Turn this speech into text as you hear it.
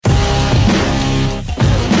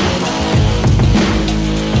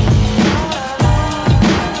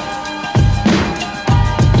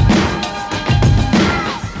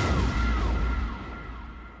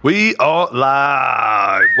We are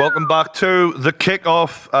live. Welcome back to the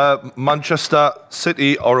kick-off. Manchester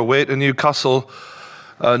City are away to Newcastle,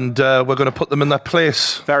 and we're going to put them in their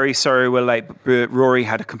place. Very sorry we're late, but Rory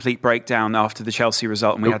had a complete breakdown after the Chelsea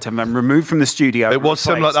result, and we had to have him removed from the studio. It was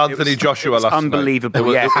similar to Anthony Joshua last night.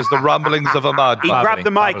 Unbelievable. It was the ramblings of a madman. He grabbed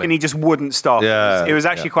the mic and he just wouldn't stop. Yeah. It was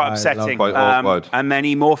actually quite upsetting. Quite awkward. And then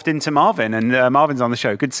he morphed into Marvin, and Marvin's on the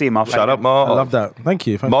show. Good to see you, Marv. Shout out, Marv. I love that. Thank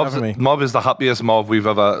you. Thanks for having me. Marv is the happiest Marv we've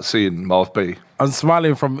ever seen. Marv B. I'm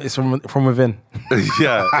smiling from within.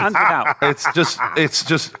 Yeah, Hands without. it's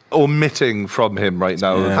just omitting from him right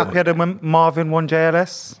now. Yeah. Happier than when Marvin won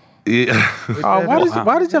JLS? Yeah.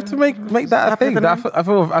 Why did you have to make that a thing? I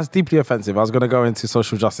feel that's deeply offensive. I was going to go into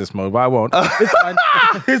social justice mode, but I won't. It's fine.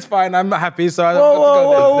 It's fine. I'm happy, so I don't have to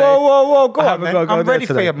go there today. Whoa. Go I on, haven't man. got to go I'm there ready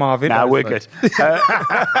for today. you, Marvin. Nah, we're good.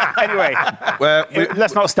 Anyway,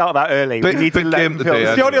 let's not start that early. We need to let him feel.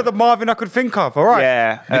 It's the only other Marvin I could think of, all right?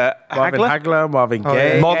 Yeah. Marvin Hagler? Hagler, Marvin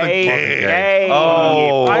Gaye. yeah. Marvin Gaye.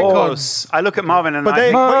 Oh. Of course. I look at Marvin and But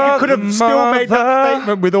you could have still made that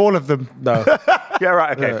statement with all of them. No. Yeah,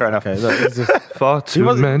 right. Okay, fair enough. Okay, look, it's just, Far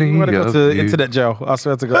too many. You want to go of to you. internet jail? I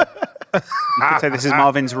swear to God. You could say this is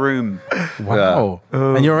Marvin's room. Wow.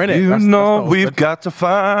 And you're in it. You That's know not we've good. got to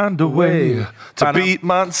find a way to beat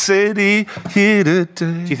Man City here today.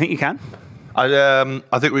 Do you think you can? I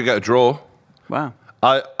think we get a draw. Wow.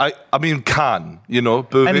 I mean,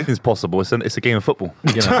 Boovie. Anything's possible. It's a game of football.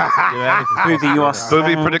 You know? Boothie, you are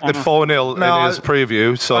Boovie predicted 4-0 in his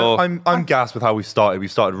preview, so I'm gassed with how we started. We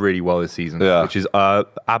started really well this season, which is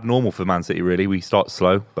abnormal for Man City, really. We start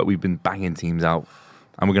slow, but we've been banging teams out,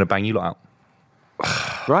 and we're going to bang you lot out.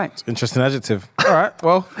 right. Interesting adjective. All right,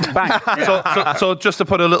 well. Bang. So just to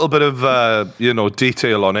put a little bit of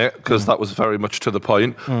detail on it, because that was very much to the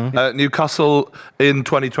point. Newcastle in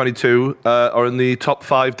 2022 are in the top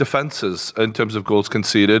 5 defences in terms of goals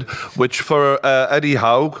conceded, which for Eddie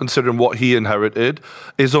Howe, considering what he inherited,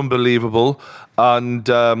 is unbelievable. And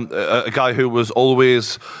a guy who was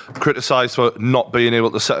always criticised for not being able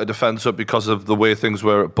to set a defence up because of the way things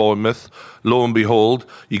were at Bournemouth. Lo and behold,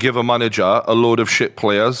 you give a manager a load of shit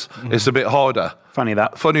players, it's a bit harder. Funny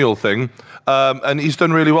that. Funny old thing. And he's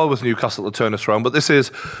done really well with Newcastle to turn us around. But this is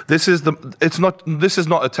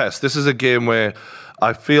not a test. This is a game where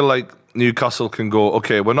I feel like Newcastle can go,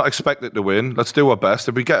 okay, we're not expected to win. Let's do our best.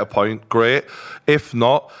 If we get a point, great. If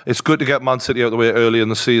not, it's good to get Man City out of the way early in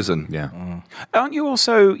the season. Yeah. Aren't you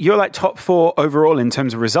also, you're like top 4 overall in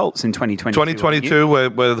terms of results in 2022? 2022,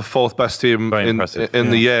 we're the 4th best team in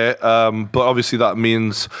the year. But obviously that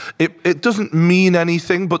means, it doesn't mean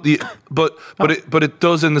anything, but it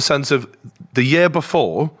does in the sense of the year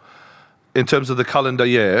before, in terms of the calendar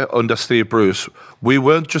year under Steve Bruce, we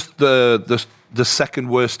weren't just the second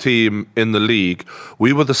worst team in the league.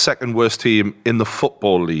 We were the second worst team in the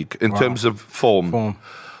Football League in terms of form.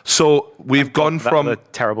 So we've gone from a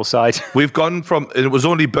terrible side. We've gone from, it was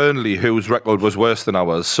only Burnley whose record was worse than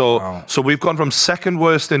ours. So we've gone from second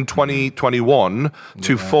worst in 2021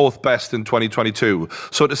 to 4th best in 2022.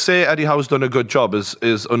 So to say Eddie Howe's done a good job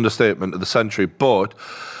is understatement of the century. But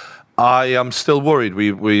I am still worried.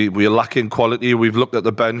 We're lacking quality. We've looked at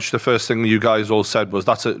the bench. The first thing you guys all said was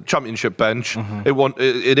that's a championship bench.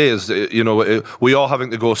 It is. We are having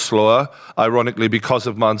to go slower, ironically, because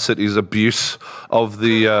of Man City's abuse of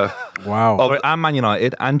the. And Man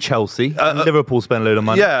United and Chelsea. And Liverpool spend a load of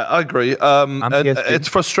money. Yeah, I agree. And it's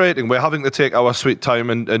frustrating. We're having to take our sweet time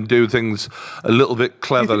and do things a little bit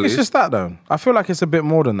cleverly. You think it's just that, though? I feel like it's a bit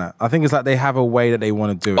more than that. I think it's like they have a way that they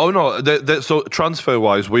want to do it. Oh, no. So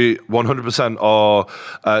transfer-wise, we 100% are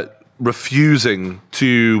refusing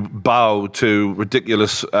to bow to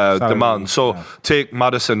ridiculous demands. So take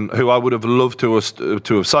Maddison, who I would have loved to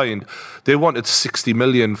have signed. They wanted 60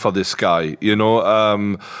 million for this guy. We've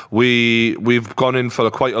gone in for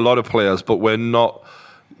quite a lot of players, but we're not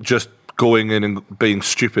just going in and being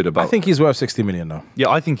stupid about it. I think he's worth 60 million, though. Yeah,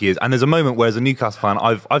 I think he is. And there's a moment where, as a Newcastle fan,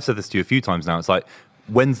 I've said this to you a few times now. It's like,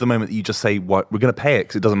 when's the moment that you just say, "What, we're going to pay it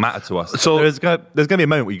because it doesn't matter to us"? So there's going to be a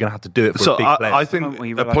moment where you're going to have to do it for a big player. I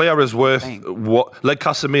think a player is worth what, like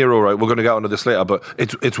Casemiro, right? We're going to get onto this later, but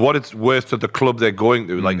it's what it's worth to the club they're going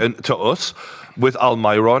to, like, and to us with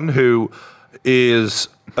Almiron, who is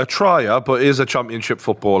a trier but is a championship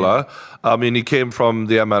footballer. I mean, he came from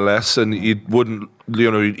the MLS, and he wouldn't.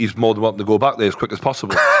 He's more than welcome to go back there as quick as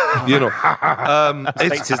possible.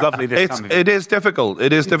 States is lovely this time of year. It is difficult.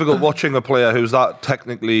 It is difficult watching a player who's that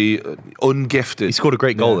technically ungifted. He scored a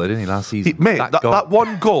great goal, though, didn't he, last season? That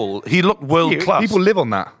one goal, he looked world class. People live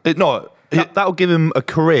on that. No, that'll give him a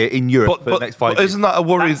career in Europe for the next 5 years. Isn't that a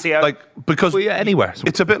worry? Because anywhere.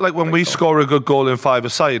 It's a bit like when we score a good goal in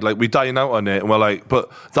five-a-side, like we dine out on it, and we're like, but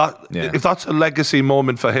if that's a legacy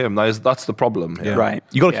moment for him, that's the problem. Yeah. Right.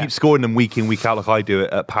 You got to keep scoring them week in, week out, like I do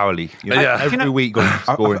it at Power League. Every week, got to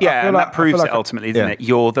keep scoring. And that proves it ultimately, doesn't it?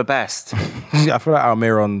 You're the best. I feel like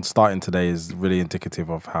Almiron starting today is really indicative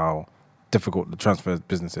of how difficult the transfer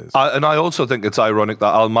business is. And I also think it's ironic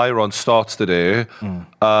that Almiron starts today,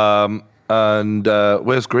 and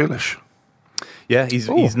where's Grealish? Yeah,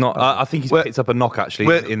 he's not. I think he's picked up a knock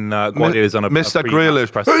actually in Guardiola's on a Mr.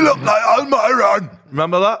 Grealish. He looked like Almiron.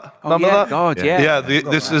 Remember that?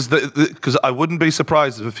 This is because I wouldn't be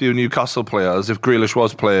surprised if a few Newcastle players, if Grealish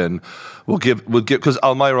was playing, would give because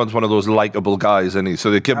Almiron's one of those likable guys, isn't he?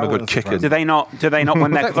 So they give him a good kicking. Do they not?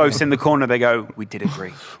 When they're close in the corner, they go, "We did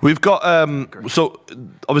agree." We've got so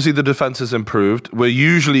obviously the defense has improved. We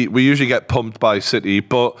usually get pumped by City,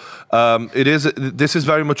 but this is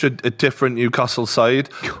very much a different Newcastle side.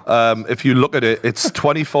 If you look at it, it's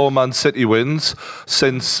 24 Man City wins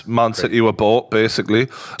since Man City were bought, basically,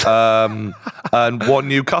 and 1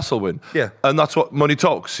 Newcastle win. Yeah, and that's what money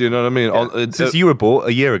talks. You know what I mean? Yeah. Since you were bought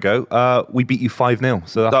a year ago, we beat you 5-0.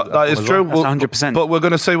 So that is true. That's 100%. But we're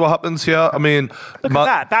going to see what happens here. I mean, look at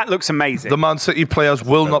that. That looks amazing. The Man City players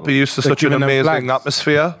will not be used to such an amazing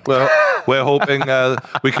atmosphere. We're hoping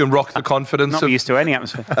we can rock the confidence. Not used to any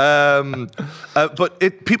atmosphere. But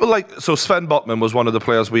people Sven Botman was one of the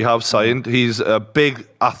players we have signed. He's a big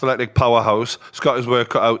athletic powerhouse. He's got his work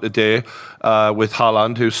cut out today with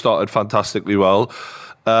Haaland, who started fantastically well.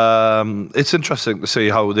 It's interesting to see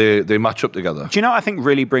how they match up together. Do you know what I think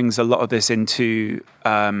really brings a lot of this into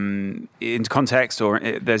context, or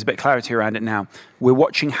there's a bit of clarity around it now? We're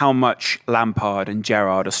watching how much Lampard and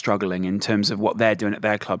Gerrard are struggling in terms of what they're doing at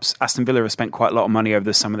their clubs. Aston Villa have spent quite a lot of money over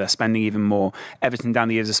the summer. They're spending even more. Everton down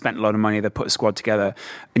the years have spent a lot of money. They've put a squad together.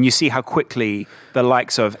 And you see how quickly the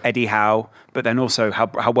likes of Eddie Howe, but then also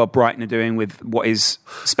how well Brighton are doing with what is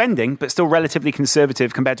spending, but still relatively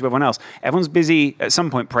conservative compared to everyone else. Everyone's busy at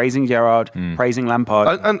some point praising Gerrard, praising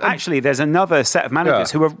Lampard. And actually, there's another set of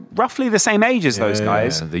managers who are roughly the same age as those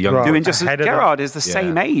guys. The young doing just as Gerrard is the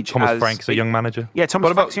same age. Thomas Frank's a young manager. Yeah,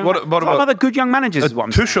 Thomas Frank's young manager. What about other good young managers is what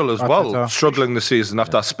I'm saying. Tuchel as well, struggling this season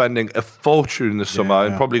after spending a fortune this summer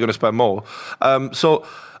and probably going to spend more. So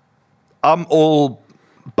I'm all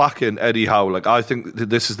backing Eddie Howe. I think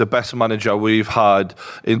this is the best manager we've had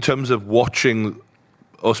in terms of watching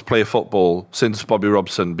us play football since Bobby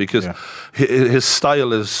Robson, because his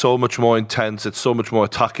style is so much more intense, it's so much more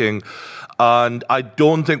attacking, and I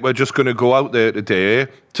don't think we're just going to go out there today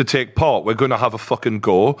to take part. We're going to have a fucking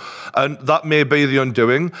go, and that may be the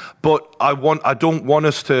undoing, but I don't want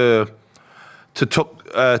us to tuck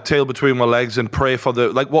tail between my legs and pray for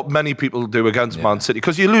what many people do against Man City,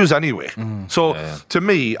 because you lose anyway. So to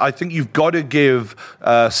me, I think you've got to give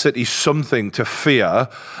City something to fear.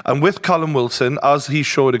 And with Callum Wilson, as he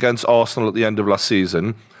showed against Arsenal at the end of last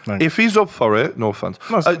season, if he's up for it, no offense,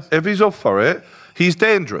 if he's up for it, he's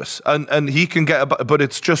dangerous, and he can get but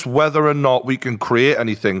it's just whether or not we can create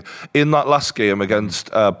anything. In that last game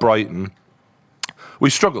against Brighton, we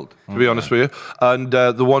struggled, to be honest with you. And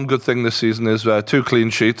the one good thing this season is 2 clean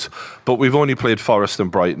sheets, but we've only played Forest and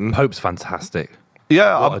Brighton. Pope's fantastic.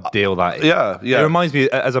 Yeah, what a deal that is. Yeah. It reminds me,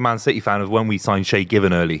 as a Man City fan, of when we signed Shay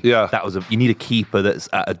Given early. Yeah, that was you need a keeper that's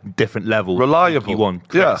at a different level, reliable.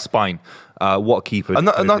 Spine. What a keeper! And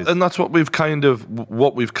that's what we've kind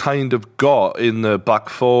of got in the back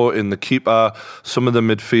four, in the keeper. Some of the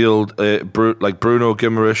midfield, like Bruno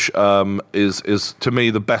Guimaraes, is to me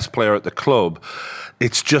the best player at the club.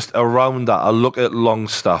 It's just around that. I look at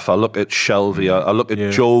Longstaff, I look at Shelvey, I look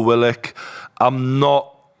at Joe Willock. I'm not.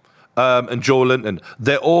 And Joe Linton,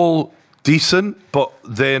 they're all decent, but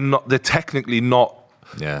they're technically not.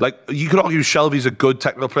 Yeah. Like, you could argue Shelvey's a good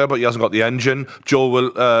technical player, but he hasn't got the engine. Joe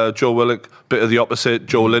Willock, bit of the opposite.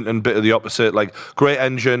 Joe Linton, bit of the opposite. Like, great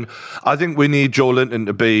engine. I think we need Joe Linton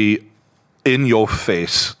to be in your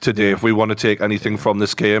face today if we want to take anything from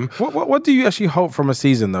this game. What do you actually hope from a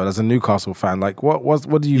season, though, as a Newcastle fan? Like,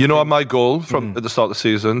 what do you? You know, my goal from at the start of the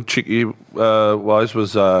season, cheeky wise,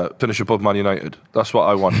 was finish above Man United. That's what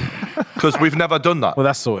I want, because we've never done that. Well,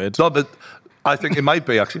 that's sorted. No, but I think it might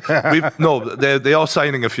be actually. They are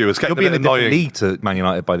signing a few. It's getting a bit annoying. League to Man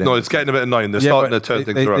United by then. No, it's getting a bit annoying. They're starting to turn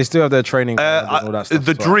things around. They still have their training. And all that stuff,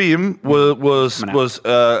 the dream was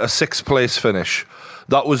a 6th place finish.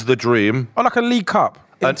 That was the dream. Oh, like a League Cup.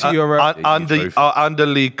 And a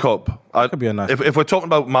League Cup. Could be a nice. If we're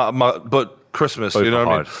talking about but Christmas, you know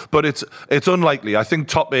what I mean? But it's unlikely. I think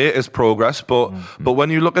top 8 is progress, but when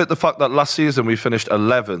you look at the fact that last season we finished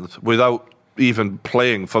 11th without even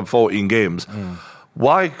playing for 14 games.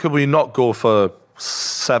 Why could we not go for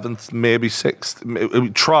 7th, maybe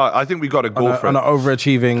 6th? Try. I think we got to go for it. On an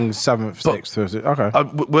overachieving 7th, 6th.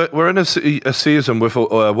 Okay. We're in a season with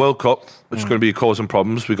a World Cup, which is going to be causing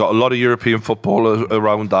problems. We've got a lot of European football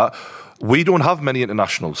around that. We don't have many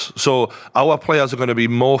internationals. So our players are going to be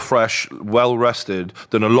more fresh, well-rested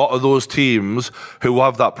than a lot of those teams who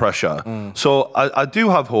have that pressure. So I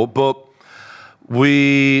do have hope, but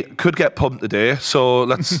we could get pumped today, so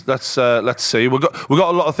let's see. We've got a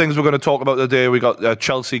lot of things we're going to talk about today. We got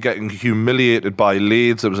Chelsea getting humiliated by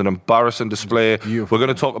Leeds. It was an embarrassing display. We're going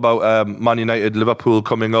to talk about Man United, Liverpool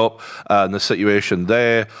coming up and the situation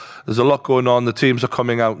there. There's a lot going on. The teams are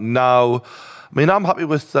coming out now. I mean, I'm happy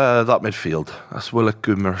with that midfield. That's Willock,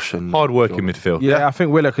 Gumerson. Hard-working midfield. Yeah, I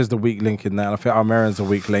think Willock is the weak link in there. I think Almiron's a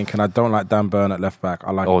weak link, and I don't like Dan Burn at left back.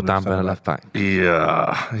 I like Dan Burn at left back.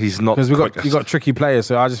 Yeah, he's not. Because you got tricky players,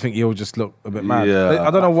 so I just think he'll just look a bit mad. Yeah, I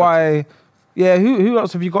don't know why. Yeah, who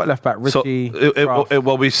else have you got left back? Richie.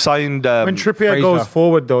 Well, we signed. When Trippier goes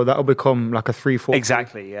forward, though, that'll become like a 3-4.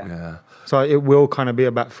 Exactly. Yeah. So it will kind of be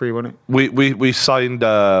a back three, won't it? We signed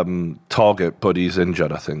Target, but he's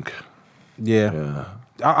injured, I think. Yeah.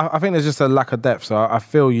 I think there's just a lack of depth. So I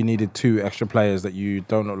feel you needed 2 extra players that you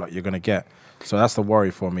don't look like you're going to get. So that's the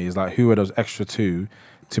worry for me. Is like, who are those extra 2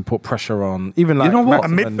 to put pressure on? Even like, you know what, a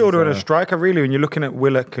midfielder and a striker. Really, when you're looking at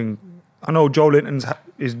Willock, and I know Joe Linton's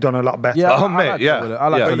is done a lot better. Yeah, I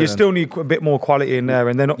like but you still need a bit more quality in there.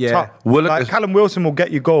 And then up top, like Callum Wilson will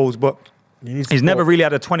get you goals, but he's never really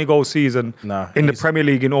had a 20-goal season in the Premier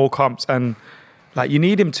League in all comps. And like, you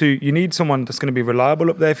need someone that's going to be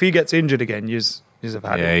reliable up there. If he gets injured again, he's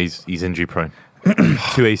injury prone. 2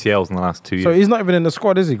 ACLs in the last 2 years. So he's not even in the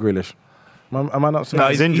squad, is he, Grealish? Am I not saying? No,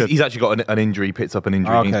 he's injured. He's actually got an injury. He picked up an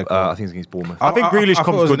injury. Okay, cool. I think it's against Bournemouth. I think Grealish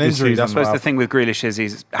comes good this season. I suppose the thing with Grealish is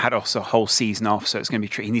he's had also a whole season off, so it's going to be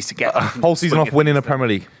tricky. He needs to get whole season off winning a Premier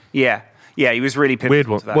League. Yeah, he was really pivotal. Weird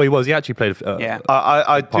one. To that. Well, he was. He actually played.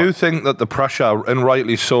 I do think that the pressure, and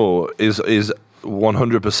rightly so, is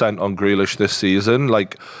 100% on Grealish this season.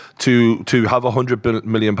 Like, to have £100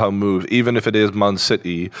 million move, even if it is Man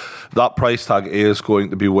City, that price tag is going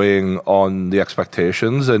to be weighing on the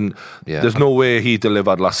expectations, and there's no way he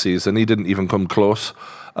delivered last season. He didn't even come close.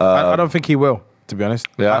 I don't think he will, to be honest.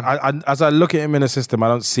 Yeah. As I look at him in the system, I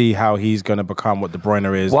don't see how he's going to become what De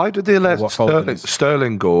Bruyne is. Why did they let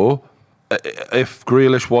Sterling go if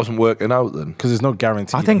Grealish wasn't working out then? Because there's no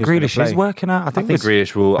guarantee. I think Grealish is working out. I think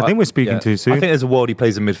Grealish will. I think we're speaking too soon. I think there's a world he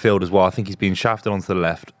plays in midfield as well. I think he's being shafted onto the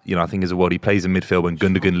left. I think there's a world he plays in midfield when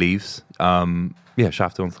Gundogan leaves.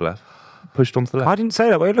 Shafted onto the left. Pushed onto the left. I didn't say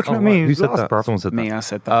that. Why are you looking at me? Who said that? Someone said that. Me, I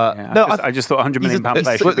said that. I just thought £100 million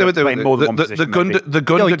player should be playing more than one position.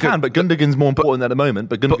 He can, but Gundogan's more important at the moment.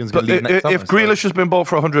 But Gundogan's going to leave next summer. If Grealish has been bought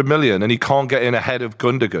for £100 million and he can't get in ahead of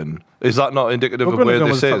Gundogan, is that not indicative of where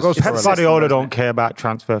this is? Pep Guardiola don't care about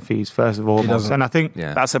transfer fees, first of all, and I think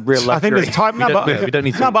that's a real luxury. I think there's time.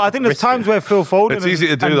 But I think there's times where Phil Foden and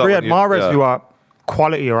Riyad Mahrez, who are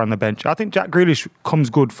quality, are on the bench. I think Jack Grealish comes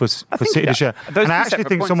good for City to share. And I actually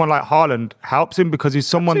think someone like Haaland helps him because he's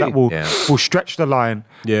someone that will stretch the line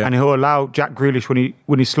and he'll allow Jack Grealish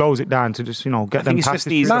when he slows it down to just get them past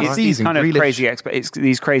these kind of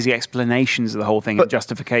these crazy explanations of the whole thing and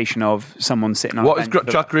justification of someone sitting on. What is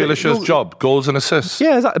Jack Grealish's job? Goals and assists.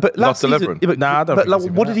 Yeah, exactly. But not delivering. I don't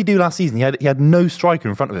think what did he do last season? He had no striker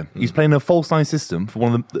in front of him. He's playing a false nine system for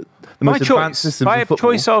one of the most advanced systems in football.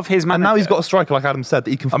 By choice of his manager. And now he's got a striker, like Adam said,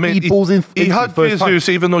 that he can feed balls in. He had Jesus,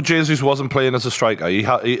 even though Jesus wasn't playing as a striker. He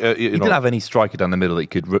didn't have any striker down the middle that he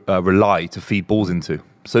could rely to feed balls into.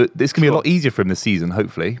 So this can be a lot easier for him this season,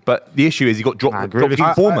 hopefully. But the issue is he got dropped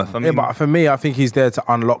to Bournemouth. But for me, I think he's there to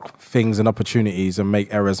unlock things and opportunities and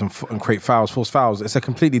make errors and create force fouls. It's a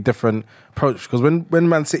completely different approach because when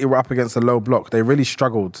Man City were up against a low block, they really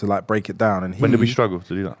struggled to break it down. And when did we struggle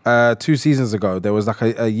to do that? 2 seasons ago, there was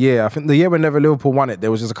a year. I think the year whenever Liverpool won it,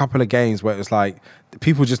 there was just a couple of games where it was like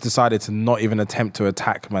people just decided to not even attempt to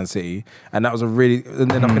attack Man City, and that was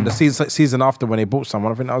and then I think the season after when they bought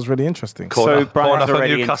someone, I think that was really interesting. So Brian's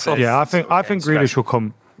already Newcastle. Yeah, I think Grealish will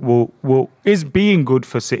come. Is being good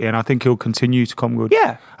for City, and I think he'll continue to come good.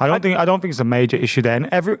 Yeah, I don't think it's a major issue there.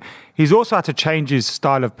 And he's also had to change his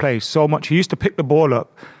style of play so much. He used to pick the ball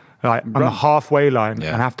up on the halfway line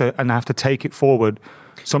and have to take it forward.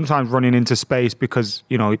 Sometimes running into space because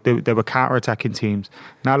they were counter-attacking teams.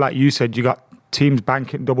 Now, like you said, you got teams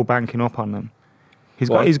double banking up on them. He's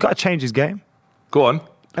got to change his game. Go on.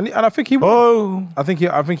 And I think he will. I think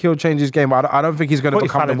he'll change his game. I don't think he's going to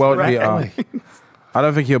become the world beater. I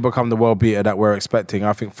don't think he'll become the world beater that we're expecting.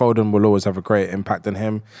 I think Foden will always have a great impact on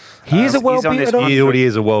him. He is a world beater. He already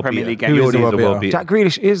is a world Premier beater. League He game. already is a world beater. Jack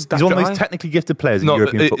Grealish is that He's one of the guy. most technically gifted players in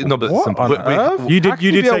European football. No, but What on earth? You How did can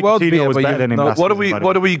you be a say world Coutinho beater, was but better you- than him no, last What do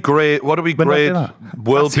season, we grade When did I say that?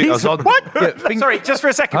 world beaters on? What? Sorry, just for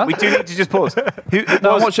a second. We do need to just pause.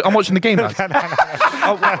 No, I'm watching the game, lads.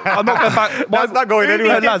 I'm not going back. That's not going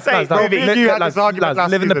anywhere. Lads, Say, lads, Ruby, you had this argument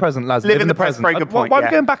last live in the season. present, lads. Live in the present. Very good point, Why are we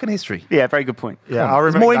yeah. going back in history? Yeah, very good point. Yeah, I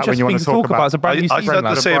There's remember more that when interesting you want things to to talk about. It's a brand new I season. said the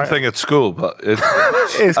lads. same thing at school, but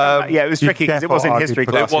Yeah, it was tricky because it was in history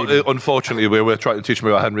class. unfortunately, we were trying to teach me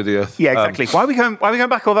about Henry VIII. Yeah, exactly. Why are we going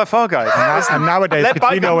back all that far, guys? And nowadays, Let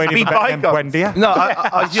Coutinho bygones ain't be even better than bygones. Buendia. No,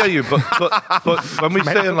 I hear you, but when we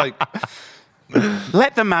saying like,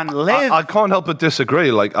 Let the man live. I can't help but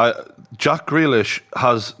disagree. Like, Jack Grealish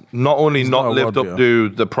has not only not not a lived world up to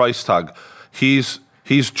the price tag, he's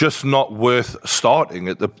just not worth starting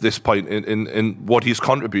at this point in what he's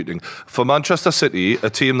contributing. For Manchester City, a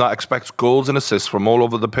team that expects goals and assists from all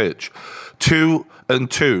over the pitch, 2 and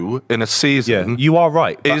 2 in a Yeah, season. you are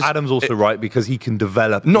right. But Is- Adam's also right because he can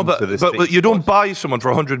develop. No, into but, this but, big but you don't squad. buy someone for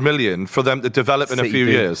 100 million for them to develop in a City few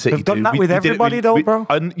do. years. City They've done do. that with did it- everybody though, bro.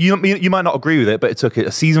 And you might not agree with it, but it took a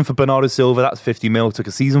season for Bernardo Silva. That's 50 mil. It took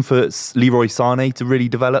a season for Leroy Sané to really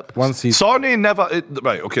develop. Once he's Sané never...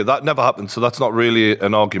 right, okay, that never happened, so that's not really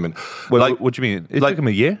an argument. Well, what do you mean? It took him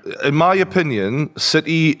a year. In my opinion,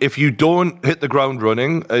 City, if you don't hit the ground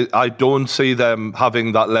running, I don't see them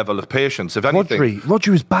having that level of patience. If anything... Rodri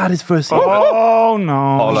was bad his first season. Oh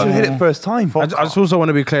no! He should have hit it first time. I just also want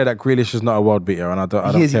to be clear that Grealish is not a world beater, and I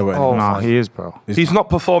don't He is- care what oh, anyone No, says. he is, bro. He's not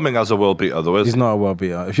performing as a world beater, though, is He's he? not a world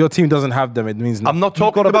beater. If your team doesn't have them, it means I'm not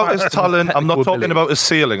talking got to about his back talent. I'm not technical talking ability. about his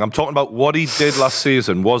ceiling. I'm talking about what he did last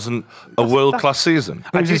season wasn't a world-class season.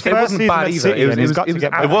 It was his It first wasn't season bad at either. City, It was- and he's it got was to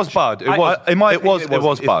get It was bad. It was. In my It was. opinion, It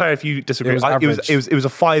was It's fair bad. if you disagree. It was average. It was a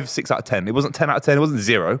 5, 6 out of 10. It wasn't 10 out of 10. It wasn't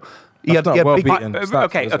 0. He That's not had well big- beaten. Stats,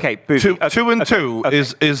 Okay, is it? okay. Boo. 2 and 2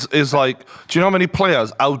 is like. Do you know how many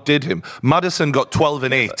players outdid him? Madison got 12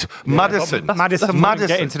 and 8. Madison. Madison wouldn't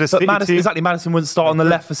get into the But City Madison, team. exactly, Madison wouldn't start on the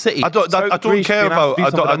left for City. I don't Grealish care being asked about. to do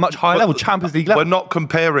something at a much higher level, Champions League level. We're not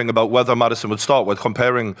comparing about whether Madison would start. We're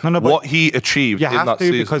comparing No, but what he achieved You in have that to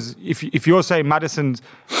season. because if you're saying Madison's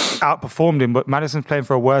outperformed him, but Madison's playing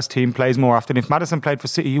for a worse team, plays more often. If Madison played for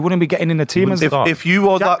City, you wouldn't be getting in the team as if you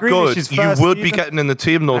are Jack that good, Grealish's you first would be season. getting in the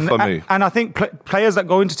team, though, for me. And I think players that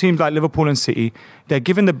go into teams like Liverpool and City, they're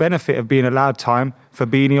given the benefit of being allowed time.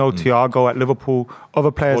 Fabinho, Thiago at Liverpool,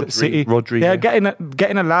 other players at City. Rodri, they're yeah.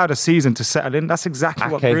 getting allowed a season to settle in. That's exactly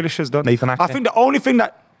what Ake, Grealish has done. Nathan Ake. I think the only thing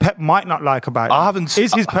that Pep might not like about him I haven't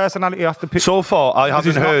is his personality off the pitch. So far, I Because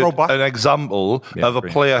haven't he's not heard robust. an example Yeah, of a agree.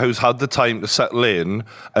 player who's had the time to settle in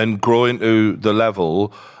and grow into the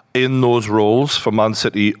level in those roles for Man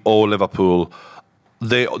City or Liverpool.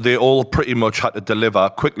 They all pretty much had to deliver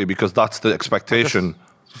quickly because that's the expectation.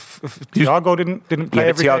 Thiago didn't play Yeah,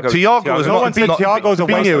 every Thiago- game. Thiago is No not. one said Thiago's a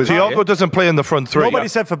waste of time. Thiago doesn't play in the front three. Nobody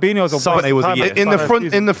said Fabinho's a waste Sane of was a time year. at in the start of front.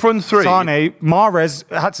 season. In the front three. Sane, Mahrez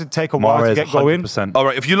had to take a while to get going. 100%. All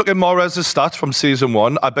right, if you look at Mahrez's stats from season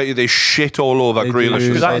 1, I bet you they shit all over They Grealish.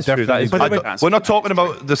 do. That is true. That is But true. they- We're not talking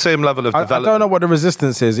about the same level of I development. don't know what the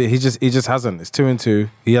resistance is. He just hasn't. It's 2 and 2.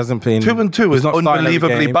 He hasn't played. 2 and 2 he's is not starting every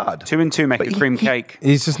unbelievably game. bad. 2 and 2 make a cream cake.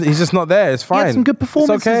 He's just not there. It's He fine. had some good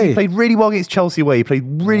performances. It's okay. He played really well against Chelsea away. He played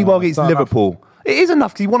really well against it's not enough. Liverpool. It is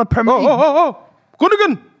enough because he won a Premier League.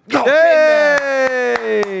 Gundogan.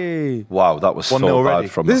 Hey! Wow, that was 1-0 so already.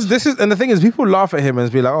 bad from This is, and the thing is, people laugh at him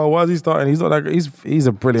and be like, "Oh, why is he starting? He's not that good. He's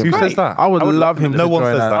a brilliant." Who player." says that? I would love him. No to one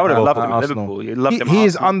join says at- that. I would have at loved him at Arsenal. Liverpool. You'd loved him at He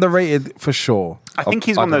is Arsenal. underrated for sure. I think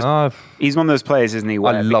he's I one of don't know. those. He's one of those players, isn't he? I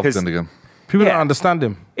where- love because- Gundogan. People Yeah. don't understand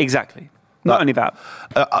him. Exactly. Not only that.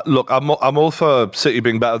 Look, I'm all for City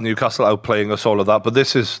being better than Newcastle, outplaying us, all of that. But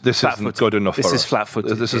this isn't Flat-footed. good enough. This for is us.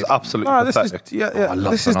 flat-footed. This is absolutely No, this is pathetic. I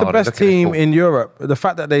love this is the Bernardo. best Look at his team ball. in Europe. The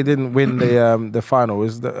fact that they didn't win the final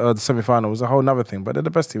the semi-final was a whole other thing. But they're the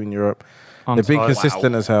best team in Europe. They've been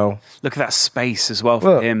consistent as hell. Look at that space as well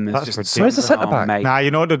for Look, him. There's that's just ridiculous. Where's the centre-back? mate. Nah, you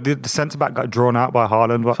know the centre back got drawn out by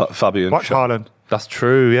Haaland. Fabian Watch Shaw. Haaland. That's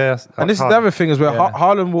true. Yes. And this is the Haaland. other thing as well. Yeah.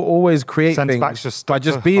 Haaland will always create Centre-backs things just by stuck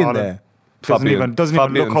just to being Haaland. there. Doesn't even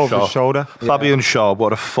look over his shoulder. Fabian Shaw,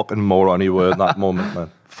 what a fucking moron he were in that moment, man.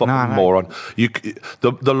 Fucking moron.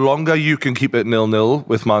 The longer you can keep it 0-0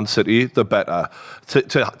 with Man City, the better.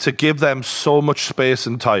 To give them so much space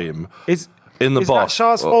and time. In the is box, that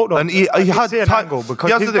Shaw's fault, though? and he I did had see an time. angle because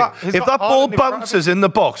Here's he's the thing. got If that ball Haaland in front of bounces in the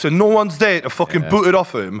box and no one's there to fucking boot it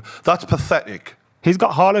off him, that's pathetic. He's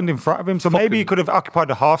got Haaland in front of him, so maybe he could have occupied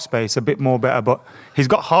the half space a bit more better. But he's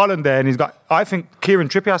got Haaland there, and I think Kieran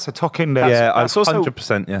Trippier has to tuck in there. That's also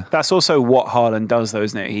 100%. Yeah, that's also what Haaland does, though,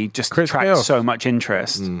 isn't it? He just Creates attracts chaos. so much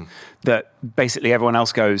interest that basically everyone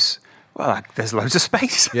else goes, well, there's loads of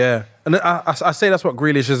space. Yeah. And I say that's what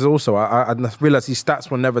Grealish is also. I realise his stats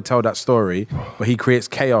will never tell that story, but he creates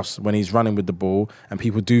chaos when he's running with the ball and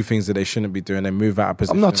people do things that they shouldn't be doing. They move out of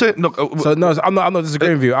position. I'm not saying. Look, I'm not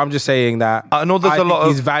disagreeing with you. I'm just saying that I know there's a lot of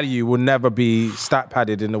his value will never be stat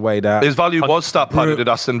padded in the way that his value was stat padded at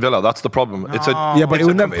Aston Villa. That's the problem. It's a but it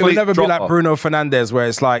will never be like Bruno Fernandes, where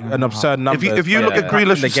it's like an absurd number. If you look at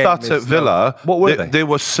Grealish's stats at Villa, what were they? They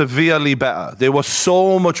were severely better. They were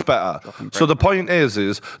so much better. So the point is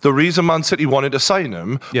the reason Man City wanted to sign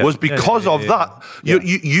him was because of that.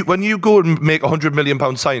 You when you go and make £100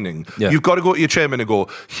 million signing, you've got to go to your chairman and go,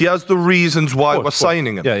 here's the reasons why we're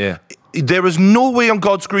signing him. Yeah. There is no way on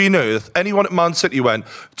God's green earth anyone at Man City went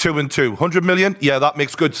 2 and 2, 100 million. Yeah, that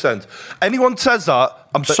makes good sense. Anyone says that,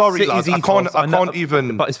 I'm sorry, City's lads. I can't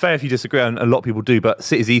even. But it's fair if you disagree, and a lot of people do. But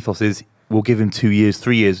City's ethos is we'll give him 2 years,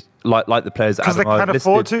 3 years, like the players that because they can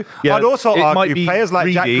afford to. I'd also argue players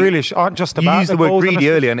like Jack Grealish aren't just about. You used the word greedy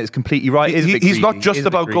earlier, and it's completely right. He's not just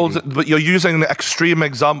about goals, but you're using an extreme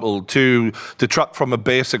example to detract from a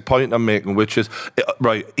basic point I'm making, which is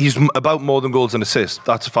right. He's about more than goals and assists.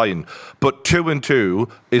 That's fine, but 2 and 2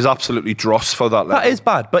 is absolutely dross for that level. That is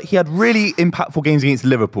bad, but he had really impactful games against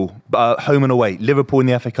Liverpool, home and away. Liverpool in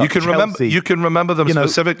the FA Cup. You can remember them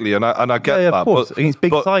specifically, and I get that. Of course, against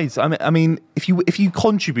big sides. I mean, if you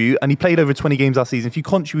contribute, and he played over 20 games last season, if you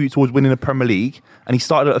contribute towards winning a Premier League, and he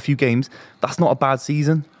started a few games, that's not a bad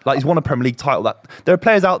season. Like, he's won a Premier League title. There are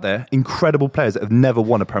players out there, incredible players, that have never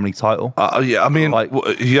won a Premier League title. But you're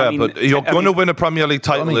going to win a Premier League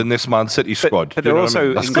title in this Man City squad. But they're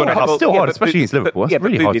also That's still hard, especially against Liverpool. It's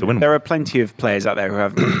really hard to win. There are plenty of players out there who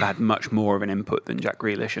have had much more of an input than Jack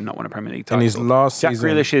Grealish and not won a Premier League title. In his last Jack season,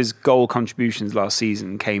 Grealish's goal contributions last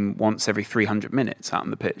season came once every 300 minutes out on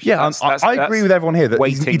the pitch. Yeah, I agree with everyone here that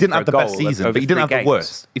he didn't have the best season, but he didn't have the games.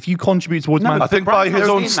 worst. If you contribute towards Man I think by his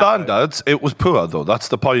own standards, it was poor, though. That's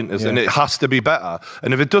the point, and it has to be better.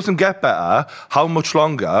 And if it doesn't get better, how much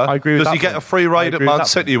longer does he get a free ride at Man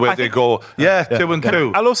City where they go, 2 and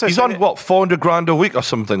 2? He's on, what, 400 grand a week or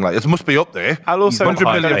something like it? Must be up there. I'll also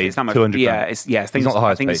 100 million. It's not much. 200 Yeah, he's not the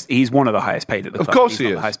highest paid. He's one of the highest paid at the club. Of course he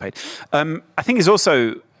is. The highest paid. I think he's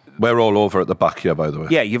also... We're all over at the back here, by the way.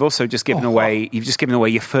 Yeah, you've also just given away. You've just given away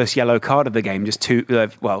your first yellow card of the game. Just a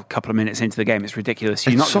couple of minutes into the game. It's ridiculous.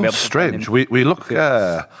 You're It's not so strange. We look.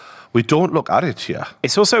 We don't look at it here.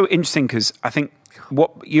 It's also interesting because I think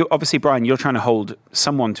obviously, Brian, you're trying to hold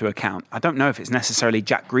someone to account. I don't know if it's necessarily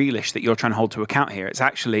Jack Grealish that you're trying to hold to account here. It's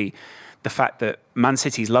actually the fact that Man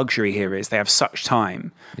City's luxury here is they have such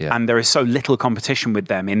time and there is so little competition with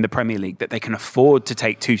them in the Premier League that they can afford to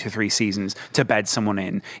take 2 to 3 seasons to bed someone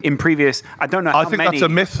in. In previous, I don't know. I think that's a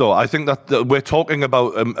myth, though. I think that we're talking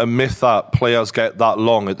about a myth that players get that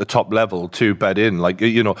long at the top level to bed in. Like,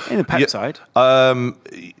 in the Pep side. I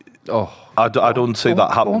don't see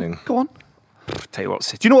that happening. Go on. Tell you what,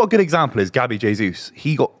 do you know what a good example is? Gabby Jesus.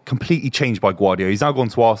 He got completely changed by Guardiola. He's now gone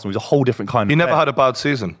to Arsenal. He's a whole different kind of He never player. had a bad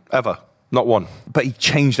season, ever. Not one. But he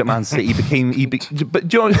changed at Man City. But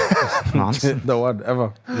do you know? No one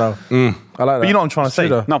ever. No. I like that. But you know what I'm trying to say?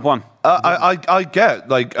 Not one. I get,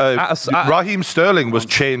 Raheem Sterling was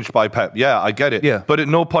changed by Pep. Yeah, I get it. Yeah. But at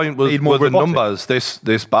no point were the numbers this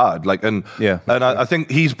bad. And I think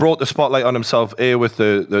he's brought the spotlight on himself. With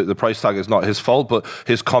the price tag is not his fault, but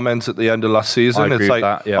his comments at the end of last season, it's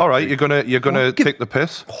like, all right, you're gonna take the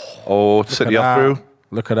piss. City are through.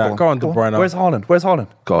 Look at that. Go on, De Bruyne. Where's Haaland?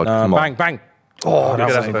 God, come on. Bang.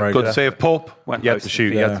 That's Good save, Pope. You had to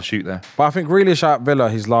shoot. You had to shoot there. But I think Grealish at Villa,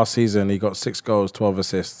 his last season, he got 6 goals, 12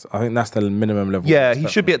 assists. I think that's the minimum level. Yeah, he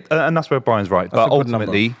should be, and that's where Brian's right. That's but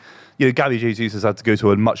ultimately, Gabby Jesus has had to go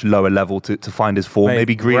to a much lower level to find his form. Mate,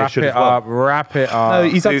 maybe Grealish should as well. Wrap it up. No,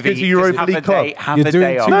 he's had to go to Europa League club. You're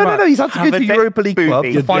doing too much. No, he's had to go to Europa League club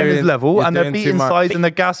to find his level, and they're doing beating too much. sides and they're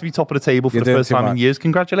gas to be top of the table for the first time in years.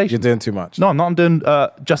 Congratulations. You're doing too much. No, I'm not. I'm doing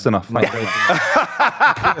just enough. You're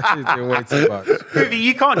doing way too much.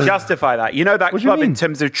 You can't justify that. You know that club in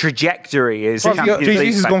terms of trajectory is.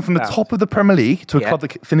 Jesus has gone from the top of the Premier League to a club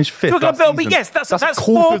that finished 5th. Yes, that's a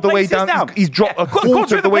quarter of the way down. He's dropped a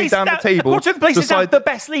quarter of the way down the table. A quarter of the place is down the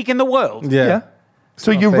best league in the world. Yeah.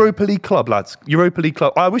 So Europa League club, lads. Europa League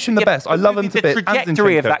club. I wish him the best. I love him to bits. The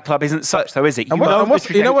trajectory of that club isn't such, though, is it? You know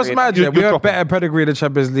what's mad? We have better pedigree in the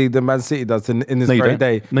Champions League than Man City does in this very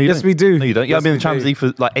day. Yes, we do. No, you don't. You haven't been in the Champions League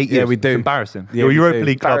for like 8 years. Yeah, we do. It's embarrassing. Yeah, You're a Europa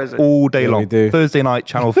League club all day long. Thursday night,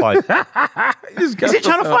 Channel 5. Is it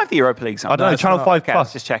Channel 5, the Europa League? I don't know. Channel 5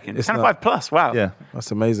 Plus. Just checking. Channel 5 Plus. Wow. Yeah.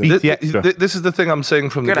 That's amazing. This is the thing I'm saying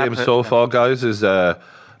from the game so far, guys, is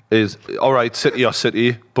all right, City are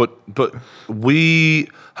City, but we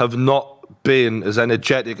have not been as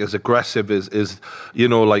energetic, as aggressive as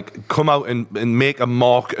like come out and make a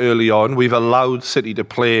mark early on. We've allowed City to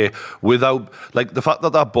play without, like, the fact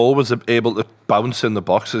that ball was able to bounce in the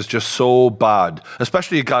box is just so bad,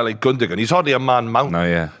 especially a guy like Gundogan. He's hardly a man mountain. No,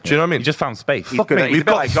 yeah. Do you know what I mean? He just found space. Fuck me, we've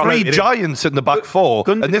got three giants in the back four,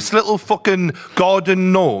 and this little fucking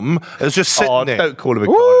garden gnome is just sitting there. Don't call him a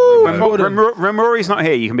garden. When Rory's not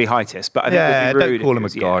here, you can be heightest, but I think it would be rude. Don't call him a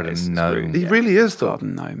garden gnome. He really is, though.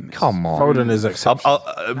 Garden gnome. Come on. Foden is exceptional.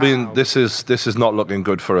 I mean, this is not looking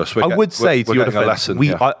good for us. I would say to your defense,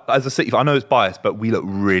 we as a City, I know it's biased, but we look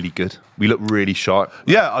really good. We look really sharp.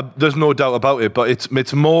 Yeah, there's no doubt about it, but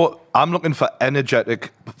it's more, I'm looking for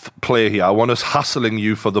energetic play here. I want us hassling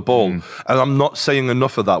you for the ball, and I'm not saying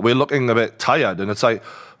enough of that. We're looking a bit tired, and it's like,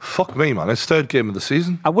 fuck me, man. It's third game of the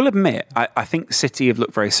season. I will admit, I think City have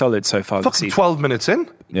looked very solid so far this season. 12 minutes in.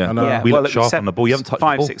 Yeah, we look sharp on the ball. You haven't touched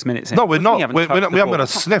the ball. 5-6 minutes in. No, we're not. We haven't got a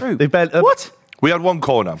sniff. What? We had one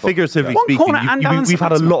corner. Figuratively One speaking, corner and we've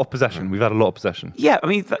had a lot of possession. We've had a lot of possession. Yeah, I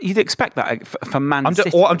mean, you'd expect that for Man City.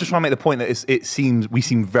 I'm just trying to make the point that we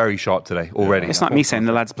seem very sharp today already. It's like me saying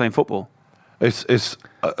the lads are playing football. It's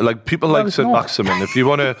like people like St. Maximin. If you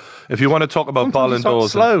want to talk about Ballon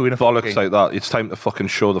d'Ors and bollocks like that, it's time to fucking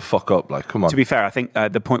show the fuck up. Like, come on. To be fair, I think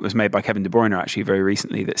the point was made by Kevin De Bruyne actually very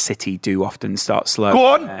recently that City do often start slow. Go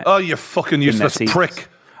on! Oh, you fucking useless prick!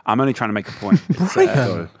 I'm only trying to make a point.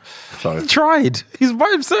 Sorry. He tried. He's by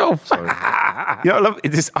himself. I love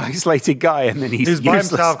this isolated guy, and then he's by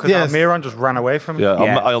himself because Almiron just ran away from him. Yeah,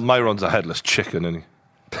 Almiron's a headless chicken, isn't he?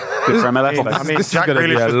 Good for MLS. I mean, This is Jack going to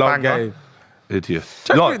be Grealish a was long bang on. game. Idiot.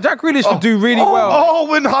 Jack Grealish would do really well. Oh,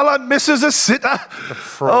 when Haaland misses a sitter.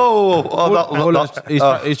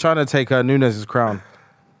 He's trying to take Nunez's crown.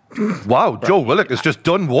 Wow, Joe Willock has just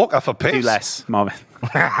done Walker for pace. Do less, Marvin.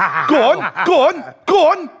 Go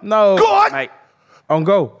on. No. Go on. Mate. On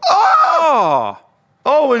goal. Oh,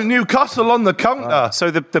 and Newcastle on the counter.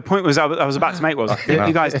 So the point was I was about to make was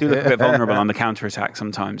you guys do look a bit vulnerable on the counter attack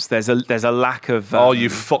sometimes. There's a lack of you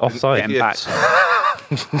fucking offside. getting back.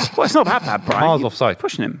 Well, it's not that bad, Brian. Miles You're offside.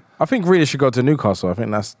 pushing him. I think Grealish should go to Newcastle. I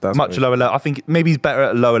think that's Much lower level. I think maybe he's better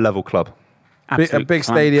at a lower level club. a big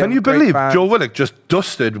stadium. Can you great believe fans. Joe Willock just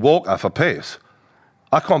dusted Walker for pace?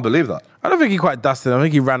 I can't believe that. I don't think he quite dusted. I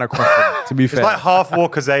think he ran across him, to be fair. It's like half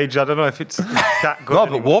Walker's age. I don't know if it's that good. No,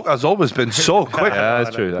 but Walker's always been so quick. Yeah,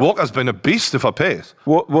 that's true. Walker's been a beast for pace.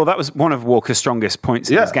 Well, that was one of Walker's strongest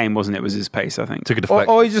points in this game, wasn't it? Was his pace, I think. Took a deflect.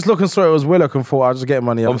 Or he just looking through it was Willock and thought, I'll just get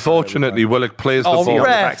money. Unfortunately, Willock plays the On the ball.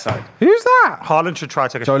 backside. Who's that? Haaland should try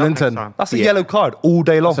to take a Joe shot next Linton. time. That's a yellow card all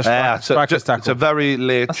day long. It's a very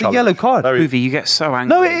late That's challenge. a yellow card. Boovy, you get so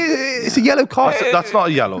angry. No, it's a yellow card. That's not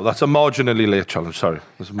a yellow. That's a marginally late challenge. Sorry.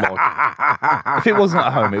 If it wasn't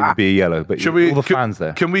at home, it would be a yellow. But all the fans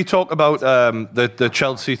there. Can we talk about the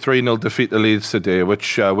Chelsea 3-0 defeat to Leeds today,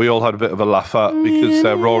 which we all had a bit of a laugh at because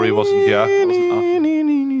Rory wasn't here.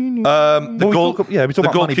 we talk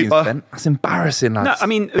about money being spent. That's embarrassing, lads. No, I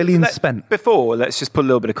mean, billions spent. Before, let's just put a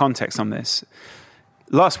little bit of context on this.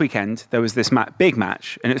 Last weekend, there was this big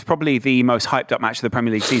match, and it was probably the most hyped up match of the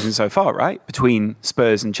Premier League season so far, right? Between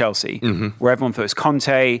Spurs and Chelsea, where everyone thought it was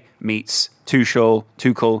Conte meets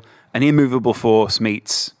Tuchel, an immovable force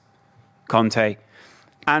meets Conte.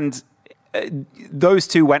 And those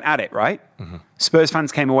two went at it, right? Spurs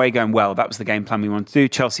fans came away going, well, that was the game plan we wanted to do.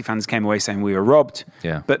 Chelsea fans came away saying we were robbed.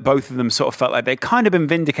 Yeah. But both of them sort of felt like they'd kind of been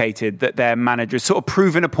vindicated, that their managers sort of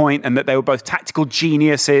proven a point and that they were both tactical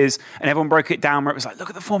geniuses, and everyone broke it down where it was like, look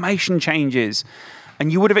at the formation changes.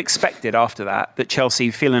 And you would have expected after that Chelsea,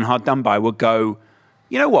 feeling hard done by, would go,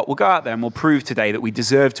 you know what, we'll go out there and we'll prove today that we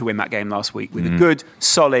deserved to win that game last week with a good,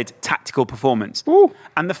 solid, tactical performance. Ooh.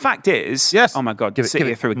 And the fact is, Yes. oh my God, Give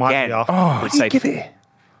City it. through Might be again. off. Would say- Give it.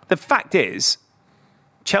 The fact is,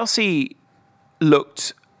 Chelsea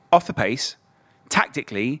looked off the pace.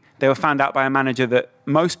 Tactically, they were found out by a manager that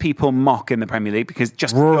most people mock in the Premier League because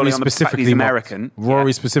just purely on the fact that he's American.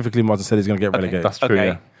 Rory specifically mocked and said he's going to get relegated. That's true, Okay.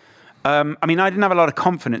 yeah. I mean, I didn't have a lot of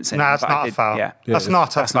confidence in him. Nah, it's but I not a did- foul. Yeah. That's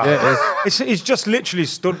not a foul. He's just literally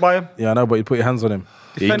stood by him. Yeah, I know, but you put your hands on him.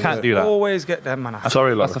 You can't do that. Always get them, man.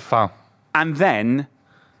 Sorry, That's Laura. a foul. And then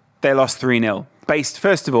they lost 3-0. Based,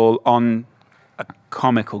 first of all, on a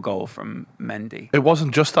comical goal from Mendy. It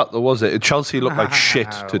wasn't just that, though, was it? Chelsea looked like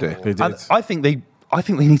shit today. They did. And I think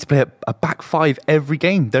they need to play a back five every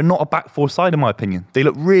game. They're not a back four side, in my opinion. They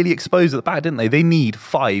look really exposed at the back, didn't they? They need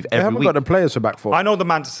five They every haven't week. got the players for back four. I know the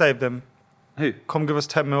man to save them. Who? Come give us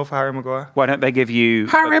 10 mil for Harry Maguire. Why don't they give you...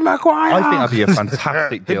 Harry Maguire. I think that'd be a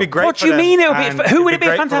fantastic deal. It'd be great. What for do you them, mean it'll and be... Who would it be a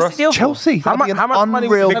great for fantastic us. deal for? Chelsea. How That'd be much an money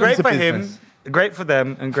unreal would It'd be great piece for of him. business. Great for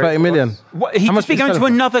them and great 30 for million. us. What, he'd How much just be is going to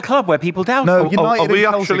Sterling? another club where people doubt No, him. United Are we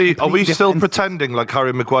and Chelsea actually? Are we completely still different pretending like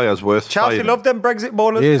Harry Maguire's worth? Chelsea buying? love them Brexit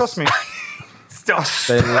ballers. Yes. Trust me. Stop.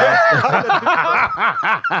 They love-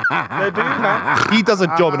 They do, man. He does a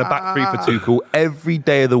job in a back three for Tuchel every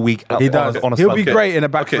day of the week. He does. On a He'll sub. be great in a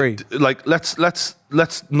back three. Like let's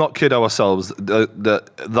not kid ourselves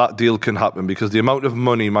that deal can happen because the amount of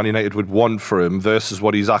money Man United would want for him versus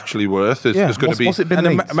what he's actually worth is going to be. What's it been? And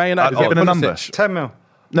then linked? Man United Has it been a number? 10 mil.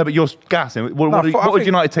 No, but you're gassing. What I would think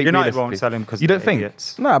United take? United won't realistically? sell him because You don't think?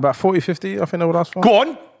 idiots. No, about 40, 50, I think they would ask for.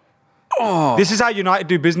 Go on. This is how United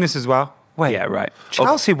do business as well. Wait, yeah, right.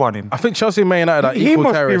 Chelsea want him. I think Chelsea and Man United are He equal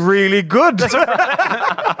must terrorists. be really good.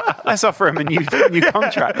 Let's offer him a new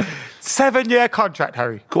contract. 7-year contract,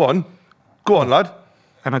 Harry. Go on, lad.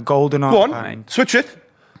 And a golden Go on. armband. Switch it.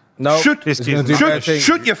 No, Shoot. he's gonna do better things.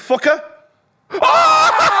 Shoot, you fucker.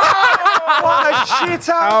 What a shit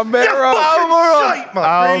out. Almiron. Shite,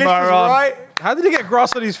 man. Grealish was right. How did he get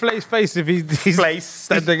grass on his face if he's Place.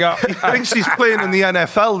 standing up? He thinks he's playing in the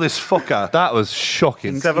NFL, this fucker. That was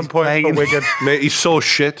shocking. 7 points playing for in- Wigan. Mate, he's so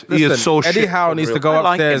shit. He is Listen, so shit. Eddie Howe needs to go I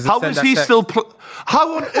like upstairs. him. and How send is that he text. still?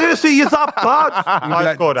 How on earth are you that bad?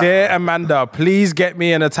 I scored that. Dear Amanda, please get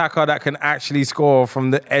me an attacker that can actually score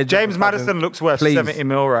from the edge. James of the Maddison fucking- looks worth Please. 70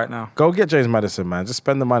 mil right now. Go get James Maddison, man. Just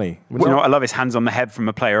spend the money. Do you know what? I love his hands on the head from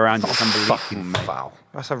a player around. It's unbelievable. Foul.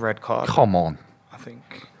 That's a red card, Come on. I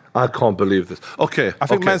think. I can't believe this. Okay, I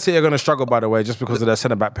think okay. Man City are going to struggle, by the way, just because of their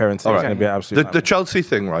centre back parenting. All It's right. going to be an absolute. The Chelsea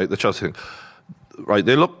thing, right? The Chelsea thing, right?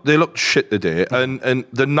 They looked shit today, and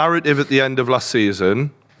the narrative at the end of last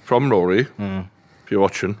season from Rory, if you're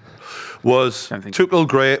watching, was Don't think- Tuchel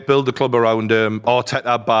great, build the club around him.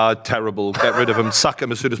 Arteta bad, terrible, get rid of him, sack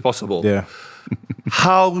him as soon as possible. Yeah.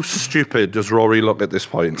 How stupid does Rory look at this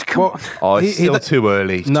point? Well, Oh, it's he- still he- too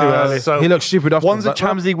early. No, Too early. he looks stupid often. One's a but-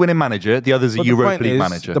 Champions League winning manager, the other's a but the Europa point League is-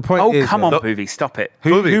 manager. The point Oh, is, come on, Look- Boovy, stop it.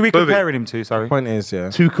 Who are we Booby. comparing him to, sorry? The point is, yeah.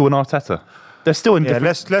 Tuchel and Arteta. They're still in Yeah,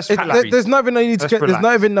 different... let's There's not even no need to Let's get. There's relax.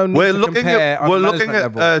 not even no need We're to looking compare. at on we're a looking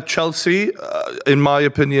management at level. Chelsea, in my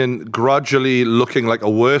opinion, gradually looking like a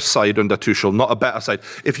worse side under Tuchel, not a better side.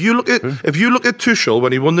 If you look at Tuchel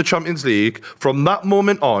when he won the Champions League, from that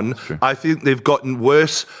moment on, I think they've gotten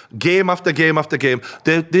worse game after game after game.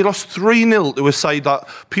 They lost 3-0 to a side that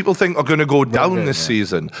people think are going to go down this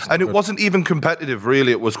season, and it wasn't even competitive.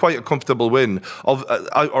 Really, it was quite a comfortable win. All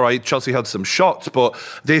right, Chelsea had some shots, but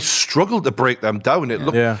they struggled to break them down. It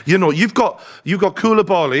looked, Yeah. you know, you've got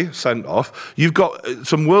Koulibaly sent off. You've got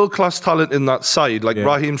some world class talent in that side, like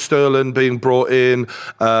Raheem Sterling being brought in.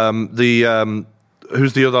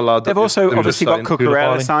 Who's the other lad? They've that also they were just obviously got signed?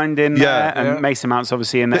 Cucurella Koulibaly. signed in Yeah. there, and Mason Mount's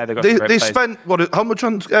obviously in there. They've got some great They players. spent how much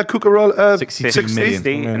on Cucurella? 62 million.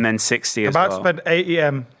 60 and then 60 as About well. to spend 80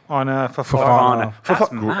 on for Fofana. Fofana.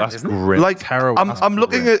 That's mad, That's isn't it? grim. Like, terrible. I'm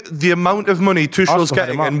looking at the amount of money Tuchel's Arsenal had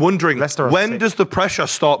getting him up. and wondering Leicester are when sick. does the pressure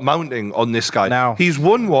start mounting on this guy? Now. He's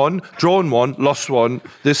won one, drawn one, lost one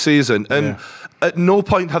this season, and at no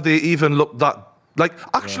point have they even looked that. Like,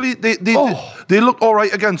 actually, they looked all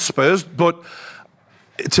right against Spurs, but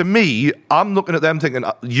to me, I'm looking at them thinking,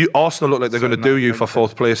 Arsenal look like they're going to do you for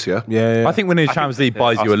fourth place here. Yeah. I think winning the Champions League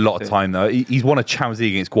buys you a lot of time, though. He's won a Champions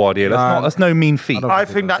League against Guardiola. That's no mean feat. I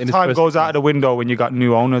think that In his time first goes season. out of the window when you got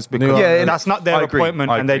new owners because New owners. that's not their I agree.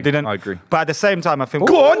 appointment I and they agree. didn't. I agree. But at the same time, I think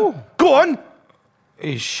Go on!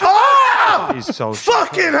 He's Ah! so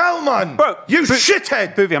Fucking hell, man! Bro, you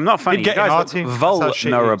shithead! Boovy, I'm not funny. He'd You get in guys our look team. That's how shit he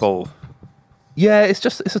is. vulnerable. Yeah, it's a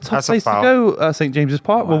tough That's a place to foul. go, St James's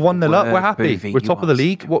Park. We're 1-0 up. We're happy. Boovy, We're you top of the are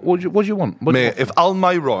league. What do you want? What do you Mate, want? if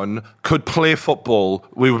Almiron could play football,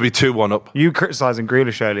 we would be 2-1 up. You criticising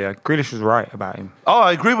Grealish earlier. Grealish was right about him. Oh,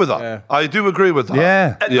 I agree with that. Yeah. I do agree with that.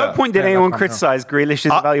 Yeah. At no point did anyone criticise Grealish's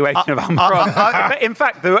evaluation of Almiron. In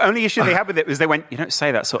fact, the only issue they had with it was they went, "You don't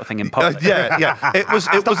say that sort of thing in public." Yeah. It was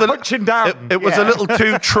a punching down. It was a little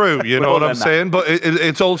too true, you know all what I'm learned that. saying? But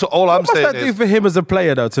it's also all I'm What must saying that do is for him as a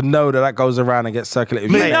player, though, to know that goes around around and get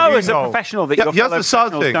circulated. You know, as a know. professional, that your Here's fellow the sad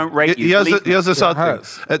professionals thing. don't rate you. Here's the sad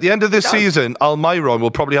hurts. thing. At the end of this season, Almiron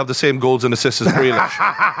will probably have the same goals and assists as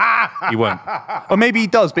Grealish. He won't. Or maybe he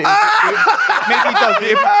does, but maybe he does.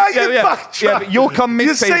 Yeah, but you'll come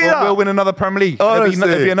mid-table, we'll win another Premier League. It'll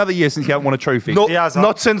be another year since you haven't won a trophy. No, He has,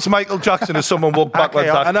 not since Michael Jackson has someone walked backwards.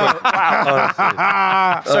 I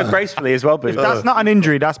know. So gracefully as well, Boo. If that's not an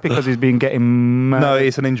injury, that's because he's been getting. No,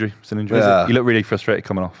 it's an injury. It's an injury. Yeah. You look really frustrated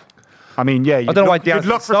coming off. I mean, yeah, don't know why Diaz you'd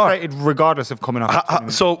look didn't start. frustrated regardless of coming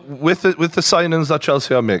off. So with the signings that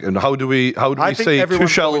Chelsea are making, how do we I think see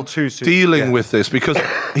everyone's going too Tuchel soon. dealing with this? Because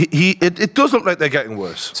it does look like they're getting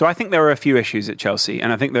worse. So I think there are a few issues at Chelsea,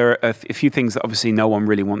 and I think there are a few things that obviously no one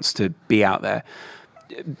really wants to be out there.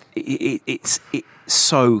 It's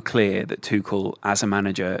so clear that Tuchel, as a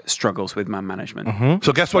manager, struggles with man management.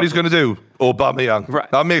 So guess what he's going to do? Aubameyang.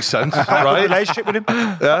 Right. That makes sense, right? Relationship with him.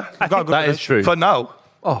 Yeah. That is true. For now.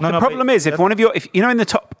 The problem is, if one of your, in the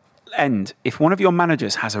top end, if one of your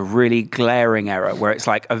managers has a really glaring error where it's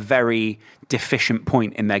like a very deficient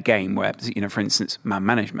point in their game, where, for instance, man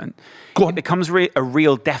management, it becomes a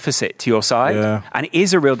real deficit to your side. Yeah. And it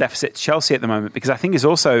is a real deficit to Chelsea at the moment, because I think it's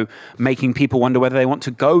also making people wonder whether they want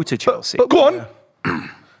to go to Chelsea. But go on.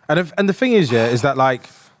 And the thing is, is that like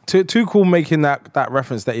Tuchel making that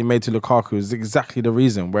reference that he made to Lukaku is exactly the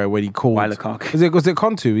reason when he called. Why Lukaku? Was it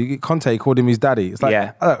Conte called him his daddy? It's like,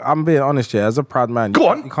 Yeah. look, I'm being honest, as a proud man,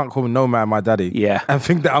 you can't call me no man my daddy. Yeah. And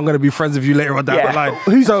think that I'm going to be friends with you later on down the line.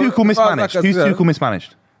 Who's So, Tuchel mismanaged? like I Who's said- Tuchel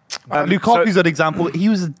mismanaged? Lukaku's an example. He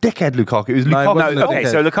was a dickhead, Lukaku. It was No, he Lukaku. wasn't a Okay,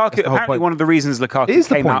 dickhead. so That's Lukaku, the whole apparently point. one of the reasons Lukaku It is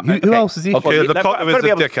the came point. out... Who else is he? Okay, I've Lukaku got to is be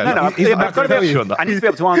a able- dickhead. No, He's about I've got to to tell be you. able, I need to be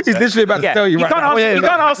able to answer. He's literally about to tell you right now. You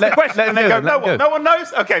can't ask the question and then go, let him no go. one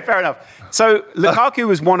knows? Okay, fair enough. So Lukaku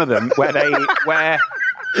was one of them where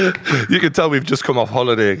You can tell we've just come off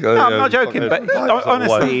holiday. No, I'm not joking, but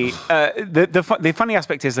honestly, the funny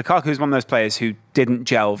aspect is Lukaku is one of those players who didn't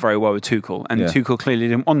gel very well with Tuchel, and Tuchel clearly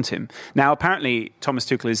didn't want him. Now, apparently, Thomas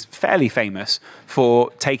Tuchel is fairly famous for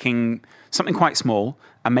taking something quite small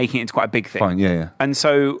and making it into quite a big thing. Fine, yeah. And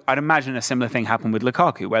so I'd imagine a similar thing happened with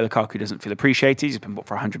Lukaku, where Lukaku doesn't feel appreciated. He's been bought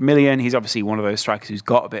for 100 million. He's obviously one of those strikers who's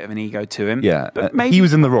got a bit of an ego to him. Yeah, But maybe he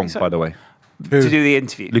was in the wrong, by the way. to do the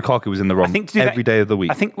interview. Lukaku was in the wrong I think to do every day of the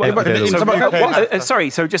week. I think. Every day of the week.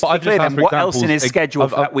 Sorry. So just to But be I've clear, just asked then, for what else in his examples. schedule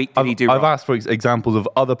for that week did he do I've wrong? asked for examples of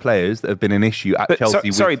other players that have been an issue at But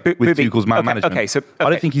Chelsea sorry, with Booby. Tuchel's man management. Okay, so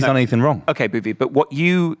I don't think he's done anything wrong. Okay, Booby, but what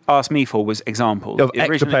you asked me for was examples Of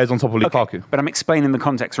extra players on top of Lukaku. Okay, but I'm explaining the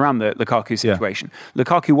context around the Lukaku situation.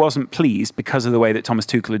 Lukaku wasn't pleased because of the way that Thomas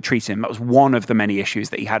Tuchel had treated him. That was one of the many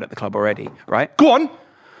issues that he had at the club already, right? Go on.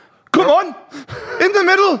 Come on. In the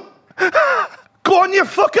middle. Go on, you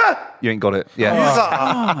fucker. You ain't got it.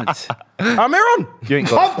 Yeah. Almiron. You ain't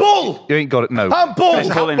got it. Handball. You ain't got it. No. Handball.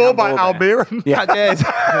 Handball by Almiron. Yeah.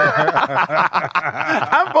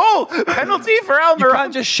 Handball! Penalty for You Almiron.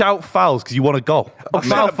 can't just shout fouls because you want a goal. shut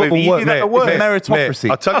Foul up, Booby, football you works. do that at It's work. meritocracy.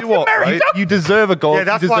 I'll tell you what, right? You deserve a goal. Yeah,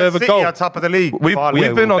 that's you why deserve a City goal. are top of the league. We've been we're on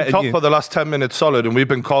better top than you. for the last 10 minutes solid, and we've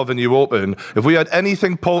been carving you open. If we had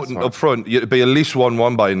anything potent up front, it'd be at least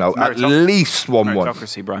 1-1 by now. At least 1-1.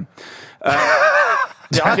 Meritocracy, Brian.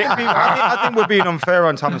 Yeah, I think we're being unfair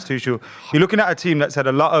on Thomas Tuchel. You're looking at a team that's had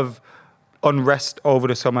a lot of unrest over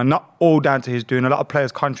the summer, not all down to his doing. A lot of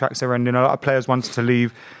players' contracts are ending. A lot of players wanted to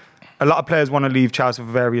leave. A lot of players want to leave Chelsea for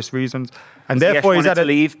various reasons. And therefore, he's had a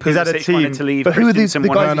leave. He's had a Pulisic team. wanted to leave. But who are the Christensen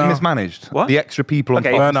guys wanted that to- mismanaged? What? The extra people on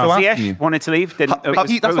Okay, top. I'm still asking Ziyech you. wanted to leave. Didn't, That's not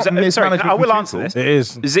mismanagement sorry, I will from answer Tuchel. this. It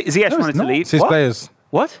is. Ziyech wanted it's to not. leave. It's his What? players.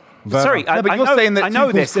 What? Werner. Sorry, No, but I you're know, saying that I know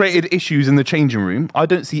Tuchel's this. created issues in the changing room. I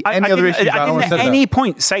don't see any I other didn't, issues. I didn't said at that. any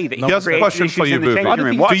point say that he Here's a created question issues for you, in the Booby. changing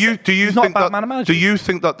room. think- What? Do you He's not think a bad that man manager. do you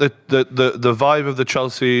think that the vibe of the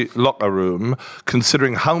Chelsea locker room,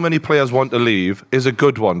 considering how many players want to leave, is a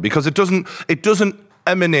good one? Because it doesn't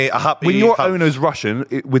emanate a happy. When your owner's Russian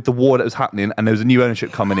with the war that was happening and there was a new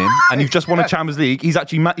ownership coming in and you've just won a Champions League, he's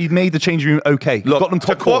actually he's made the changing room okay. Look, got them to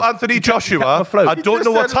top quote four. Anthony Kept them Joshua, afloat. I don't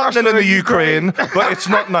know what's happening in the Ukraine, but it's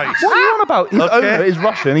not nice. What are you on about? His Okay. owner is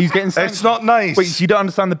Russian. He's getting sacked. It's not nice. Wait, so you don't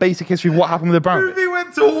understand the basic history of what happened with the Brown? He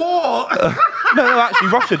went to war. No, actually,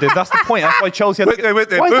 Russia did. That's the point. That's why Chelsea had Wait there, Why is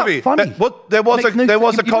that Booby. funny? There was Makes no there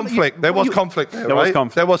was a sense. You don't- conflict. There was you- conflict. There There was right?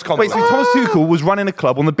 conflict. There was Wait, conflict. so Thomas Tuchel was running a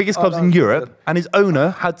club, one of the biggest clubs in Europe, and his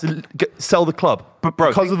owner had to sell the club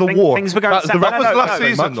because of the war. Things were going That's the south. That was No, last no,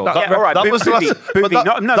 season, though. Yeah, all right, That was Booby, last. Booby, But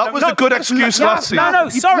that was a good excuse last season. No,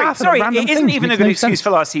 You sorry. laugh at random It isn't things. even a Makes good no excuse sense. for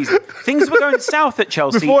last season. Things were going south at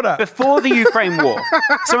Chelsea Before that. before the Ukraine war.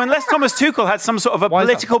 So unless Thomas Tuchel had some sort of a Why is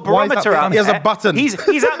that- political why is that barometer out bad? there, He has a button.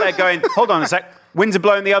 He's out there going, hold on a sec. winds are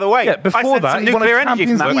blowing the other way. Yeah, before I sense that, some he won a nuclear energy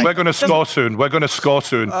from Champions that. We're going to score soon. We're going to score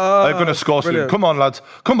soon. They're going to score soon. brilliant. Come on, lads.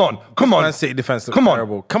 Come on. Man City defense looks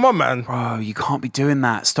terrible. Come on, man. Bro, you can't be doing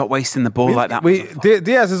that. Stop wasting the ball like that.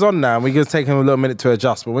 Diaz is on now, and we're going to take him a little minute to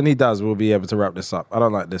adjust. But when he does, we'll be able to wrap this up. I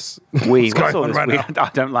don't like this. What's going all on this? right now? I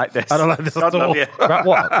don't like this. I don't like this God at all. love you.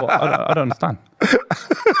 What? I don't understand.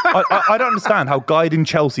 I don't understand how guiding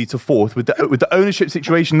Chelsea to fourth with the ownership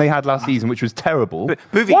situation they had last season, which was terrible.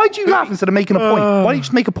 Boothie, Why do you laugh instead of making a point? Why don't you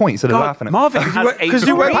just make a point instead of laughing at me? Marvin has Because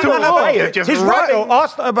you went to war. He's right.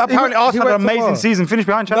 Apparently, Arsenal had an amazing season, finished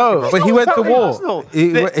behind Chelsea. No, but he went to war. Arsenal.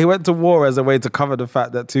 He went to war as a way to cover the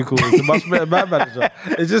fact that Tuchel was a much better man manager.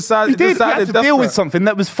 It just sounded. He had to deal with something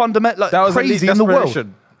that was fundamental, That was crazy in the world.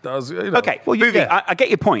 desperation. That was, Okay, well, yeah. I get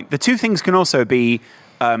your point. The two things can also be,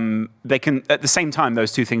 they can at the same time.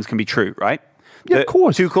 Those two things can be true, right? Yeah, of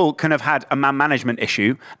course. Tuchel can have had a man management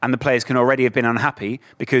issue, and the players can already have been unhappy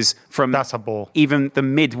because from That's a ball. even the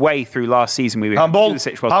midway through last season, we were Handball.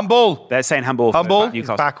 Pulisic was- Handball. They're saying handball. Handball. For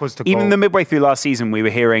Newcastle. Back was to even goal. the midway through last season, we were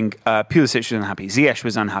hearing Pulisic was unhappy, Ziyech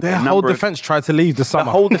was unhappy. Their A whole number of- defense tried to leave the the summer.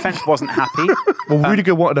 whole defense wasn't happy. Well,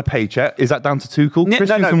 Rudiger wanted a paycheck. Is that down to Tuchel? No,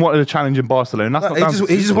 Christensen no. wanted a challenge in Barcelona. That's not he down just,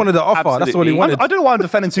 to he just Tuchel. wanted the offer. That's all he Absolutely. wanted. I don't know why I'm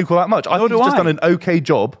defending Tuchel that much. I think do he's just I. done an okay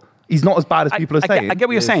job. He's not as bad as people are saying. I get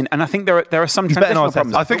what you're saying, and I think there are some He's better than transitional Arteta.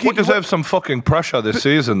 problems. I think he deserves some fucking pressure this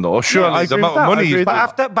season, though. Surely I the agree amount with of that. I money agree he's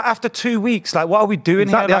with paid. But after 2 weeks, like, what are we doing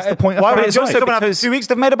Exactly, here? that's the point. Why That's are we right. doing Also after because- 2 weeks?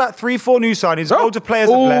 They've made about 3-4 new signings. Loads of players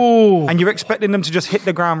have Ooh. left, and you're expecting them to just hit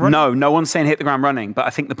the ground running. No one's saying hit the ground running, but I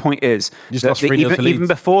think the point is just that lost 3-0 to even Leeds.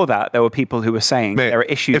 before that, there were people who were saying Mate, there are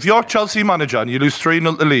issues. if you're Chelsea manager and you lose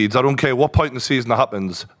 3-0 to Leeds, I don't care what point in the season that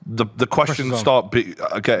happens, the questions start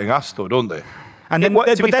getting asked, though, don't they? And then, It wa-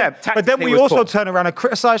 to but be then, fair, but then tactically we was also poor. turn around and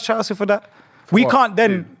criticise Chelsea for that. We What? can't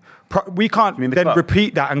then mean the club?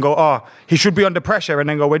 repeat that and go, oh, he should be under pressure, and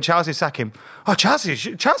then go, when Chelsea sack him, oh, Chelsea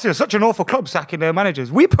is such an awful club sacking their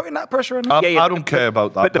managers. We putting that pressure on them. I don't care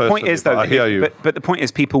about that. But the point is, though, I hear you. But the point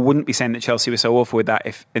is, people wouldn't be saying that Chelsea was so awful with that,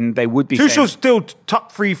 and they would be. Tuchel's saying, still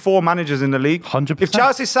top 3-4 managers in the league. 100%. If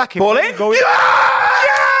Chelsea sack him, Ball in? go in.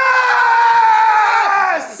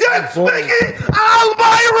 Yes, Mickey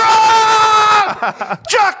Almiron!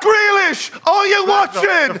 Jack Grealish, are you watching?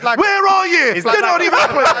 Where are you? Is You're that not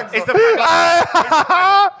that- even. Is the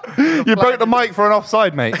flag- You broke the mic for an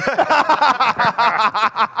offside, mate.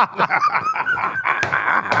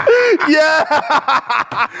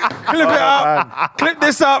 Clip it up. Clip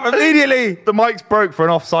this up immediately. The mic's broke for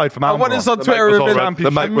an offside from I Almiron. want this on The Twitter. mic was within already, the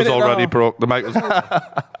a mic was minute already now. broke. The mic was.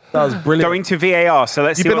 That was brilliant. going to VAR? So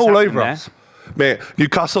let's You've see been what's all happening over there. us. Mate,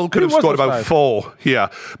 Newcastle could have was scored about offside? 4 here.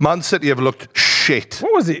 Man City have looked shit.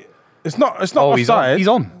 What was it? It's not Oh, he's offside. on. He's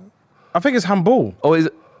on. I think it's handball. Oh, is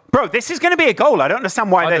it? Bro, this is going to be a goal. I don't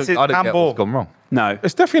understand why I this don't, is I don't get handball. what's gone wrong. No.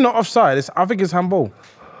 It's definitely not offside. I think it's handball.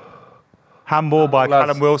 Handball by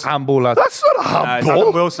Callum Wilson. Handball, lads. That's not a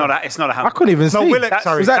handball. It's not a I handball. couldn't even see. Willock, That's,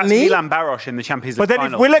 sorry. Was that that's knee? Milan Baros in the Champions League But then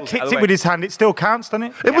if final. Willock Pulls kicks other it way. with his hand, it still counts, doesn't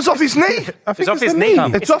it? It was off his knee. I think It's it's off his the knee.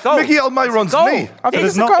 It's off goal. Mickey Almiron's goal. knee. I think It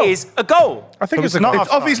it's a goal. is a goal. I think it's a not goal.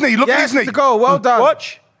 It's off his knee. Look at Yes, his knee. it's a goal. Well done.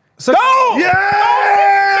 Watch. So, Goal!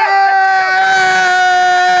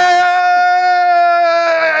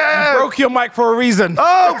 broke your mic for a reason.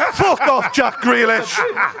 Oh, fuck off, Jack Grealish.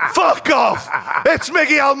 Fuck off. It's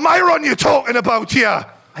Mickey Almiron you're talking about here.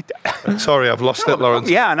 Sorry, I've lost it, Lawrence.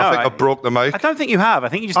 Yeah, I know. I think I broke the mic. I don't think you have. I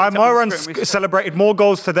think you just. looked up on Almiron the screen. celebrated more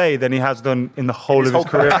goals today than he has done in the whole of his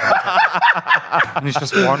career. And he's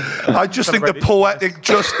just won. I just think the poetic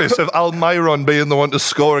justice of Almiron being the one to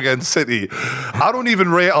score against City. I don't even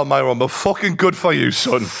rate Almiron, but fucking good for you,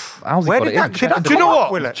 son. How's he Where got did it in? that- did that Do you know come what?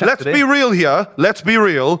 up, Willock? Let's be real here. Let's be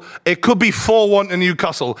real. It could be 4-1 to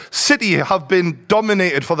Newcastle. City have been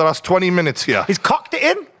dominated for the last 20 minutes here. He's cocked it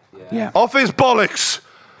in, Yeah. Off his bollocks.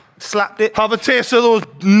 slapped it. Have a taste of those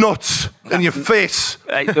nuts in your face.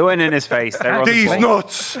 They went in his face. They were on the These ball.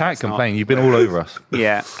 nuts. Can't complain. You've been all over us.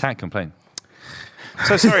 Yeah. Can't complain.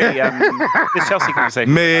 So sorry. This Chelsea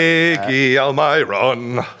conversation. Mickey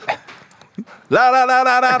Almiron. La la la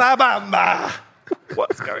la la la bamba.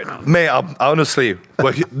 What's going on? Mate, honestly,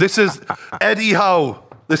 this is Eddie Howe.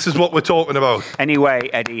 This is what we're talking about. Anyway,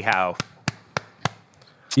 Eddie Howe.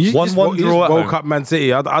 You 1-1 you draw at woke home. up Man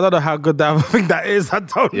City. I don't know how good that thing that is. I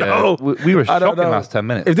don't Yeah, know. we were I don't shocking know. last 10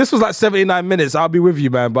 minutes. If this was like 79 minutes, I'll be with you,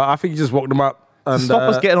 man. But I think you just woke them up. And, Stop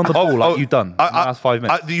us getting on the ball like you've done in the last 5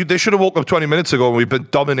 minutes. They should have woke up 20 minutes ago and we've been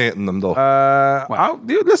dominating them, though.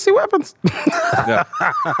 let's see what happens.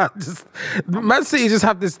 Man City just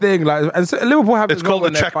have this thing, like, and so Liverpool have It's this called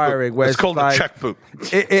when the they're checkbook. firing, where It's called the like, checkbook.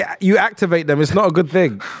 You activate them. It's not a good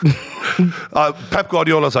thing. Pep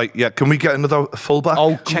Guardiola's like, yeah, can we get another fullback?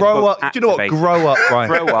 Oh, grow up. Do you know what? activate. Grow up, Ryan.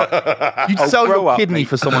 Grow up. You'd sell grow your up, kidney mate.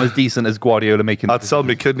 for someone as decent as Guardiola making. I'd sell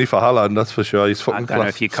my kidney for Haaland, that's for sure. He's I fucking don't know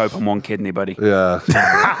class. if you cope on one kidney, buddy. Yeah.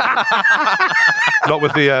 Not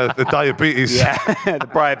with the diabetes. Yeah, the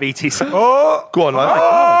diabetes. Go on,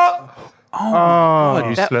 man.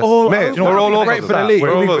 Useless. Mate, we're all over Great for the that. league. We're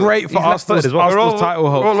It all would be over great for He's left footed Arsenal's as well. We're all title we're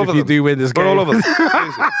all hopes over if you them. do win this game. We're all over them.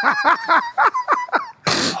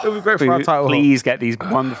 It would be great for our title hopes. Please get these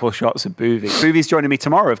wonderful shots of Boovie. Boovie's joining me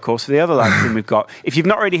tomorrow, of course, for the other live stream we've got. If you've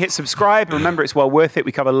not already hit subscribe, remember it's well worth it.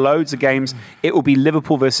 We cover loads of games. It will be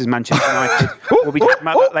Liverpool versus Manchester United. We'll be talking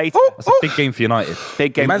about that later. That's a big game for United.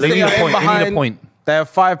 Big game. Man They City need are a point. They need a behind. point. They have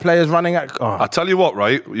 5 players running at. Oh. I tell you what,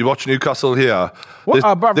 right? You watch Newcastle here. What? This,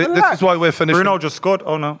 Bruv, this relax. is why we're finishing. Bruno just scored.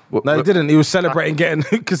 Oh no. No, he didn't. He was celebrating getting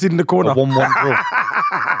conceding the corner. A 1-1 draw.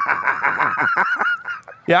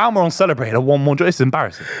 Yeah, Almiron celebrated a 1-1 draw. It's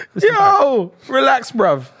embarrassing. Yo, relax,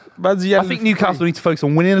 bruv. Man's I yelling think for Newcastle free. need to focus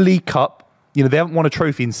on winning a League Cup. You know, they haven't won a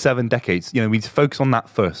trophy in 7 decades. You know, we need to focus on that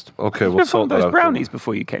first. Okay, we'll You had sort that those out. brownies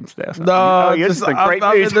before you came today. Or something. No, you're just, just in a great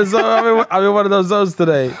I'm in mood. the zone. I'm in one of those zones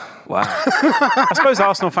today. Wow. I suppose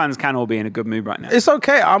Arsenal fans can all be in a good mood right now. It's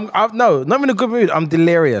okay. I'm no, not in a good mood. I'm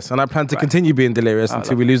delirious, and I plan to continue being delirious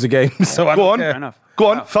until we lose a game. So I Go don't on. care. Fair enough. Go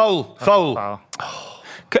on. Foul.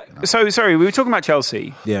 So, sorry, we were talking about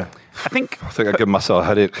Chelsea. Yeah. I think I think I give myself a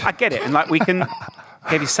headache. I get it. And like we can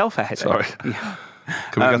give yourself a headache. Sorry. Yeah.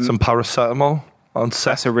 Can we get some paracetamol on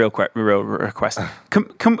set? That's a real request.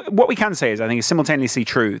 What we can say is, I think it's simultaneously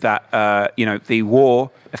true that the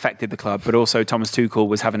war affected the club, but also Thomas Tuchel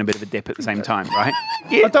was having a bit of a dip at the same time, right?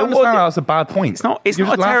 Yeah, I don't understand how that's a bad point. It's not. It's You're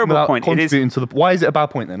not just a laughing terrible without point. It is. contributing to the. Why is it a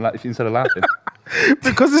bad point then? Like, if you instead of laughing,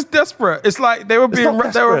 Because it's desperate. It's like they were not they were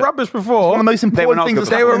desperate. rubbish before. one of the most They were not important things good.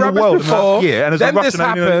 that's They were happened in the rubbish world in before. that year. And Then this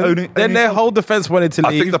happened. Then their whole defense wanted to I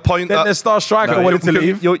leave. think the point then that- their star striker No, wanted to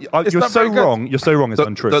leave. You're It's so not very good. wrong. You're so wrong. It's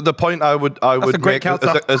untrue. The point I would a great make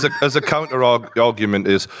counter. as a counter argument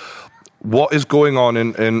is what is going on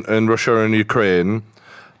in Russia and Ukraine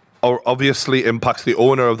obviously impacts the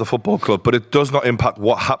owner of the football club, but it does not impact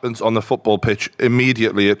what happens on the football pitch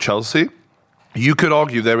immediately at Chelsea. You could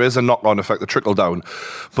argue there is a knock-on effect, a trickle-down,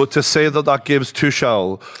 but to say that gives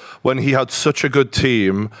Tuchel, when he had such a good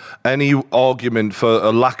team, any argument for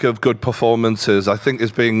a lack of good performances, I think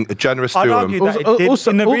is being generous to I'd him. argue that it did.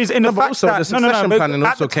 Also- in the reason, in the no, but fact also that the succession but planning at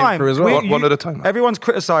also the came time, through as well. One at a time. Everyone's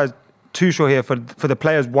criticised Tuchel here for the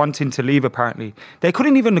players wanting to leave. Apparently, they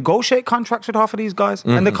couldn't even negotiate contracts with half of these guys,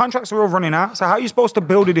 and the contracts are all running out. So how are you supposed to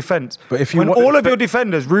build a defense? But if you when want- all of your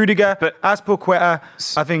defenders, Rudiger, Azpilicueta,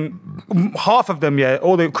 I think half of them,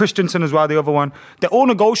 all the Christensen as well, the other one, they're all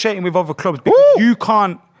negotiating with other clubs because you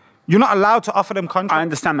can't. You're not allowed to offer them contracts. I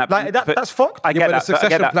understand that, Like but that's fucked. I get but that. the but I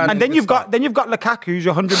get succession that. plan- And then you've got Lukaku, who's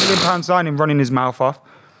your £100 million signing, running his mouth off.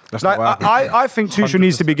 That's Like, not what happened. I think Tuchel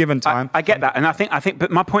needs to be given time. I get that, and I think.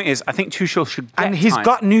 But my point is, I think Tuchel should get And he's time.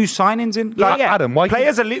 got new signings in. Yeah, Like, yeah. Adam, why?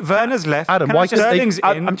 Players are Werner's left. Adam, Can why I can't they- Sterling's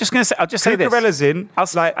in. I'm just going to say. I'll just say this. Cucurella's in.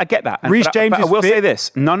 I get that. Reece but James but I is will say fit.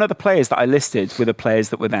 this: none of the players that I listed were the players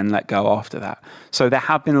that were then let go after that. So there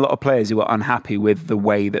have been a lot of players who were unhappy with the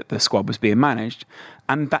way that the squad was being managed,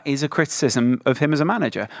 and that is a criticism of him as a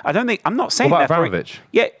manager. I don't think. I'm not saying What that. about Abramovich?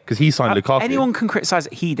 Yeah, 'Cause he signed Lukaku. Anyone can criticize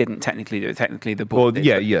it. He didn't technically do it. Technically, the board. Well, did.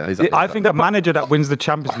 yeah, exactly. I think a manager that wins the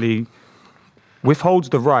Champions League withholds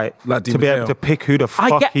the right Like Di to be able Matteo. to pick who the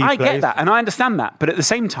fuck I he plays. get that, and I understand that. But at the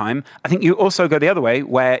same time, I think you also go the other way,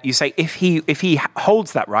 where you say if he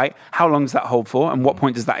holds that right, how long does that hold for, and what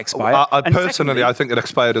point does that expire? And Personally, secondly- I think it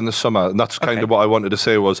expired in the summer, and that's kind Okay. of what I wanted to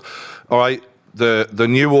say was, all right, the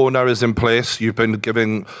new owner is in place. You've been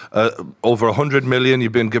giving over 100 million.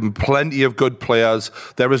 You've been given plenty of good players.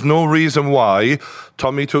 There is no reason why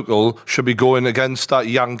Tommy Tuchel should be going against that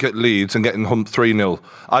Yank at Leeds and getting humped 3-0.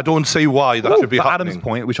 I don't see why that should be But happening. Adam's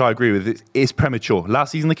point, which I agree with, is premature.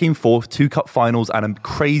 Last season they came fourth, 2 cup finals, and a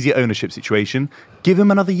crazy ownership situation. Give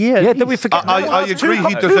him another year. Yeah, then we forget. I agree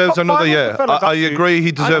he deserves another year. I agree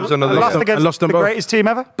he deserves another Lost year. against lost them the both. greatest team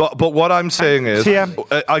ever. But what I'm saying is,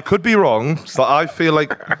 TM. I could be wrong, but I feel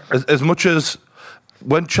like as much as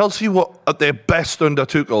when Chelsea were at their best under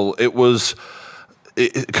Tuchel, it was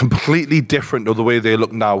completely different to the way they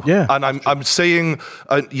look now. Yeah. And I'm saying,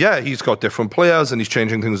 yeah, he's got different players and he's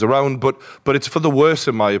changing things around, but it's for the worse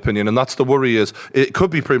in my opinion, and that's the worry. Is it could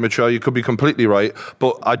be premature, you could be completely right,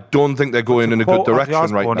 but I don't think they're going in a good quote of the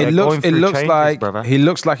direction right Osborne, now. They're It going looks. It through looks changes, like brother. he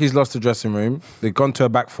looks like he's lost the dressing room. They've gone to a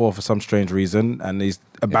back four for some strange reason, and he's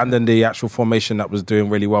abandoned the actual formation that was doing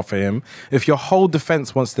really well for him. If your whole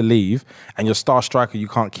defense wants to leave and your star striker you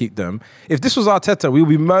can't keep them, if this was Arteta, we would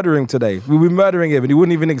be murdering today. We would be murdering him. him and he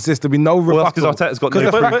wouldn't even exist. There'd be no rebuttal. Well, that's because Arteta's got no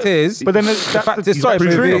the proof. fact is, but then the fact is, sorry,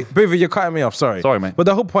 Boover, you're cutting me off. Sorry, mate. But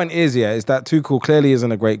the whole point is, is that Tuchel clearly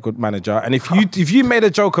isn't a good manager. And if you made a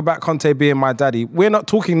joke about Conte being my daddy, we're not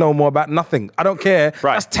talking no more about nothing. I don't care.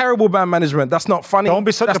 Right. That's terrible bad management. That's not funny. Don't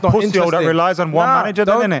be such That's a not pussy that interesting. relies on one manager,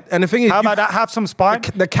 then, innit? And the thing is, how about that? Have some spine.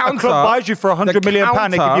 The counter, a club buys you for £100 million,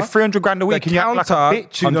 they give you 300 grand a week, and you act like a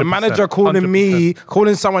bitch. To the manager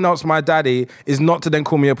calling someone else my daddy is not to then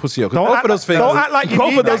call me a pussy. Both of those things. Don't act like you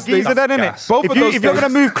need that geezer then, innit? If you're going to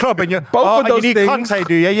move club and you're you need Conte,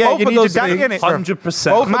 do you? Yeah, you need your daddy, innit?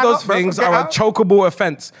 100%. Both of those things are a chokeable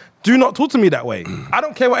offence. Do not talk to me that way. I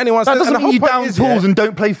don't care what anyone says. That doesn't mean you down tools and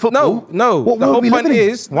don't play football. No. What the whole point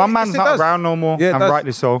is... One man's not around no more, and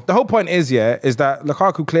rightly so. The whole point is that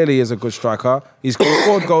Lukaku clearly is a good striker. He's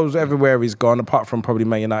scored goals everywhere he's gone, apart from probably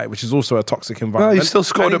Man United, which is also a toxic environment. No, he still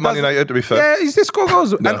scored at Man United, to be fair. Yeah, he still scored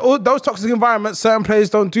goals. And all those toxic environments, certain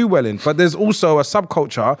players don't do well in. But there's also a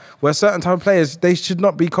subculture where certain type of players, they should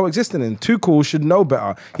not be coexisting in. Tuchel should know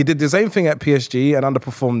better. He did the same thing at PSG and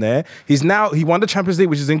underperformed there. He won the Champions League,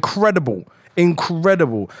 which is incredible.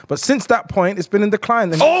 But since that point, it's been in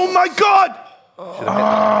decline. Oh my God!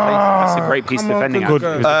 That's a great piece of defending. Good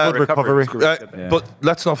recovery. But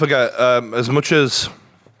let's not forget, as much as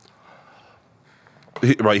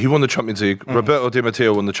he won the Champions League. Roberto Di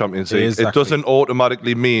Matteo won the Champions League. Exactly. It doesn't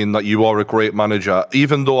automatically mean that you are a great manager,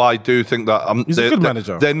 even though I do think that he's a good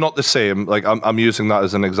manager. They're not the same. Like I'm using that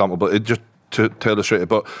as an example, but it just to illustrate it.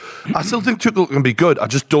 But I still think Tuchel can be good. I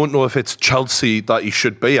just don't know if it's Chelsea that he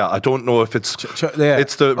should be at. I don't know if it's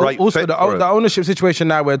it's the right also fit. the for it. ownership situation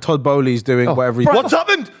now where Todd Bowley's doing whatever he's doing. What's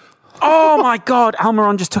happened? Oh my God!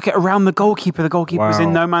 Almiron just took it around the goalkeeper. The goalkeeper was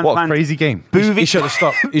in no man's What a land. crazy game. He should have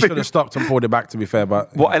stopped. He should have stopped and pulled it back, to be fair.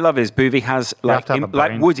 But What I love is Boovy has, have to have a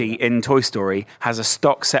brain. Woody in Toy Story, has a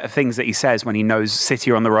stock set of things that he says when he knows City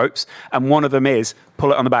are on the ropes. And one of them is,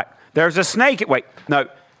 pull it on the back. There's a snake. Wait, no.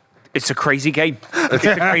 It's a crazy game. It's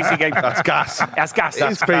a crazy game. That's gas. That's gas.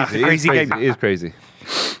 It's crazy. It is crazy.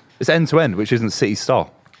 It's end to end, which isn't City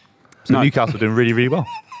style. So No. Newcastle are doing really, really well.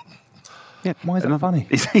 Yeah. Why is that funny?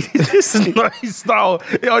 it's not his style.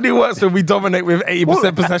 It only works when we dominate with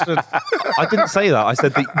 80% possession. I didn't say that. I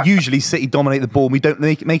said that usually City dominate the ball and we don't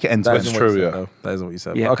make it end to end. That's true, yeah. That isn't what you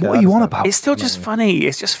said. Yeah. Okay, What are you on about? It's still just funny.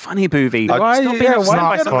 It's just funny, Boovy. Why? Stop being upset by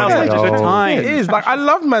not something else funny? at a No. time. It is. Like, I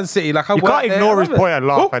love Man City. Like, You can't ignore his point and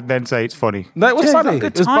laugh and then say it's funny. No, it was Just funny. have a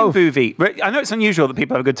good It was time, both. Boovy. I know it's unusual that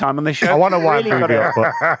people have a good time on this show. I want to wind Really Boovy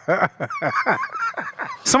gotta- up, but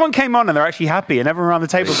Someone came on and they're actually happy, and everyone around the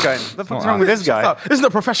table's going, "What the fuck's wrong with this guy?" Isn't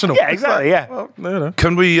it professional? Yeah, exactly. Yeah. Well, no.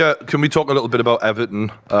 Can we talk a little bit about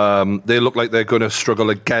Everton? They look like they're going to struggle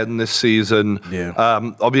again this season. Yeah.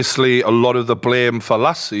 Obviously, a lot of the blame for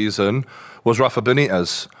last season was Rafa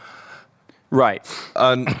Benitez, Right.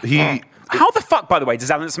 and he. How the fuck, by the way,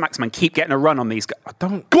 does Alan Maximan keep getting a run on these guys?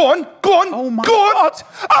 Don't. Go on. Oh my go on. God.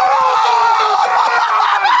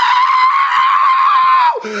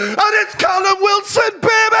 And it's Callum Wilson,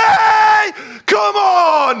 baby! Come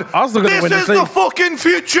on! Arsenal gonna This win is this the league. fucking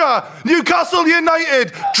future! Newcastle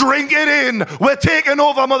United, drink it in! We're taking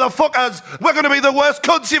over, motherfuckers! We're going to be the worst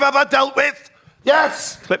cunts you've ever dealt with!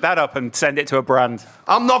 Yes! Clip that up and send it to a brand.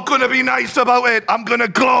 I'm not going to be nice about it. I'm going to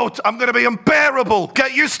gloat. I'm going to be unbearable.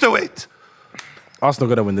 Get used to it. Arsenal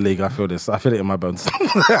going to win the league. I feel this. I feel it in my bones.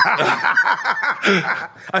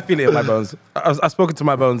 I feel it in my bones. I've spoken to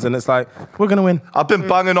my bones, and it's like, we're going to win. I've been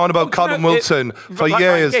banging on about Callum Wilson for like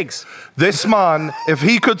Ryan years. Giggs. This man, if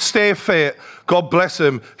he could stay fit, God bless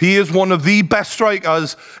him, he is one of the best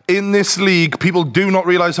strikers in this league. People do not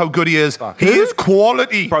realise how good he is. He is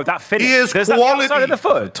quality. Bro, that finish. He is There's that quality. outside of the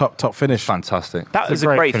foot. Top finish. Fantastic. That was a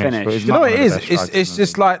great great finish, finish. but it's You know what not it one of is? the best It's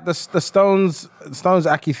just like the Stones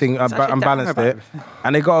Aki thing actually unbalanced down it,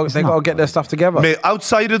 and they got to get their stuff together. Mate,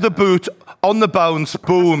 outside of the boot, on the bounce,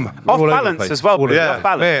 boom. Off All over the balance place. as well, bro. Yeah, Off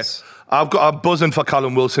balance. mate. I'm buzzing for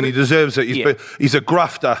Callum Wilson. He deserves it. Yeah. He's a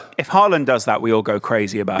grafter. If Haaland does that, we all go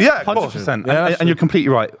crazy about it. Yeah, of course. 100%. Yeah, And you're completely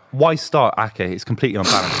right. Why start Ake? It's completely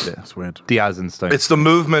unbalanced. That's weird. Diaz and Stones. It's the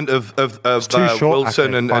movement of too short,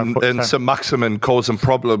 Wilson Ake, 5 foot and 10. St. Maximin causing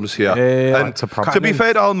problems here. Yeah. And It's a problem. to be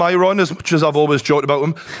fair to Almiron, as much as I've always joked about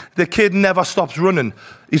him, the kid never stops running.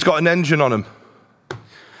 He's got an engine on him.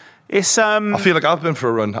 It's I feel like I've been for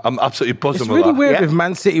a run. I'm absolutely buzzing It's with really that. weird Yeah. with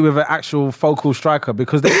Man City with an actual focal striker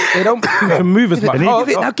because they don't seem to move as much. Give it, Hold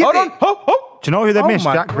give it, on, now give hold on, it. hold. do you know who they Oh missed?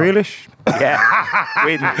 my Jack God. Grealish. yeah.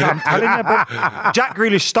 Weirdly. I'm telling you, bro. Jack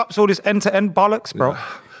Grealish stops all this end-to-end bollocks, bro.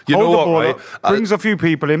 You hold know the what, ball right? up, brings a few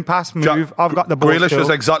people in, pass, move. I've got the ball. Grealish still. is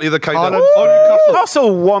exactly the kind of. Oh,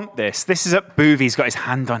 Newcastle want this. This is at Boovy's got his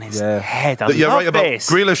hand on his head. You're love right about this.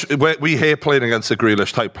 Grealish. We hate playing against a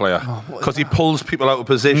Grealish type player because he pulls people out of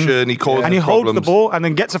position. He causes and he problems. holds the ball and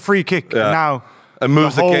then gets a free kick. Yeah. And now And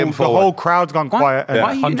moves the game forward. The whole crowd's gone quiet.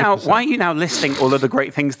 Why are you now listing all of the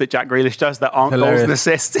great things that Jack Grealish does that aren't goals and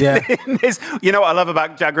assists? Yeah. In this? You know what I love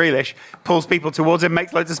about Jack Grealish? Pulls people towards him,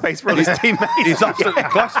 makes loads of space for all his teammates. He's absolutely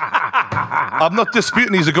class. I'm not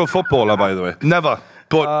disputing he's a good footballer, by the way. Never.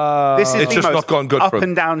 But this is it's the just most not gone good up for him.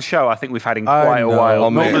 and down show I think we've had in quite a while. Oh,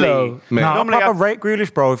 mate. Normally, Mate. No, normally proper rate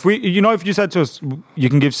Grealish, bro. If you said to us, you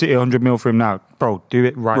can give City 100 mil for him now, bro, do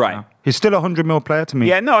it right now. He's still a 100 mil player to me.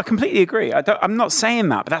 yeah, no, I completely agree. I'm not saying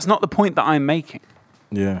that, but that's not the point that I'm making.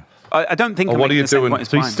 Yeah. I don't think. Well, I'm what are making you the same doing? point as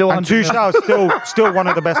So he's Brian. still And 100 mil. Tuchel's still one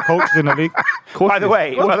of the best coaches in the league. By the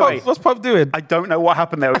way, What's Pope doing? I don't know what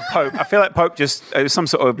happened there with Pope. I feel like Pope just it was some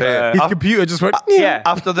sort of Yeah. His computer just went. yeah.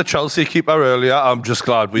 After the Chelsea keeper earlier, I'm just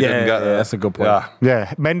glad we didn't get there. That's a good point. Yeah.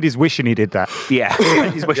 Yeah, Mendy's wishing he did that. Yeah,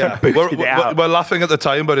 Mendy's wishing Yeah. I booted it out. We're laughing at the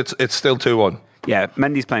time, but it's still 2-1. Yeah,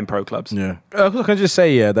 Mendy's playing pro clubs. Yeah. Can I just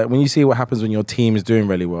say, that when you see what happens when your team is doing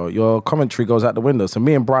really well, your commentary goes out the window. So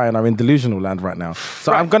me and Brian are in delusional land right now.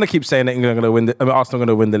 So I'm going to keep saying that England are going to win. Arsenal are going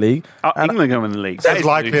to win the league. England are going to win the league. That As is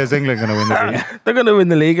likely as England going to win the league. They're going to win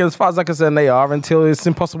the league. As far as I'm concerned, they are until it's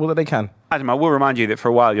impossible that they can. Adam, I will remind you that for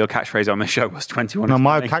a while your catchphrase on the show was 21. No, is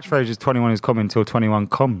my coming. catchphrase is 21 is coming till 21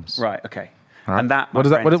 comes. Right. Okay. Right. And that What does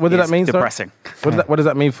that? What did that mean? Sorry? Depressing. What does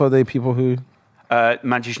that mean for the people who?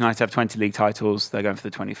 Manchester United have 20 league titles. They're going for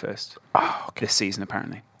the 21st this season,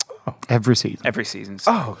 apparently. Every season. Every season.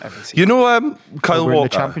 So every season. You know, Kyle We're in the Walker.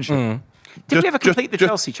 championship. Did we ever complete the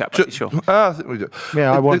Chelsea chat? Pretty sure. I think we did.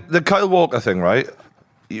 Yeah, I won. The Kyle Walker thing, right?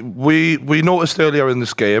 We noticed earlier in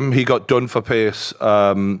this game he got done for pace,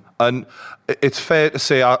 and it's fair to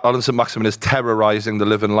say Alan St-Maximin is terrorising the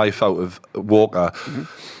living life out of Walker. Mm-hmm.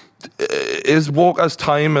 Is Walker's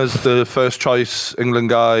time as the first choice England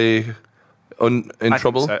guy in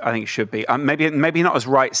trouble? Think so. I think it should be. Maybe not as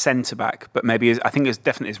right centre back, but I think it's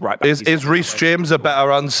definitely as right back. Is Reece James a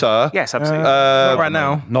better answer? Yes, absolutely. Not right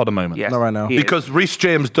now. Not at the moment. Yes, not right now. he is. Because Reece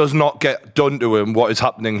James does not get done to him what is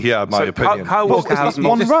happening here, in my opinion. Kyle Walker has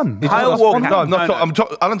one run. Kyle Walker. No, I'm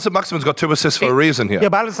not Alan St-Maximin's got 2 assists for a reason here. Yeah,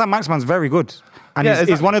 but Alex Maximan's very good. And Yeah, he's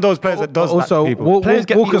exactly. one of those players that does Also, that to people. Players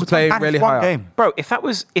get beat all Walker's the time. playing And really it's one high. game. Bro,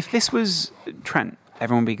 if this was Trent,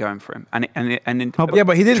 everyone would be going for him. Yeah,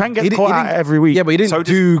 but he didn't. Trent gets he didn't- caught he out didn't- every week. Yeah, but he didn't So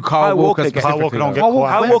does do Kyle Kyle Walker Walker. Kyle Walker don't get specifically. caught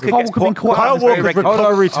out. Kyle Walker every gets week. caught out. Kyle Walker's Very regular.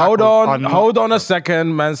 recovery Hold on a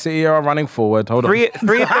second. Man City are running forward. Hold on. Three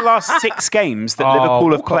of the last 6 games that Oh, Liverpool have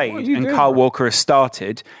Walker, what are played you and doing, Kyle bro? Walker has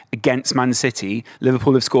started against Man City,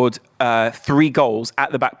 Liverpool have scored 3 goals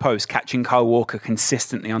at the back post, catching Kyle Walker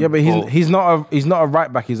consistently on Yeah, the but ball. he's not a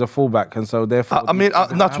right back. He's a full back, and so therefore. I mean,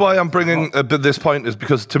 that's why I'm bringing this point, is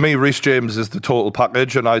because to me, Reece James is the total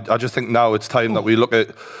package, and I just think now it's time that we look at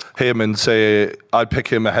him and say, I'd pick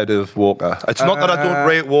him ahead of Walker. It's not that I don't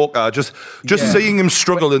rate Walker, just seeing him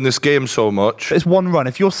struggle in this game so much. It's one run.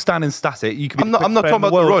 If you're standing static, you could be. I'm not talking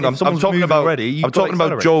about the run. I'm talking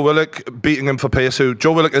about Joe Willock beating him for pace. Who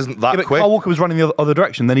Joe Willock isn't that But quick. Kyle Walker was running the other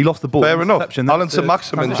direction, then he lost the ball. Fair enough. Interception, Alan that's the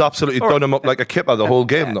St-Maximin's transition. absolutely done him up like a kipper the whole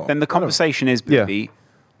game, though. Then the conversation is, Yeah. Booby,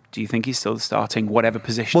 do you think he's still starting whatever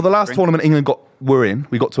position? Well, the last he's in? tournament England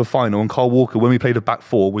we got to a final, and Kyle Walker, when we played a back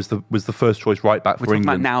 4, was the first choice right back We're for talking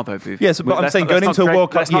about England. now, though, Booby. Yes, but I'm saying going into a World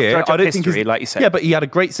Cup year, I don't think he's like you said. Yeah, but he had a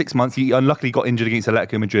great 6 months. He unluckily got injured against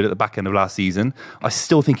Atletico Madrid at the back end of last season. I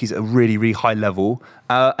still think he's at a really, really high level,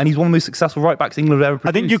 and he's one of the most successful right backs England have ever produced.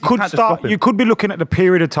 I think you could can't just drop start. him. You could be looking at the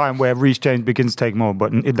period of time where Reece James begins to take more,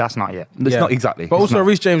 but that's not yet. It's not exactly. But also,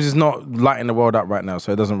 Reece James is not lighting the world up right now,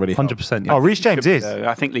 so it doesn't really help. 100%. Oh, Reece James is.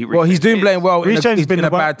 I think Lee Well, he's doing playing well. Reece James He's been been a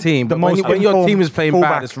one- bad team. the But when, most when your informed team is playing bad,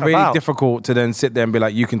 fullback it's really about. difficult to then sit there and be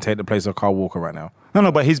like, you can take the place of Kyle Walker right now. No,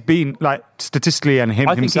 but he's been like statistically, and I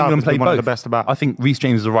think himself England has play been one both. of the best about. I think Reece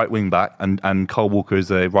James is a right wing back, and Kyle Walker is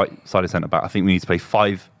a right sided centre back. I think we need to play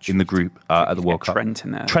 5 in the group at the World Cup. Trent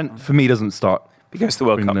in there. Trent for me doesn't start. Because the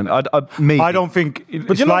World Cup. England. I don't think.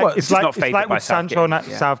 But you know what? It's He's like not it's favoured like by with Sancho and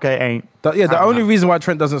Southgate. Southgate ain't. The only reason why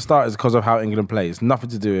Trent doesn't start is because of how England plays. Nothing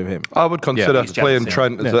to do with him. I would consider he's playing jealous,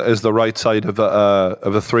 Trent as the right side of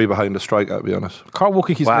a 3 behind the striker, to be honest. Kyle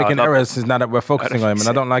Walker keeps Wow, making I love errors since now that we're focusing on him, and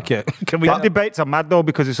I don't like it. Can we? That debates are mad though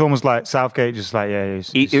because it's almost like Southgate just like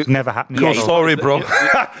it's never happened. Yeah, Cool story, bro.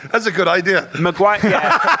 That's a good idea.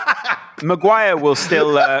 Maguire will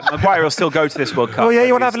still go to this World Cup. Oh yeah,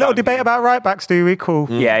 you want to He's have a little starting. debate about right backs, do we? Cool.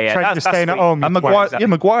 Yeah, yeah. Trent That's just staying at sweet. home. And Well, Maguire, exactly.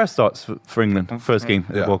 Maguire starts for England first game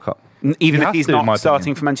at the World Cup. Even He if has he's to, in my not starting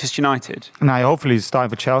opinion. for Manchester United. No, hopefully he's starting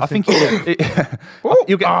for Chelsea. I think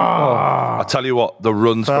you'll get. I tell you what, the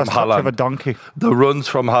runs First from touch of a Haaland, donkey. the runs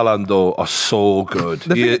from Haaland though are so good.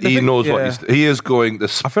 He knows what he is going to.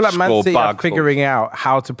 I feel like Man score City are bagfuls. figuring out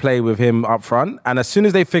how to play with him up front, and as soon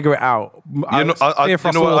as they figure it out, You know what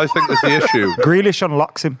I think is the issue. Grealish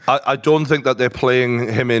unlocks him. I don't think that they're playing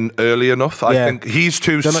him in early enough. I think he's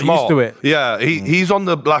too They're not small. used to it. Yeah, he's on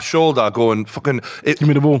the last shoulder going fucking. Give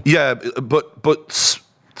me the ball. Yeah, but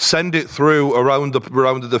send it through around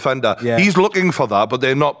the defender. Yeah. He's looking for that, but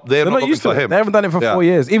they're not looking used for to it. him. They haven't done it for 4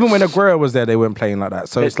 years. Even when Aguero was there, they weren't playing like that.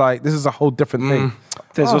 So it's like this is a whole different thing.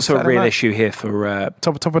 There's also a Saturday real night. issue here for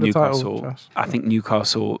Top of the Newcastle. title, Josh. I think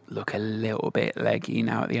Newcastle look a little bit leggy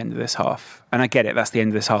now at the end of this half. And I get it, that's the end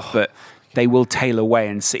of this half, but they will tail away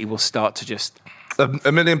and City will start to just... A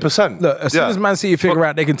 1,000,000%. Look, as soon as Man City figure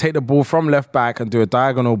out they can take the ball from left back and do a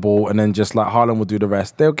diagonal ball, and then just like Haaland will do the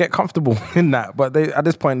rest, they'll get comfortable in that. But at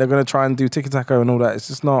this point, they're going to try and do tiki-taka and all that. It's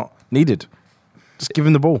just not needed. Just give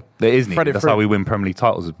him the ball. There is Thread needed. it That's through. how we win Premier League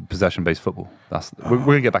titles: is possession-based football. We're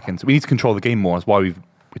going to get back into. We need to control the game more. That's why we're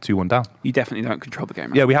 2-1 down. You definitely don't control the game.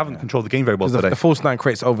 Right? Yeah, we haven't controlled the game very well Because today. the false nine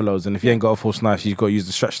creates overloads, and if you ain't got a false nine, you've got to use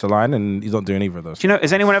the stretch the line, and he's not doing either of those. Do you know,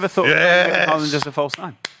 has anyone ever thought Yes. Haaland just a false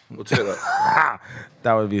nine? We'll take that.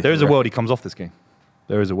 That would be. There is a world he comes off this game.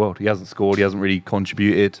 There is a world. He hasn't scored. He hasn't really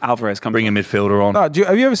contributed. Alvarez comes Bring a midfielder on. No,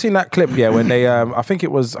 have you ever seen that clip? Yeah, when they, I think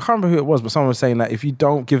it was, I can't remember who it was, but someone was saying that if you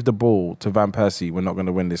don't give the ball to Van Persie, we're not going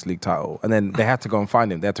to win this league title. And then they had to go and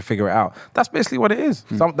find him. They had to figure it out. That's basically what it is.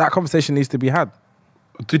 That conversation needs to be had.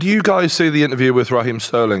 Did you guys see the interview with Raheem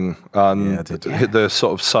Sterling and Yeah, I did. hit the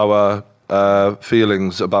sort of sour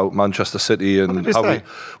feelings about Manchester City and did he how say?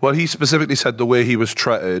 well, he specifically said the way he was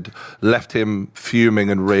treated left him fuming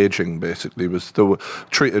and raging. Basically,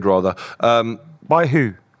 treated rather. By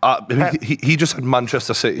who? He just said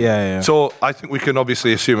Manchester City. Yeah. So I think we can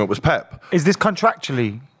obviously assume it was Pep. Is this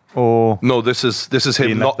contractually or? No, this is He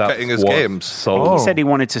him not left that getting his squad games. So He said he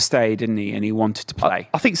wanted to stay, didn't he? And he wanted to play.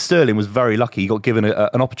 I think Sterling was very lucky. He got given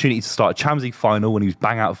an opportunity to start a Champions League final when he was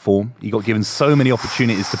bang out of form. He got given so many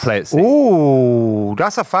opportunities to play at City. Ooh,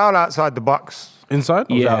 that's a foul outside the box. Inside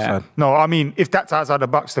or Yeah. outside? No, I mean if that's outside the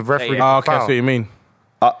box, the referee. Yeah. Oh, okay, that's what you mean.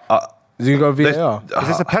 Is he going to VAR? Is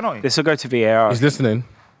this a penalty? This will go to VAR. He's listening.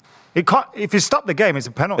 It can't. If you stop the game, it's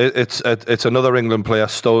a penalty. It's another England player,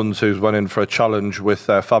 Stones, who's went in for a challenge with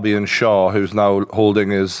Fabian Shaw, who's now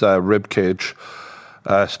holding his rib cage.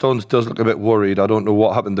 Stones does look a bit worried. I don't know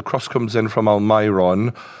what happened. The cross comes in from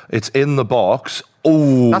Almiron. It's in the box.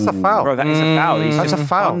 Oh, That's a foul. Bro, that is a foul. He's That's just a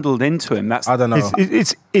foul. bundled into him. That's I don't know.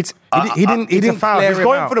 It's He didn't it's a foul. clear He's him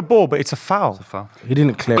going out. for the ball, but it's a foul. He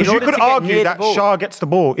didn't clear Because it. you order could to get argue near the that ball. Shaw gets the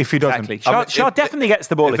ball if he doesn't. Exactly. Shaw definitely gets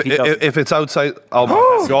the ball if he does. If it's outside, oh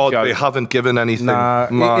my God, joke. they haven't given anything. Nah,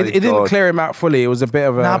 My it didn't God. clear him out fully. It was a bit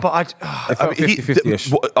of a. Nah, but it felt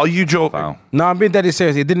 50-50-ish. Are you joking? Foul. No, I'm being dead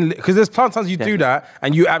serious. It didn't, because there's sometimes you do that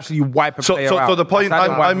and you absolutely wipe a So, player out. so the point That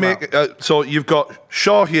didn't wipe I him make, out. so you've got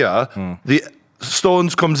Shaw here. The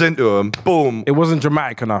Stones comes into him. Boom. It wasn't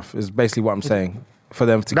dramatic enough. Is basically what I'm saying for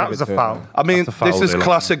them to. that give was it a to him. foul. I mean, That's a foul this is they like.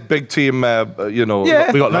 classic big team. Yeah. We got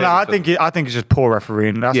No, I Livingston. think it's just poor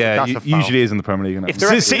refereeing. That's Yeah, a foul. usually is in the Premier League. Isn't it? If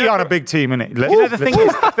the City aren't a big team, innit? You know, the thing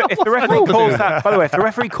is, if the referee calls that, by the way, if the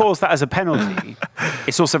referee calls that as a penalty,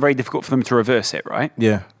 it's also very difficult for them to reverse it, right?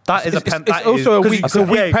 Yeah. that is a It's penalty. also a weak, it's a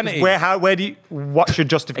weak penalty. Where do you? What's your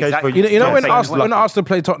justification Exactly. for? You know when Yeah, Arsenal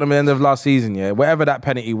played Tottenham at the end of last season, yeah, whatever that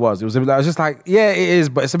penalty was, it was just like, yeah, it is,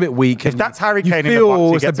 but it's a bit weak. If and that's Harry you Kane in the feel box,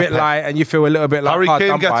 he it's a gets a bit pen. light, and you feel a little bit like Harry hard Kane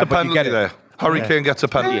done gets by, a but you penalty get it. there. Harry Kane gets a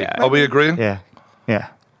penalty. Yeah. Are we agreeing? Yeah.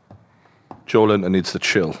 Joe Linton needs to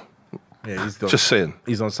chill. Yeah, Just saying.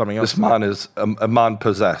 he's on something else. This man is a man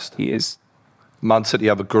possessed. He is. Man City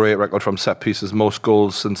have a great record from set pieces, most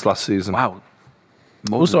goals since last season. Wow.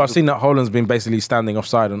 Also, I've seen that Holland's been basically standing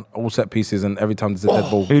offside on all set pieces, and every time there's a dead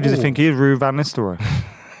ball. Who does he think he is? Rue Van Nistelrooy.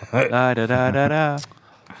 Da, da, da, da, da.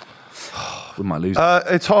 We might lose.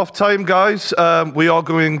 It's half time, guys. We are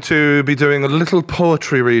going to be doing a little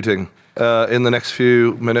poetry reading in the next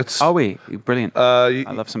few minutes. Are we? Brilliant. I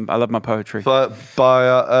love my poetry.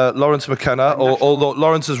 By Lawrence McKenna. Although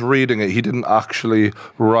Lawrence is reading it, he didn't actually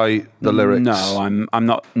write the lyrics. No, I'm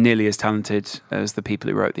not nearly as talented as the people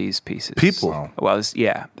who wrote these pieces. People? Well,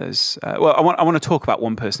 there's. Well, I want to talk about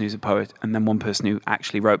one person who's a poet and then one person who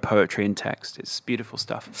actually wrote poetry in text. It's beautiful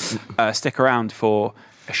stuff. Stick around for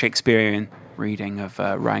a Shakespearean reading of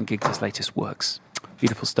Ryan Giggs' latest works.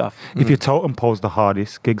 Beautiful stuff. If your totem pole's the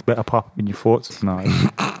hardest, Gigs better pop in your thoughts. No.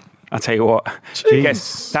 I'll tell you what. I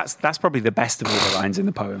guess that's probably the best of all the lines in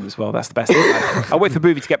the poem as well. That's the best. I'll wait for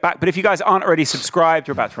Boovie to get back. But if you guys aren't already subscribed,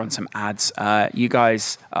 we're about to run some ads. You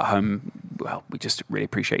guys at home, well, we just really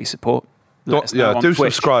appreciate your support. Do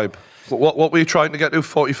subscribe. What were you trying to get to?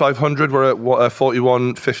 4,500. We're at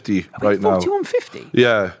 4,150 right now. 4,150.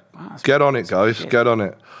 Yeah. Wow, get on it, guys. Shit. Get on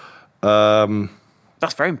it.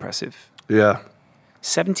 That's very impressive. Yeah.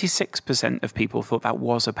 76% of people thought that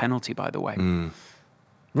was a penalty, by the way.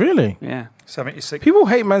 Really? Yeah. 76. People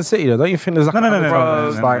hate Man City, though. Don't you think there's like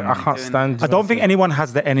No. like I can't stand. I don't think anyone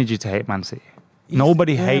has the energy to hate Man City.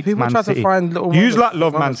 Nobody hates people Man try City. to find little You moments-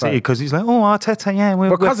 love Man moments City like- because he's like, oh, Arteta, yeah,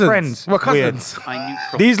 we're cousins. friends. We're cousins. Weird.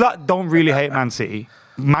 These don't really hate Man City.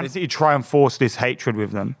 Man City try and force this hatred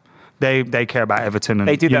with them. They care about Everton and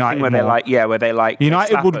They do that United thing where more. they like.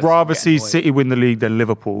 United would slappers rather get see annoyed. City win the league than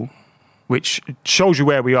Liverpool, which shows you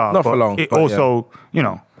where we are. Not for but long, It but also,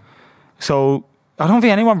 so I don't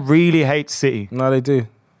think anyone really hates City. No, they do.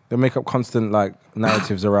 They make up constant like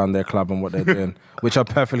narratives around their club and what they're doing, which are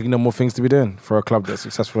perfectly normal things to be doing for a club that's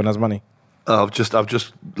successful and has money. I've just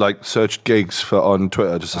like searched gigs on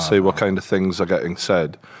Twitter just to see what kind of things are getting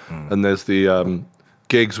said. And there's the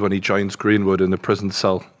gigs when he joins Greenwood in the prison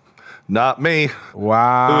cell. Not me.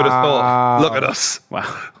 Wow. Who would have thought? Look at us.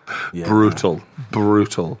 Wow. Yeah. Brutal.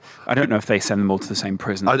 I don't know if they send them all to the same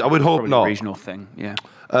prison. I would hope Probably not. A regional thing, yeah.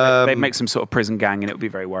 They'd make some sort of prison gang and it would be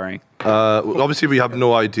very worrying. Obviously, we have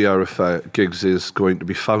no idea if Giggs is going to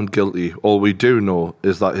be found guilty. All we do know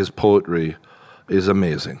is that his poetry is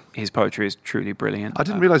amazing. His poetry is truly brilliant. I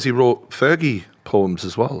didn't realise he wrote Fergie poems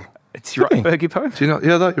as well. It's your Fergie poem? Do you know?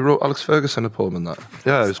 Yeah, that he wrote Alex Ferguson a poem in that.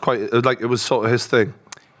 Yeah, it was quite it was sort of his thing.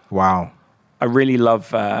 Wow. I really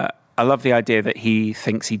love. I love the idea that he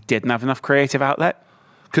thinks he didn't have enough creative outlet,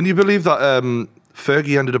 Can you believe that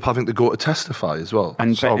Fergie ended up having to go to testify as well?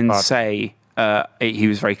 and bad. say he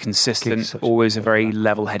was very consistent, such always a very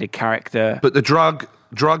level-headed character. But the drag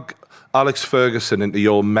Alex Ferguson into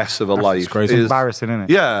your mess of a life crazy. is Embarrassing, isn't it?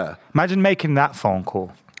 Yeah. Imagine making that phone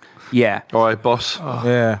call. Yeah, All right, boss.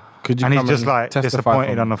 Yeah. Could you And he's come just like testify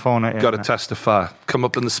disappointed for on the phone at you. Got to testify. Come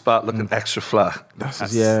up in the spot looking extra flat.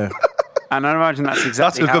 Yeah. and I imagine that's That's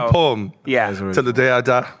exactly a good how- poem. Yeah, Till the day I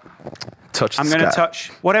die. Touch the I'm going to sky. touch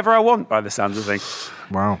whatever I want by the sounds of things.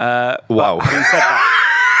 Wow. Wow. Having said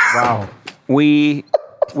that, Wow. we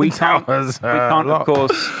can't, was, we can't a lot. of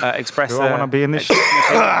course, express. Do I want to be in this shit?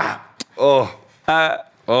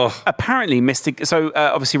 Apparently, So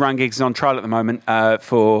obviously, Ryan Giggs is on trial at the moment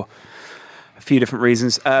for a few different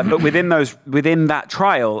reasons. But within that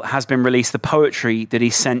trial has been released the poetry that he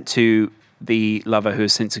sent to the lover who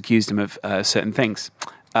has since accused him of certain things.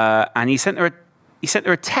 And he sent her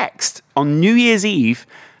a text on New Year's Eve.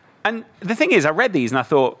 And the thing is, I read these and I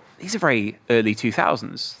thought, these are very early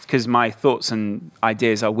 2000s, because my thoughts and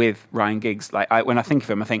ideas are with Ryan Giggs. Like when I think of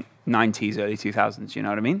him, I think 90s, early 2000s. You know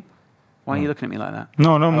what I mean? Why are you looking at me like that?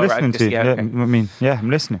 No, I'm Oh, listening right, to you. yeah, okay. I'm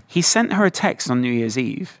listening. He sent her a text on New Year's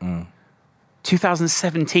Eve,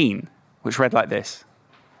 2017, which read like this.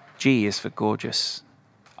 G is for gorgeous.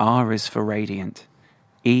 R is for radiant.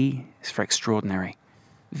 E is for extraordinary.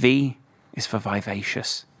 V is for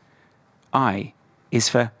vivacious. I is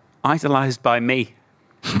for idolized by me.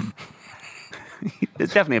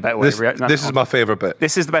 There's definitely a better way This, of reacting. this is my favourite bit.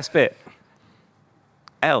 This is the best bit.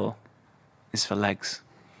 L is for legs.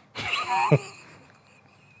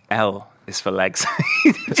 L is for legs.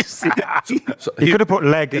 You could have put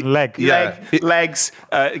leg and leg. Yeah. Legs.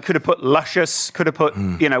 Could have put luscious. Could have put,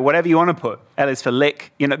 whatever you want to put. L is for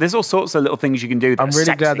lick. There's all sorts of little things you can do. That I'm are really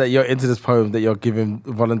sexy. glad that you're into this poem, that you're giving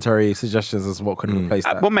voluntary suggestions as to what could replace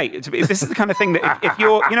that. Well, mate, this is the kind of thing that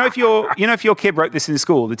if your kid wrote this in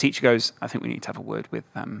school, the teacher goes, "I think we need to have a word with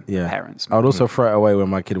parents." I would also throw it away when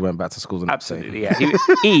my kid went back to school the next day. Absolutely, yeah.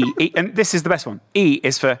 E, and this is the best one. E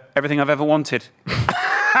is for everything I've ever wanted.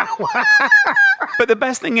 But the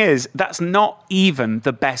best thing is, that's not even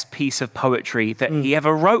the best piece of poetry that he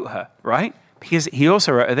ever wrote her, right? Because he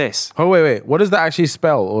also wrote her this. Oh, wait. What does that actually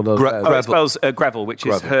spell? All those letters? Oh, it spells Greville, which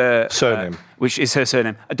is her Surname. which is her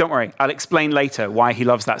surname. Don't worry, I'll explain later why he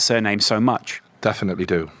loves that surname so much. Definitely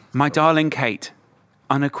do. My darling Kate,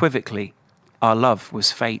 unequivocally, our love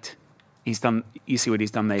was fate. He's done. You see what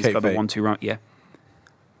he's done there? He's Kate got the Fate. 1-2 right. Yeah.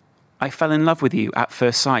 I fell in love with you at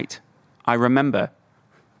first sight. I remember,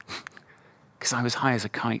 because I was high as a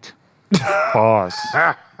kite. Pause.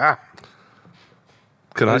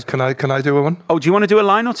 Can I do one? Oh, do you want to do a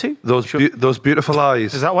line or two? Those beautiful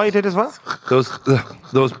eyes. Is that what you did as well?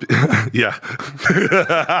 Those yeah.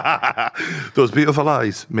 Those beautiful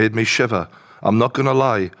eyes made me shiver. I'm not gonna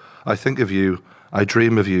lie. I think of you. I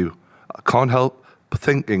dream of you. I can't help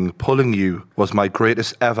thinking pulling you was my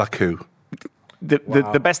greatest ever coup.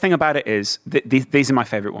 The best thing about it is, these are my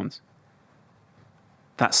favourite ones.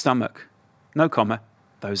 That stomach, no comma,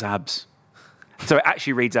 those abs. So it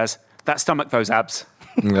actually reads as, that stomach, those abs.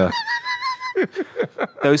 Yeah.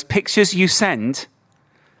 Those pictures you send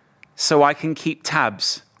so I can keep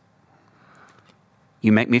tabs.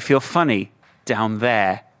 You make me feel funny down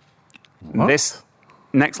there. This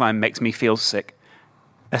next line makes me feel sick,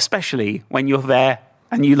 especially when you're there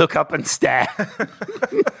and you look up and stare.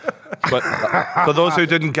 But for those who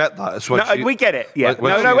didn't get that, it's what We get it. Yeah.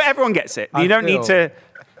 Everyone gets it. You don't need to.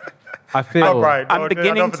 I feel. Oh, right. I'm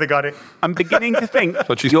beginning. Got it. I'm beginning to think.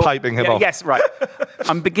 But she's piping him off. Yes, right.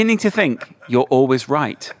 I'm beginning to think you're always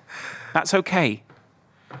right. That's okay.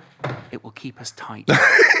 It will keep us tight.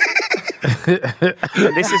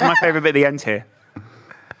 This is my favourite bit at the end here.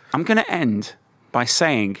 I'm going to end by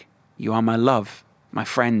saying, you are my love, my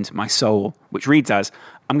friend, my soul, which reads as,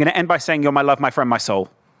 I'm going to end by saying you're my love, my friend, my soul,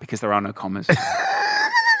 because there are no commas.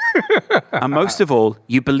 And most of all,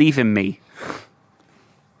 you believe in me,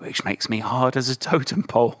 which makes me hard as a totem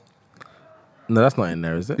pole. No, that's not in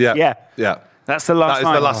there, is it? Yeah. That's the last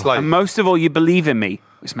line. That is the last line. And most of all, you believe in me,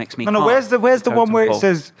 which makes me hard. No, where's the one where it Totem pole.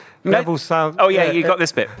 says level sound? Oh yeah, you got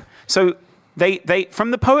this bit. So they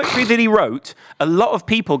from the poetry that he wrote, a lot of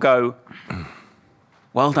people go,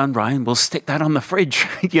 well done, Ryan, we'll stick that on the fridge.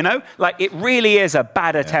 You know? Like, it really is a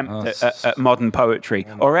bad attempt at modern poetry,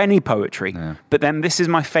 or any poetry. Yeah. But then this is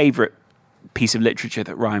my favourite piece of literature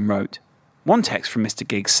that Ryan wrote. One text from Mr.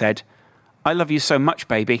 Giggs said, I love you so much,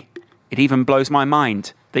 baby. It even blows my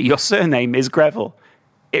mind that your surname is Greville.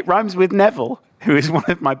 It rhymes with Neville, who is one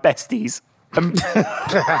of my besties.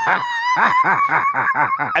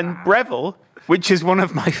 And Breville, which is one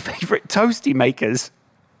of my favourite toasty makers.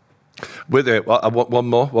 With it, one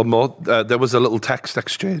more. There was a little text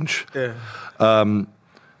exchange. Yeah.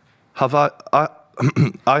 Have I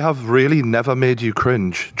have really never made you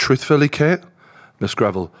cringe. Truthfully, Kate, Miss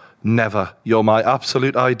Greville, never. You're my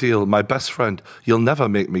absolute ideal, my best friend. You'll never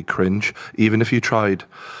make me cringe, even if you tried.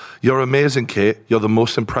 You're amazing, Kate. You're the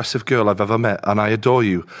most impressive girl I've ever met, and I adore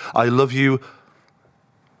you. I love you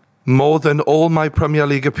more than all my Premier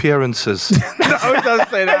League appearances. No, it does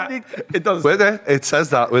say that. It does. With it, it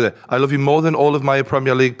says that. With it, I love you more than all of my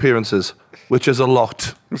Premier League appearances, which is a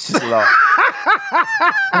lot. Which is a lot.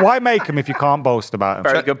 Why make them if you can't boast about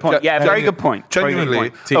them? Very good point. Yeah, very good point.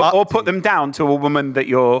 Genuinely. Or put them down to a woman that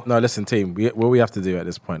you're... No, listen, team. What we have to do at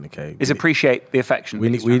this point, okay, is appreciate the affection. We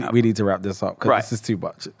need to wrap this up because Right. this is too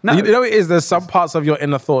much. No. You know what it is? There's some parts of your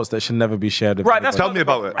inner thoughts that should never be shared with Right, that's anybody. Tell me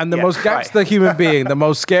about it. And the Yeah, most gangster human being, the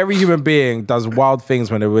most scary human being, does wild things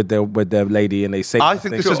when they're with their lady and they say. I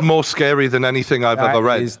think this is more scary than anything I've ever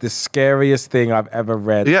read. That is the scariest thing I've ever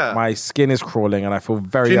read. Yeah. My skin is crawling and I feel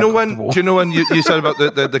very. Do you know uncomfortable. when you said about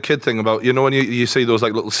the kid thing about, you know, when you see those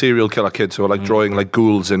like little serial killer kids who are like drawing like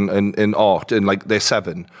ghouls in art and like they're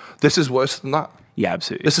 7. This is worse than that. Yeah,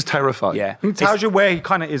 absolutely. This is terrifying. Yeah. It tells you where he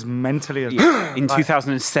kind of is mentally. As In like,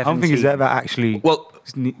 2017. I don't think he's ever actually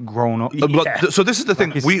grown up. But, so this is the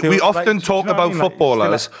thing. He's We still, often like, talk do you know what I about mean? Like,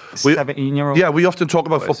 footballers. still like 17-year-old. Yeah, we often talk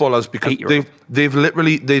about footballers because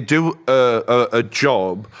 8-year-old. they do a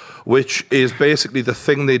job which is basically the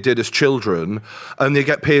thing they did as children, and they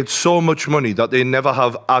get paid so much money that they never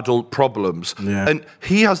have adult problems. Yeah. And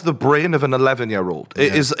he has the brain of an 11-year-old.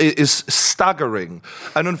 It is staggering.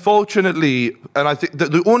 And unfortunately, and I think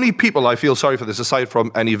the only people I feel sorry for this, aside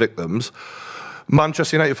from any victims,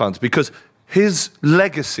 Manchester United fans, because his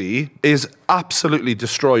legacy is absolutely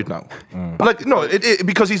destroyed now. Like, no,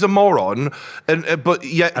 because he's a moron, but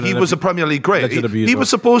yet he was a Premier League great. He was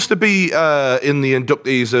supposed to be in the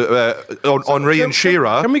inductees on Henry and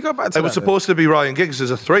Shearer. Can we go back to it was supposed to be Ryan Giggs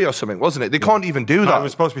as a 3 or something, wasn't it? They can't even do that. It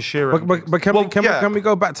was supposed to be Shearer. But can we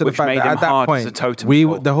go back to Which the fact made that him at that hard as point, a totem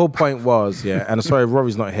pole. the whole point was, and sorry,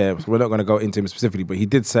 Rory's not here, so we're not going to go into him specifically, but he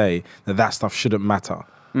did say that stuff shouldn't matter.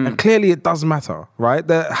 And clearly it does matter, right?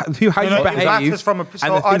 How you behave.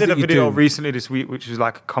 I did a video recently this week, which was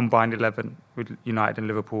like a combined 11 with United and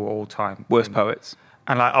Liverpool all time. Worst poets.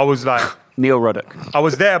 And like I was like, Neil Ruddock. I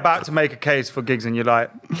was there about to make a case for Giggs, and you're like,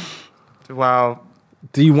 well,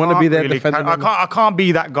 Do you want to be there really, defending him? I can't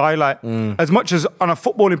be that guy. Like as much as on a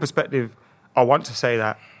footballing perspective, I want to say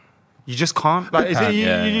that you just can't. Like you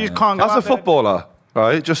just can't. Go As out a there. footballer,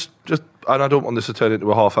 right? Just, and I don't want this to turn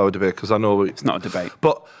into a half-hour debate because I know It's not a debate.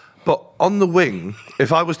 But on the wing,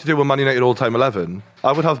 if I was to do a Man United all-time 11,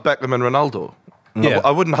 I would have Beckham and Ronaldo. Yeah.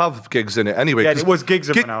 I wouldn't have Giggs in it anyway. Yeah, 'cause it was Giggs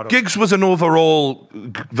and Ronaldo. Giggs was an overall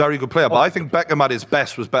very good player, but I think Beckham at his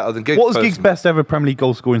best was better than Giggs. What was Giggs' personally. best ever Premier League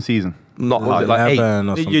goal scoring season? not high. like 8? 11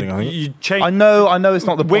 or something, I think. You change. I know it's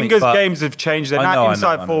not the point. Wingers' but games have changed. They're I now know, I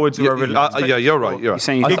inside know. forwards who are really. Yeah, you're right. You're You're right.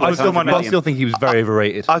 saying I, you I, think still, I still think he was very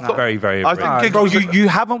overrated. I thought- very, very I overrated. think Bro, Giggs- you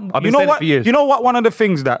haven't. I've You been know saying it what? for years. You know what? One of the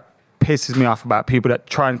things that pisses me off about people that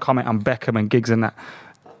try and comment on Beckham and Giggs and that.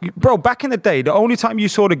 Bro, back in the day, the only time you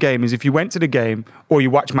saw the game is if you went to the game or you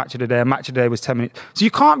watched Match of the Day. And Match of the Day was 10 minutes. So you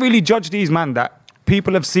can't really judge these man that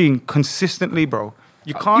people have seen consistently, bro.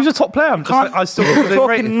 You can't. He was a top player. I still think he was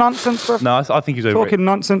overrated. Talking nonsense, bro. No, I think he was overrated. Talking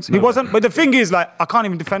nonsense. He wasn't. But the thing is, like, I can't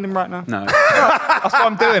even defend him right now. No. That's why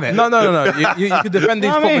I'm doing it. No. You could defend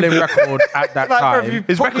his footballing record at that Like, bro, time. if you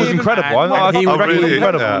His record was fucking- incredible. Man, I think he his would record was really-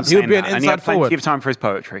 incredible. yeah. He would be an and he inside had plenty forward. of time for his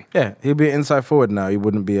poetry. Yeah, he'd be an inside forward now. He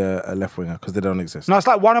wouldn't be a left winger because they don't exist. No, it's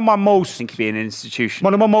like one of my I most think he'd be an institution.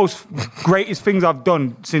 One of my most greatest things I've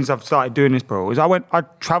done since I've started doing this, bro, is I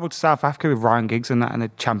travelled to South Africa with Ryan Giggs and that, and the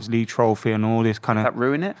Champions League trophy and all this kind of. That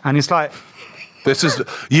ruin it? And it's like, This is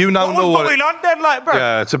you now what know was what. going on then, like, bro?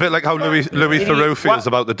 Yeah, it's a bit like how Louis Theroux feels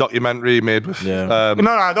about the documentary he made with. Yeah. No,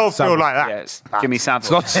 I don't feel like that. Yeah, it's Jimmy Savile. It's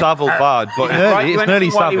not Savile bad, but Nearly, Write you it's nearly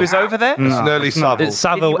anything while he Savile. was over there? it's nearly Savile. It's Did he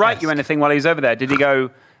Savile. write you anything while he was over there? Did he go,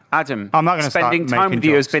 Adam, I'm not gonna start spending time making with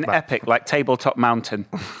you has jokes been about- epic, like Tabletop Mountain.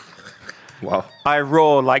 Wow. I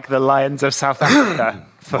roar like the lions of South Africa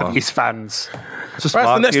for these fans. It's a Right, so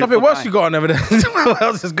smart- next topic, beautiful what else guy. you got on over there? What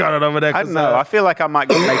else is going on over there? I 'Cause, don't know. I feel like I might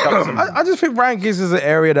make up some. I just think Ryan Giggs is an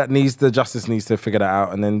area that the justice needs to figure that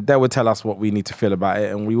out, and then they will tell us what we need to feel about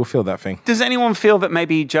it, and we will feel that thing. Does anyone feel that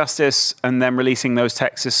maybe justice and them releasing those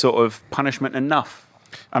texts is sort of punishment enough?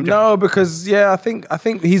 No, because I think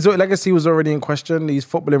his legacy was already in question. His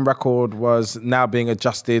footballing record was now being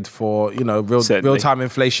adjusted for Certainly. real time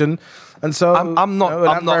inflation, and so I'm not.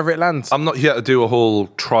 I'm not wherever it lands. I'm not here to do a whole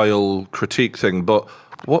trial critique thing, but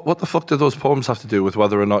what the fuck do those poems have to do with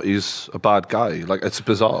whether or not he's a bad guy? Like, it's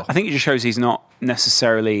bizarre. I think it just shows he's not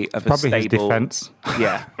necessarily of a Probably his stable. defence.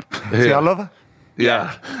 Yeah. See, I love her.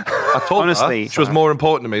 Yeah. I told Honestly, her she was more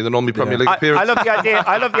important to me than only Premier League appearance. I love the idea.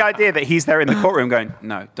 I love the idea that he's there in the courtroom going,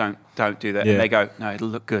 "No, don't do that." Yeah. And they go, "No, it'll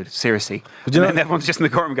look good. Seriously." But And you know- then everyone's just in the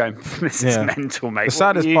courtroom going, "This is Yeah. mental, mate." The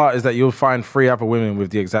saddest part is that you'll find 3 other women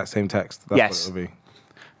with the exact same text. That's Yes. what it'll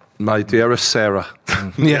My dearest Sarah.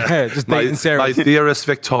 be. Yeah, just dating Sarah. My dearest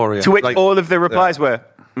Victoria. To which Like, all of the replies were,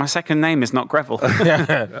 "My second name is not Greville."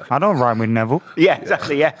 I don't rhyme with Neville. Yeah,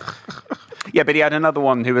 exactly. Yeah. Yeah, but he had another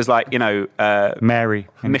one who was like, Mary.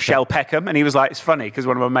 Michelle Peckham, and he was like, "It's funny because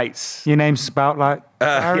one of my mates." Your name's spelt like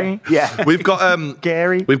Gary. Yeah. We've got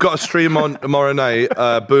Gary. We've got a stream on tomorrow night.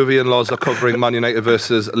 Boovie and Loz are covering Man United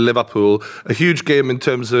versus Liverpool. A huge game in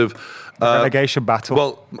terms of Relegation battle.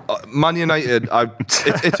 Well, Man United,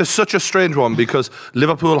 it's such a strange one because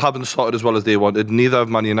Liverpool haven't started as well as they wanted. Neither have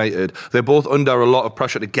Man United. They're both under a lot of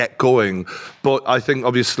pressure to get going. But I think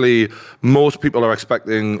obviously most people are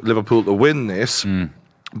expecting Liverpool to win this.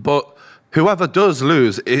 But whoever does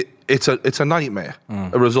lose, it's a nightmare,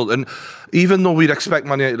 a result. And even though we'd expect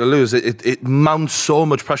Man United to lose, it mounts so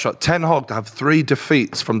much pressure. Ten Hag to have 3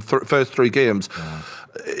 defeats from first 3 games.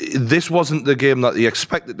 This wasn't the game that he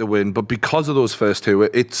expected to win, but because of those first 2,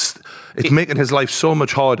 it's making his life so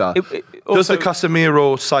much harder. Does the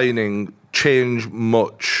Casemiro signing change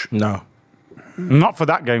much? No. Not for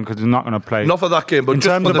that game because he's not going to play. Not for that game, but in just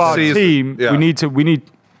terms for of the our season. team, Yeah. we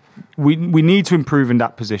need to improve in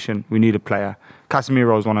that position. We need a player.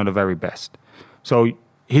 Casemiro is one of the very best, so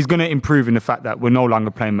he's going to improve in the fact that we're no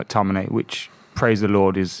longer playing McTominay, which, praise the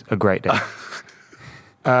Lord, is a great day.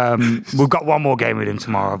 We've got one more game with him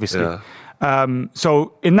tomorrow, obviously. Yeah.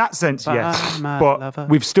 So in that sense, yes, my but lover.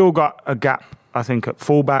 we've still got a gap. I think at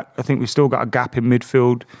fullback. I think we've still got a gap in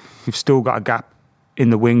midfield. We've still got a gap in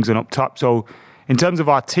the wings and up top. So in terms of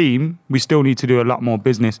our team, we still need to do a lot more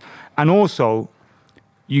business. And also,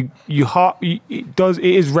 it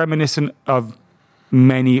is reminiscent of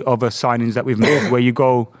many other signings that we've made where you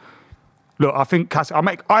go, look, I think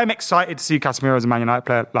I'm excited to see Casemiro as a Man United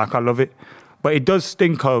player. Like, I love it. But it does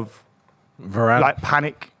stink of Varane. like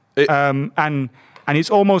panic. And it's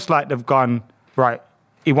almost like they've gone, right,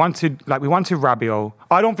 we wanted Rabiot.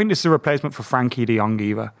 I don't think this is a replacement for Frankie de Jong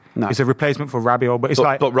either. No. It's a replacement for Rabiot. But it's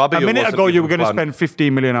But like Rabiot a minute wasn't ago you even were going to planned. spend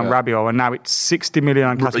 15 million on Rabiot, and now it's 60 million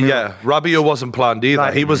on Casemiro. Yeah, Rabiot wasn't planned either.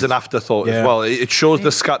 Like- He was an afterthought as Yeah. well. It shows the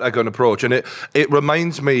scattergun approach, and it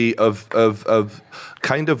reminds me of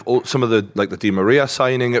kind of some of the Di Maria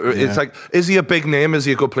signing. It's like, is he a big name? Is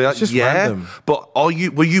he a good player? just yeah, random. but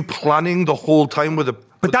were you planning the whole time with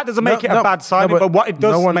But that doesn't make it a bad signing. But what it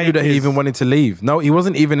does no one make knew that he is- even wanted to leave. No, he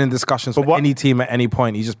wasn't even in discussions for any team at any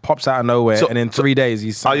point. He just pops out of nowhere, and in 3 days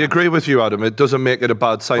he's. I agree with you, Adam. It doesn't make it a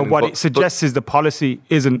bad signing. But what it suggests is the policy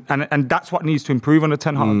isn't, and that's what needs to improve under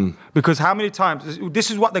Ten Hag. Because how many times,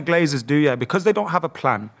 this is what the Glazers do, yeah, because they don't have a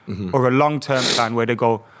plan or a long-term plan where they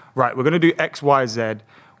go, right, we're going to do X, Y, Z.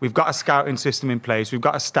 We've got a scouting system in place. We've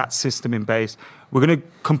got a stats system in place. We're going to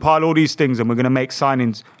compile all these things and we're going to make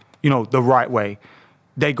signings, the right way.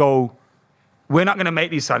 They go, we're not going to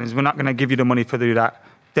make these signings. We're not going to give you the money for do that.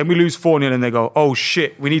 Then we lose 4-0 and they go, oh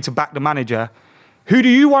shit, we need to back the manager. Who do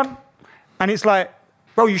you want? And it's like,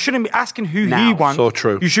 bro, you shouldn't be asking who he wants. So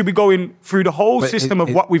true. You should be going through the whole system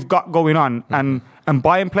of what we've got going on and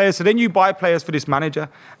buying players. So then you buy players for this manager.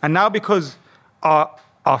 And now because our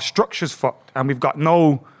structure's fucked and we've got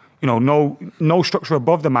no structure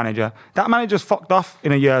above the manager, that manager's fucked off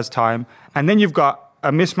in a year's time. And then you've got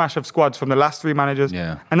a mismatch of squads from the last 3 managers.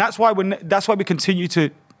 Yeah. And that's why we continue to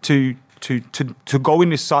go in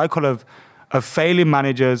this cycle of failing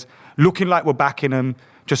managers, looking like we're backing them,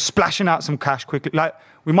 just splashing out some cash quickly. Like,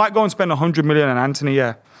 we might go and spend 100 million on Anthony,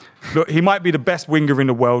 yeah. Look, he might be the best winger in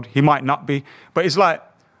the world. He might not be. But it's like,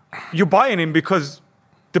 you're buying him because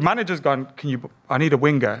the manager's gone, I need a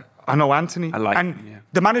winger. I know Anthony.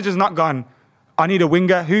 The manager's not gone, I need a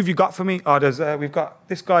winger. Who have you got for me? Oh, we've got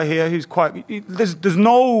this guy here who's quite. There's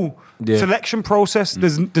no selection process.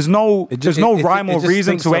 There's no rhyme or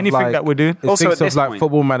reason to anything that we're doing. It thinks of like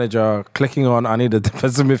Football Manager clicking on, I need a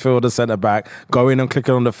defensive midfielder, centre back, going and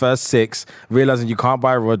clicking on the first 6, realizing you can't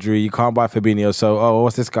buy Rodri, you can't buy Fabinho. So,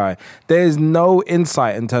 what's this guy? There's no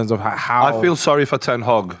insight in terms of how. I feel sorry for Ten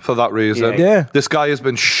Hag for that reason. Yeah. This guy has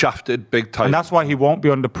been shafted big time, and that's why he won't be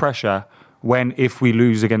under pressure if we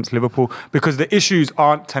lose against Liverpool, because the issues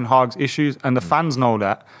aren't Ten Hag's issues and the fans know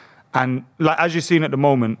that. And like as you're seeing at the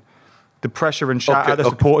moment, the pressure and shout out the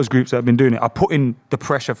supporters groups that have been doing it are putting the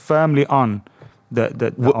pressure firmly on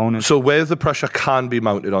the owners. So where the pressure can be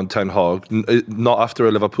mounted on Ten Hag, not after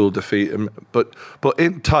a Liverpool defeat, but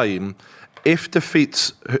in time, if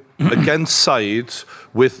defeats against sides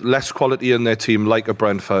with less quality in their team, like a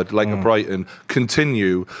Brentford, like a Brighton,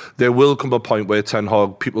 continue, there will come a point where Ten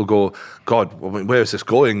Hag, people go, God, where is this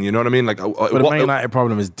going? You know what I mean? Like, but the Man United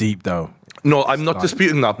problem is deep, though. No, I'm not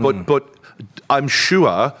disputing that, but I'm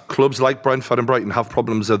sure clubs like Brentford and Brighton have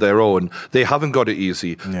problems of their own. They haven't got it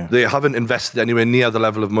easy. Yeah. They haven't invested anywhere near the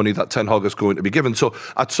level of money that Ten Hag is going to be given. So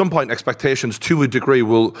at some point, expectations to a degree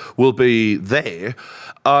will be there.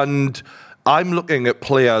 And I'm looking at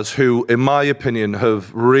players who, in my opinion,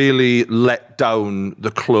 have really let down the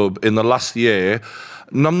club in the last year.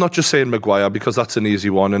 And I'm not just saying Maguire because that's an easy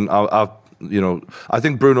one. And I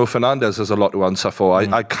think Bruno Fernandes has a lot to answer for.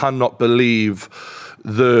 I cannot believe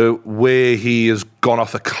the way he has gone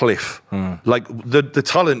off a cliff. Like the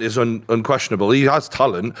talent is unquestionable. He has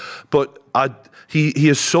talent, but he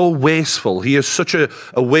is so wasteful. He is such a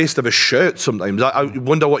waste of a shirt sometimes. I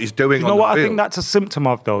wonder what he's doing. You know what I think that's a symptom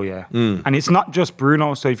of, though, yeah. And it's not just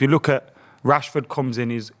Bruno. So if you look at Rashford comes in,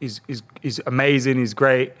 he's amazing, he's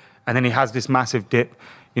great, and then he has this massive dip.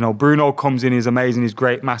 Bruno comes in, he's amazing, he's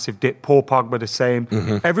great, massive dip. Paul Pogba the same.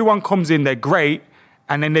 Everyone comes in, they're great,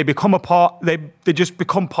 and then they become a part. They just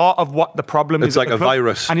become part of what the problem is. It's like a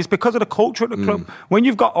virus, and it's because of the culture at the club. When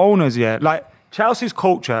you've got owners, like Chelsea's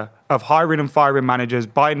culture of hiring and firing managers,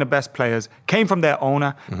 buying the best players, came from their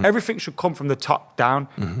owner. Everything should come from the top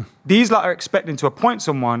down. These lot are expecting to appoint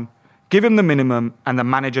someone, give him the minimum, and the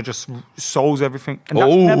manager just solves everything. And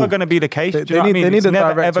that's never going to be the case. Do you know what I mean? They need it's a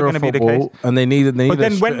never, director ever going to be the case. And they need but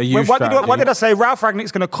then what did I say? Ralph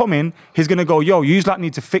Rangnick's going to come in. He's going to go, yo, you lot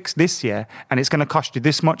need to fix this year, and it's going to cost you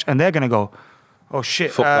this much. And they're going to go, oh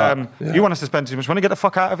shit, you want us to spend too much money? Get the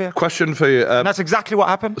fuck out of here. Question for you. And that's exactly what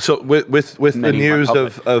happened. So with the news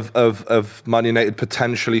of Man United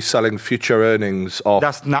potentially selling future earnings off,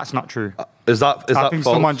 that's not true. Is that I think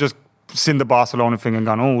false? someone just seen the Barcelona thing and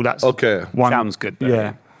gone, oh, that's okay. Sounds good. Though.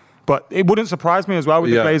 Yeah. But it wouldn't surprise me as well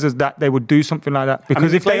with the Glazers that they would do something like that.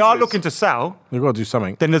 Because if they are looking to sell, they've got to do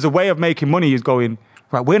something. Then there's a way of making money is going,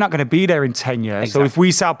 right, we're not going to be there in 10 years. Exactly. So if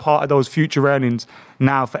we sell part of those future earnings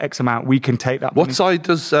now for X amount, we can take that money. What side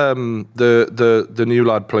does the new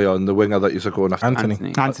lad play on, the winger that you're going after?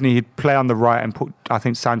 Anthony, he'd play on the right and I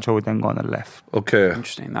think Sancho would then go on the left. Okay.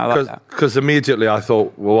 Interesting. I like that. Because immediately I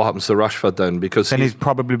thought, well, what happens to Rashford then? Because then he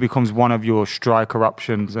probably becomes one of your striker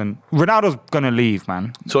options. And Ronaldo's going to leave,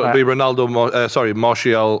 man. So it'd be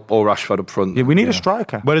Martial or Rashford up front. Yeah, we need a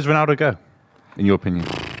striker. Where does Ronaldo go, in your opinion?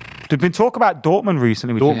 There's been talk about Dortmund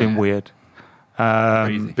recently, which has been weird.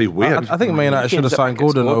 Be weird. I think Man United should have signed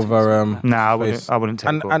Gordon over. I wouldn't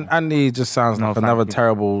take Gordon. And Andy just sounds like another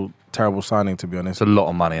terrible terrible signing, to be honest. It's a lot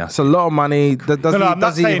of money. It's a lot of money.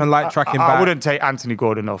 Does he even like tracking back? I wouldn't take Anthony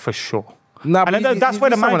Gordon though, for sure. No, And that's where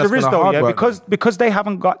the manager is though, yeah, because they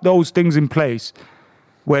haven't got those things in place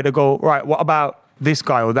where they go, right, what about this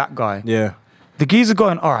guy or that guy? Yeah. The geezer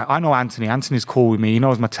going, all right, I know Anthony. Anthony's cool with me. He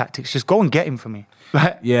knows my tactics. Just go and get him for me.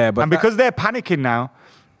 Yeah, but because they're panicking now,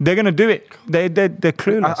 they're going to do it. They're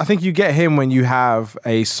clueless. I think you get him when you have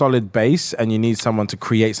a solid base and you need someone to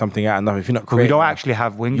create something out of nothing. If you're not we creating, don't actually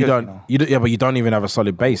have wingers. Yeah, but you don't even have a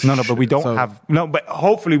solid base. No, but we don't have. No, but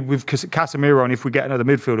hopefully with Casemiro, and if we get another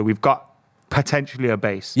midfielder, we've got potentially a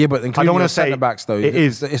base. Yeah, but including the centre backs though,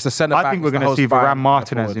 it's the centre back. I think we're going to see Varane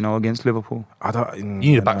Martinez, against Liverpool. You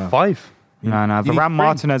need a back five. No, Varane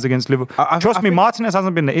Martinez against Liverpool. Trust me, Martinez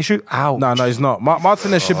hasn't been the issue. Ouch. No, he's not.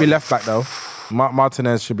 Martinez should be left back though.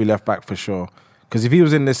 Martinez should be left back for sure. Because if he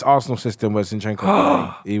was in this Arsenal system where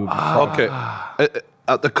Zinchenko he would be okay.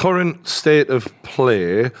 At the current state of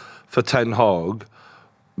play for Ten Hag,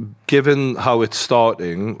 given how it's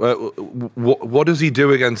starting, what does he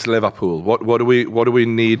do against Liverpool? What do we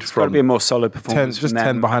need It's from? got to be a more solid performance. Just from 10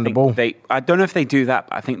 them. behind the ball. I don't know if they do that,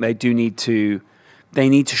 but I think they do need to. They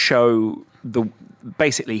need to show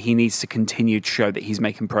basically he needs to continue to show that he's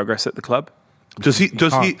making progress at the club. Does he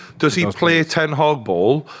play Ten Hag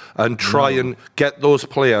ball and try and get those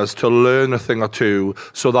players to learn a thing or two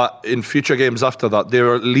so that in future games after that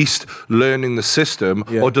they're at least learning the system?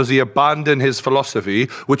 Yeah. Or does he abandon his philosophy,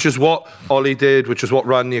 which is what Ollie did, which is what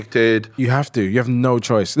Rangnick did? You have to. You have no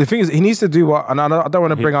choice. The thing is, he needs to do what, and I don't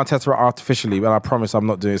want to bring Arteta artificially, but I promise I'm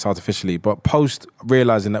not doing this artificially, but post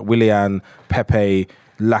realising that Willian, Pepe,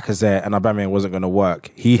 Lacazette and Aubameyang wasn't going to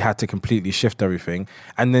work, he had to completely shift everything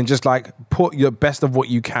and then just like put your best of what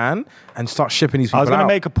you can and start shipping these people out. I was going to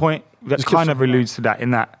make a point that Just kind of alludes to that,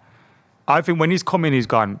 in that I think when he's come in, he's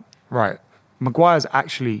gone, right, Maguire's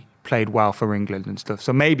actually played well for England and stuff,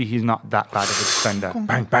 so maybe he's not that bad of a defender.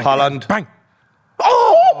 Bang, bang, Haaland. bang.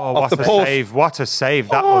 Oh, Off what the a post. save. What a save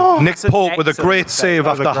that was. Nick Pope with a great save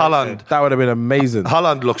That was after a great Haaland. save. That would have been amazing.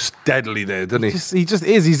 Haaland looks deadly there, doesn't he? He just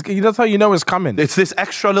is. That's how you know it's coming. It's this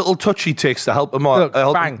extra little touch he takes to help him out.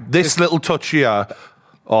 Look, bang. This little touch here.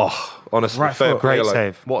 Oh, honestly, Right fair foot. play, Great like.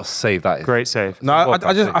 save. What a save that is. Great save. No,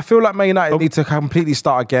 I feel like Man United need to completely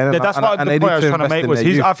start again. Yeah, that's and, what and the they point need I was trying to invest make in was their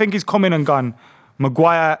youth. I think he's come in and gone,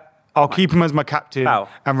 Maguire, I'll keep him as my captain, Foul.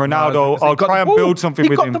 and No, Ronaldo, he I'll got try the and ball. build something He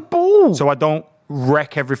with got him, the ball. so I don't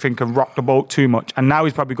wreck everything and rock the boat too much. And now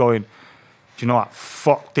he's probably going, do you know what?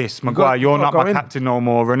 Fuck this, Maguire. You're not my captain no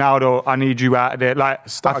more. Ronaldo, I need you out of there. Like,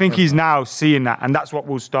 I think he's now seeing that, and that's what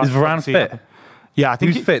we'll start. Is Varane seeing. fit? Yeah, I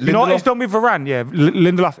think Who's fit? You know what Lindelof? he's done with Varane? Yeah,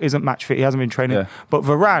 Lindelof isn't match fit. He hasn't been training. Yeah. But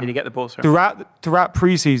Varane, Did he get the ball, sir? throughout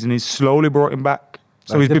pre-season, he's slowly brought him back.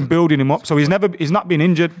 So he's been building him up. So he's not been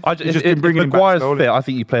injured. He's just been bringing him back Maguire's slowly. fit, I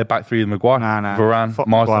think you play a back three with Maguire. Nah. Varane, Fuck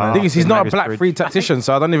Martinez. Maguire. The thing is, he's Been not a made black us free tactician,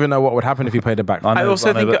 so I don't even know what would happen if he played a back. I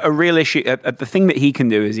also think but- a real issue, the thing that he can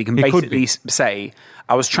do is he can He could basically say,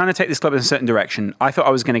 I was trying to take this club in a certain direction. I thought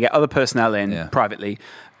I was going to get other personnel in Yeah. privately,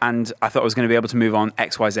 and I thought I was going to be able to move on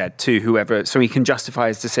X, Y, Z to whoever, so he can justify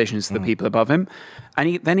his decisions to the people above him.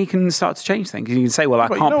 And then he can start to change things. He can say, well, I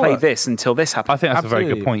But you can't know play what? this until this happens. I think that's a very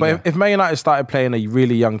good point. But yeah. if Man United started playing a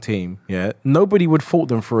really young team, nobody would fault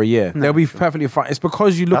them for a year. They'll be perfectly fine. It's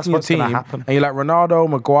because you look That's at your what's gonna team happen. and you're like Ronaldo,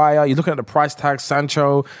 Maguire, you're looking at the price tag,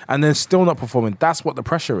 Sancho, and then still not performing. That's what the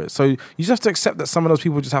pressure is. So you just have to accept that some of those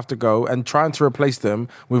people just have to go, and trying to replace them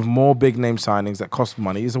with more big name signings that cost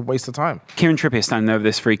money is a waste of time. Kieran Trippier standing over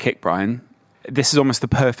this free kick, Brian. This is almost the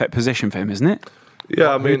perfect position for him, isn't it?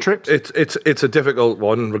 Yeah, I mean, trips? it's a difficult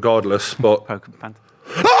one, regardless. But Poker pant.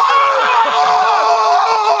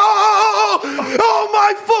 oh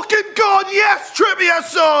my fucking god! Yes, Trippier,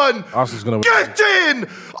 son. Arsenal's gonna win. Get in.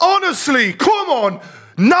 Honestly, come on.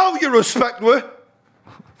 Now you respect me.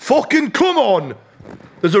 Fucking come on.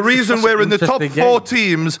 There's a reason such we're an in the top interesting 4 game.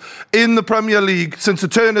 teams in the Premier League since the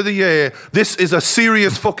turn of the year. This is a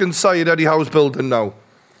serious fucking side Eddie Howe's building now.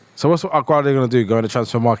 So what's Guardiola going to do? Go in the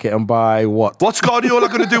transfer market and buy what? What's Guardiola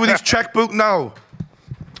going to do with his checkbook now?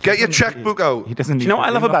 Get your checkbook out. He doesn't. Do you know what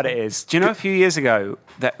I love about it is, do you know a few years ago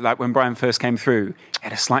that like when Brian first came through, he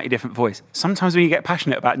had a slightly different voice. Sometimes when you get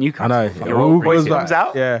passionate about Newcastle, I know. your old voice Who's that? comes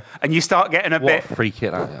out, Yeah. and you start getting a What bit. a free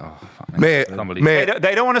kick that is. Oh, fuck me. Mate, Unbelievable. mate,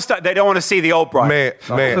 They don't want to start. They don't want to see the old Brian. mate, It's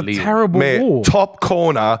mate. a terrible Mate, ball. top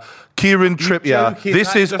corner, Kieran Trippier. joking? This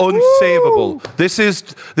That is is a- unsavable. This is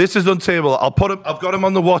unsavable. I'll put him. I've got him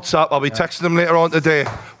on the WhatsApp. I'll be texting him later on today.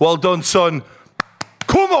 Well done, son.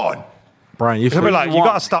 Come on, Brian, you've He'll be like, you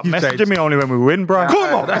got to stop messaging me only when we win, bro.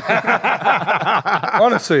 come on.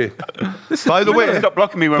 Honestly. By the way, Stop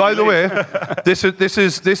blocking me when by we the lose. way,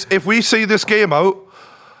 this. If we see this game out,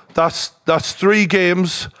 that's 3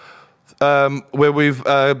 games where we've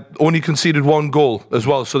only conceded 1 goal as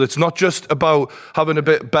well. So it's not just about having a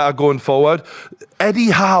bit better going forward.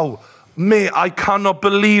 Eddie Howe, mate, I cannot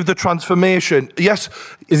believe the transformation. Yes.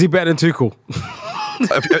 Is he better than Tuchel?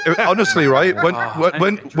 Honestly, right?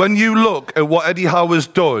 When you look at what Eddie Howe has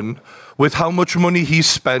done with how much money he's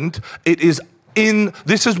spent, it is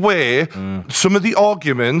this is where some of the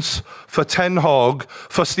arguments for Ten Hag,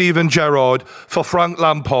 for Steven Gerrard, for Frank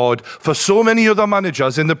Lampard, for so many other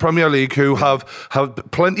managers in the Premier League who have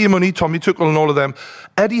plenty of money, Tommy Tuchel and all of them,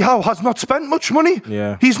 Eddie Howe has not spent much money.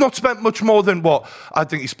 Yeah. He's not spent much more than what? I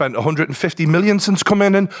think he spent 150 million since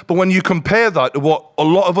coming in. But when you compare that to what a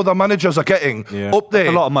lot of other managers are getting up there.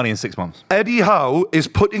 A lot of money in 6 months. Eddie Howe is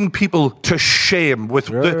putting people to shame with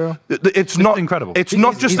it's not incredible. It's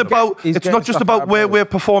not just about where we're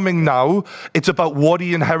performing now. It's about what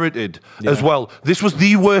he inherited as well. This was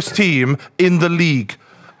the worst team in the league.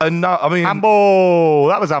 And now, I mean, handball.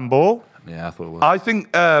 That was handball. Yeah, I thought it was. I think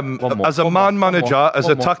as a manager, as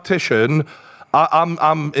a tactician,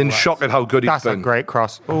 I'm in shock at how good he's been. That's a great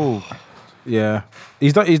cross. Ooh. Yeah,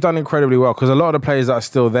 he's done incredibly well because a lot of the players that are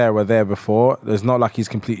still there were there before. There's not like he's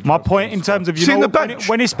completely. My point in terms of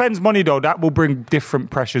when he spends money though, that will bring different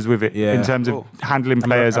pressures with it. Yeah. In terms of handling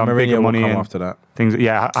players on bigger money and after that. Things.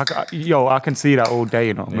 Yeah, I can see that all day.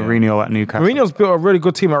 You know, Mourinho at Newcastle. Mourinho's built a really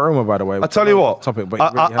good team at Roma, by the way. I tell you what,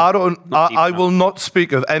 I will not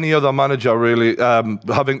speak of any other manager really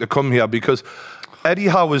having to come here because Eddie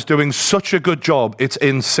Howe is doing such a good job. It's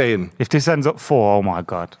insane. If this ends up 4, oh my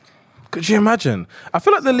God. Could you imagine? I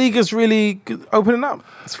feel like the league is really opening up.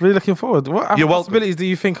 It's really looking forward. What possibilities do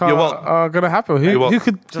you think are going to happen? Who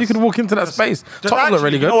could walk into that space? Tottenham look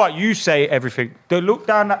really good. You know what? You say everything. Look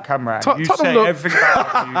down that camera. You say everything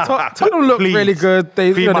about Tottenham look really good.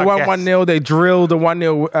 They won 1-0. They drilled the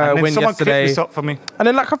 1-0 win yesterday. This up for me. And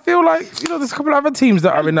then I feel like there's a couple of other teams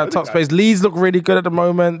that are in that top space. Leeds look really good at the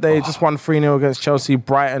moment. They just won 3-0 against Chelsea.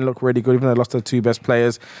 Brighton look really good, even though they lost their 2 best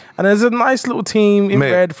players. And there's a nice little team in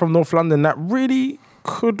red from North London that really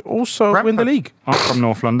could also win the league. I'm from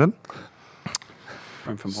North London.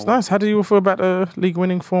 It's nice. How do you feel about the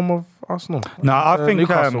league-winning form of Arsenal? No, I think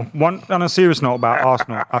on a serious note about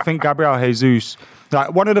Arsenal, I think Gabriel Jesus,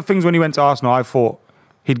 like one of the things when he went to Arsenal, I thought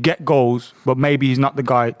he'd get goals, but maybe he's not the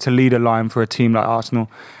guy to lead a line for a team like Arsenal.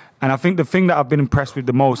 And I think the thing that I've been impressed with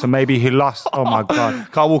the most, and maybe he lost, oh my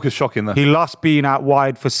God. Kyle Walker's shocking there. He lost being out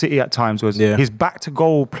wide for City at times, was his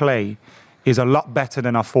back-to-goal play is a lot better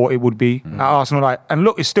than I thought it would be at Arsenal. And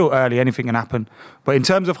look, it's still early, anything can happen. But in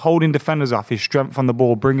terms of holding defenders off, his strength on the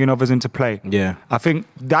ball, bringing others into play, I think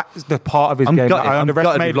that's the part of his game that I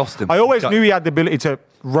underestimated. Lost him. I always knew he had the ability to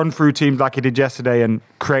run through teams like he did yesterday and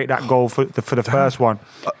create that goal for the first one.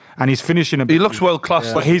 And his finishing ability. He looks world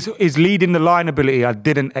class. But his leading the line ability, I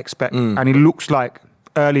didn't expect. And he looks like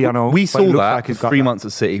early, I know. We saw that for 3 months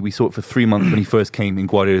at City. We saw it for 3 months when he first came in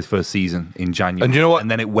Guardiola's first season in January. And you know what?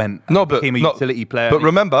 And then it went. Became a utility player. But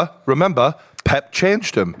remember, Pep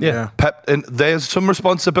changed him. Yeah. Pep, and there's some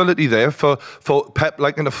responsibility there for Pep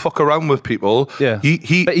liking to fuck around with people. Yeah.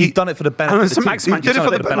 But he's done it for the benefit of the team. He did it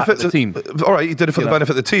for the benefit of the team. All right, he did it for the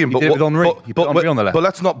benefit of the team. He did it with Henry. He put Henry on the left. But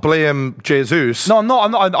let's not blame Jesus. No, I'm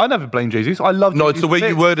not. I never blame Jesus. I love. No, it's the way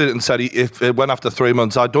you worded it and said if it went after 3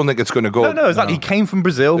 months. I don't think it's going to go. No, exactly. He came from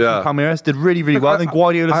Brazil, from Palmeiras, did really, really well. Then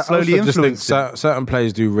Guardiola slowly influenced him. Certain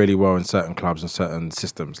players do really well in certain clubs and certain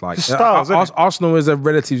systems. Like Arsenal is a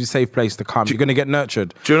relatively safe place to come. You're going to get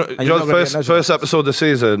nurtured. Do you know the first episode of the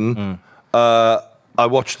season, I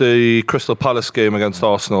watched the Crystal Palace game against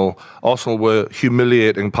Arsenal. Arsenal were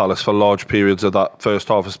humiliating Palace for large periods of that first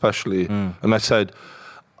half especially. And I said,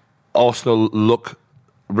 Arsenal look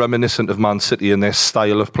reminiscent of Man City in their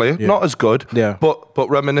style of play. Not as good, but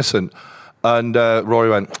reminiscent. And Rory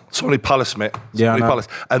went, it's only Palace, mate. It's only Palace.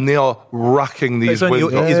 And they are racking these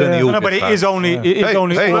wins. But it is only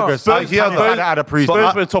August. I've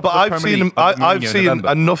seen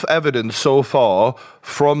enough evidence so far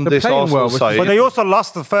from this Arsenal side. But they also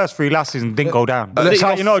lost the first 3 last season and didn't go down. Just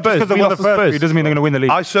because they won the first 3 doesn't mean they're going to win the league.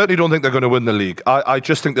 I certainly don't think they're going to win the league. I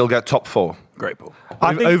just think they'll get top 4. Great ball.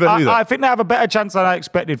 I think they have a better chance than I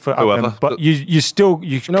expected for them. But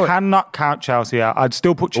you cannot count Chelsea out. I'd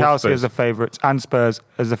still put Chelsea as the favourites and Spurs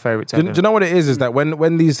as the favourites. Do you know what it is? Is that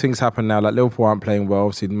when these things happen now, like Liverpool aren't playing well,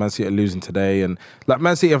 obviously Man City are losing today, and like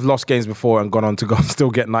Man City have lost games before and gone on to still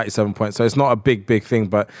get 97 points. So it's not a big thing.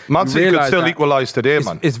 But Man City could still equalise today,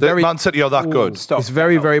 man. Man City are that good. It's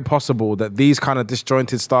very, very possible that these kind of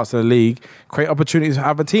disjointed starts of the league create opportunities for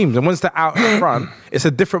other teams. And once they're out in front, it's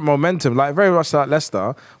a different momentum. Like very very much like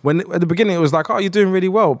Leicester. When at the beginning it was like, oh, you're doing really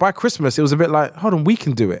well. By Christmas, it was a bit like, hold on, we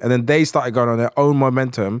can do it. And then they started going on their own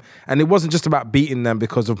momentum. And it wasn't just about beating them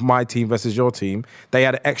because of my team versus your team. They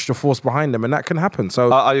had an extra force behind them, and that can happen.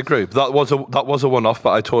 So I agree. That was a one-off,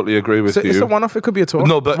 but I totally agree with you. It's a one-off. It could be a two-off.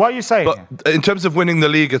 No, but What are you saying? But in terms of winning the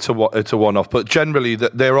league, it's a one-off. But generally,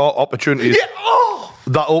 there are opportunities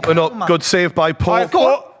that open up. Good save by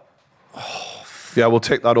Paul. Yeah, we'll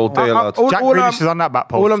take that all day, lads. Jack Grealish is on that back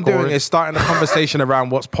post. All I'm scoring. doing is starting a conversation around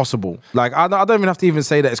what's possible. Like, I don't even have to even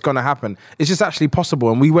say that it's going to happen. It's just actually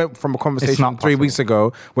possible. And we went from a conversation 3 weeks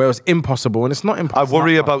ago where it was impossible, and it's not I impossible.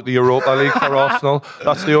 worry about the Europa League for Arsenal.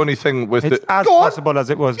 That's the only thing with It's it. as possible as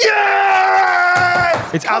it was.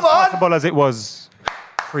 Yes! It's as possible as it was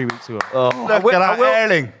 3 weeks ago. Look at that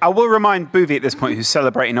Erling. I will remind Boovy at this point, who's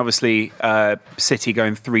celebrating, obviously, City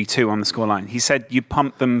going 3-2 on the scoreline. He said you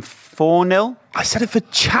pumped them 4-0? I said it for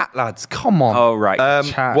chat, lads. Come on. Oh, right.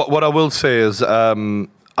 What I will say is,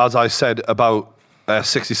 as I said about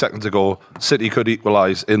 60 seconds ago, City could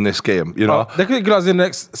equalise in this game. You know, They could equalise in the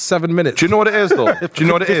next 7 minutes. do you know what it is though? Do you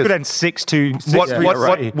know what it This is? could end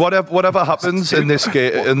 6-2. Whatever happens in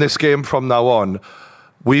this game from now on,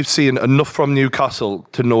 we've seen enough from Newcastle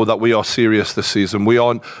to know that we are serious this season.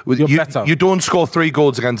 Better. You don't score 3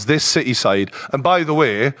 goals against this City side, and by the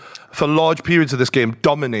way, for large periods of this game,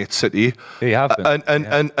 dominate City. Yeah, you have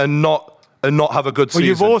been. and not have a good season.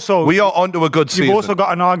 you've also- we are onto a good season. You've also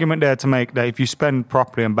got an argument there to make that if you spend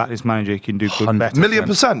properly and back this manager, you can do good better.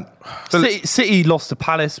 1,000,000%. City lost to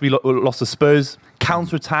Palace. We lost to Spurs.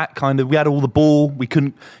 Counter attack, kind of. We had all the ball. We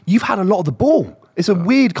couldn't. You've had a lot of the ball. It's a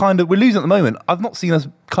weird kind of. We're losing at the moment. I've not seen us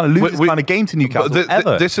kind of lose this kind of game to Newcastle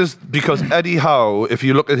ever. This is because Eddie Howe, if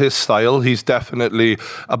you look at his style, he's definitely.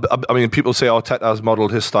 I mean, people say Arteta's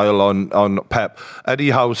modelled his style on Pep. Eddie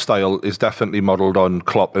Howe's style is definitely modelled on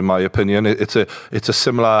Klopp, in my opinion. It's a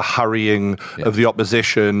similar harrying of the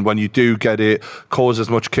opposition. When you do get it, cause as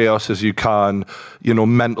much chaos as you can. You know,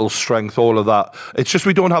 mental strength, all of that. It's just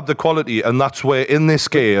we don't have the quality, and that's where in this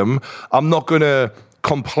game, I'm not gonna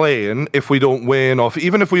complain if we don't win or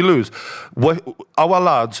even if we lose. Our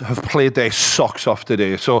lads have played their socks off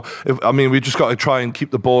today, so we just got to try and keep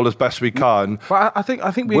the ball as best we can. But I think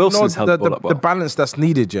we Wilson's ignored held the ball up well. the balance that's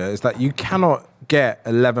needed. Yeah, is that you cannot get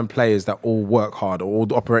 11 players that all work hard or all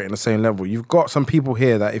operate in the same level. You've got some people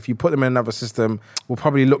here that if you put them in another system will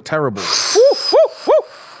probably look terrible.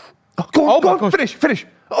 Go on, finish.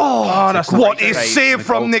 Oh, that's What is saved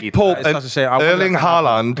from Nick Pope and such a shame. I wouldn't Erling have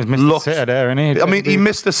Haaland? He's missed the sitter there, isn't he? I mean, he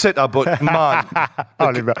missed the sitter, but man,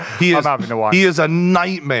 he is a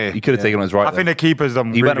nightmare. He could have taken on his right. I think the keeper's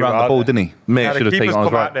done He really went around well the ball, there. didn't he? Mate, Yeah, should the have taken keeper's on his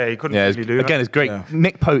come right. out there. He couldn't Yeah, really do that. again, it's great. Yeah.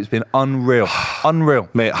 Nick Pope's been unreal.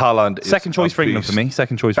 Mate, Haaland. Second is choice a for England beast. for me.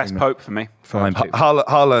 Second choice Best for England. Pope for me. Fine, Pope.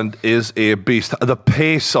 Haaland is a beast. The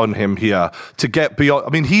pace on him here to get beyond. I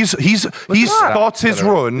mean, he starts his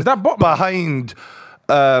run Is that Botman? behind.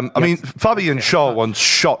 Fabian Shaw once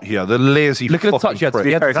shot here. The lazy. Look at the touch. fucking He had to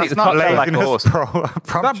prick. take the That's not touch. lazy. Like Like a horse.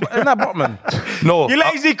 Isn't that Botman? No, You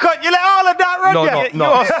lazy cunt. You let all of that run. No, yeah. no.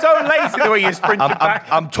 You are so lazy the way you sprinted back.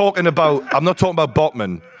 I'm talking about. I'm not talking about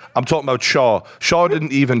Botman. I'm talking about Shaw. Shaw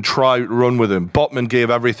didn't even try to run with him. Botman gave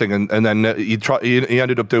everything, and then he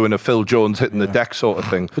ended up doing a Phil Jones hitting the deck sort of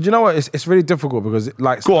thing. But you know what? It's really difficult because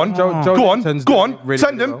like Go on, Joe go on, Linton's go doing on. really,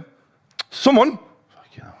 Send really him. well. Someone.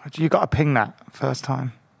 You got to ping that first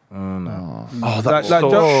time. Oh, that's Like so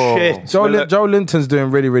Joe, shit. Joe Linton's doing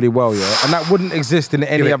really, really well, yeah, and that wouldn't exist in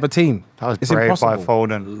any other team. That was It's brave impossible. by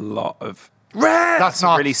Foden. lot of. That's a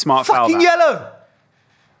not really smart foul. Fucking That. yellow.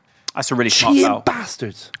 That's a really smart Cheating foul.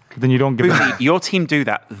 bastards. Then you don't give Boovy, it. your team do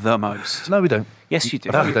that the most. No, we don't. Yes, you do.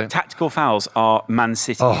 No, we don't. Tactical fouls are Man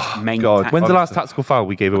City's main. God. tactic. When's the last tactical foul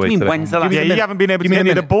we gave away I mean, today? when's the last? Yeah, you haven't been able to me get a me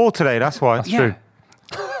the minute. ball today. That's why. That's Yeah. true.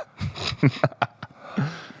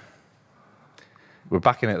 We're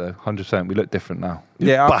back in it though, 100%. We look different now.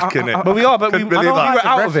 Yeah, Back in it. But we are. But we Couldn't believe that. were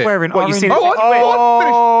out of it. Wearing What, you seen orange.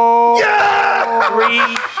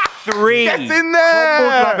 it? 3-3. Get in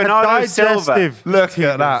there. Like Bernardo Silva. Digestive. Look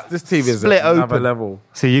at that. this team is Split at another open. level.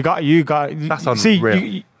 So you got. That's See,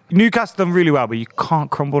 unreal. Newcastle done really well, but you can't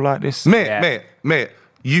crumble like this. Mate,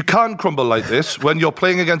 you can't crumble like this when you're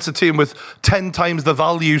playing against a team with 10 times the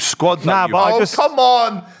value squad that Nah, you but have. I just- Come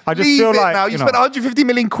on. I just Leave feel it like, now. you You know. spent 150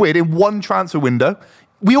 million quid in one transfer window.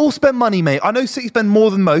 We all spend money, mate. I know City spend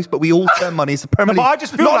more than most, but we all spend money. It's the Premier No, League. but I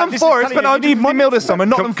just feel like Nottingham this is Forest telling spent you, you need 150 mil this summer.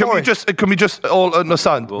 Nottingham Can we Forest. just all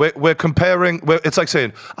understand? We're comparing. It's like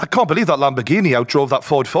saying, I can't believe that Lamborghini outdrove that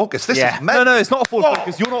Ford Focus. This Yeah. is mental. No, it's not a Ford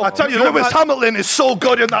Focus. You're not. I tell you, Lewis Hamilton is so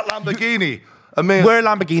good in that Lamborghini. I mean, we're a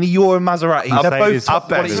Lamborghini, you're a Maserati. They're both at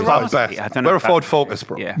best. I don't know We're a if that- Ford Focus,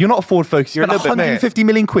 bro. Yeah. You're not a Ford Focus. You You're spent a little bit, 150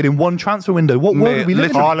 million quid in one transfer window. What world are we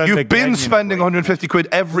living in? Haaland You've again, been you know. spending 150 quid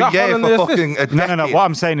every Is that year Haaland for the fucking a No. decade. What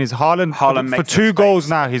I'm saying is Haaland for makes two the goals space.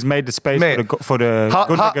 now, he's made the space Mate, for the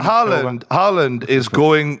Gundogan and Silva. Haaland is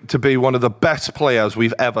going to be one of the best players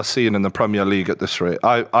we've ever seen in the Premier League at this rate.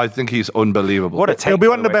 I think he's unbelievable. What a He'll be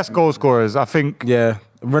one of the takeaway. best goal scorers. I think Yeah.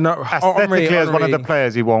 aesthetically as one of the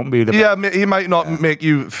players, he won't be the best. Yeah, he might not make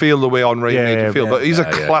you feel the way Henry made you feel, but he's a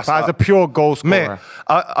class. But as a pure goal Mate,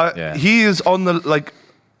 scorer. he is on the, like,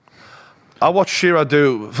 I watched Shearer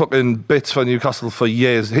do fucking bits for Newcastle for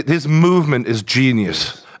years. His movement is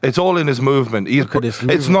genius. It's all in his movement.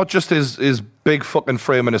 It's not just his big fucking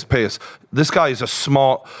frame and his pace. This guy is a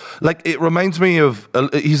smart, like, it reminds me of,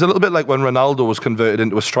 he's a little bit like when Ronaldo was converted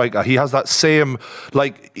into a striker. He has that same,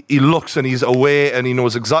 like, he looks and he's aware and he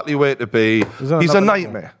knows exactly where to be. He's a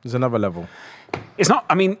nightmare. There's another level. It's not.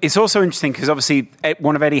 I mean, it's also interesting because obviously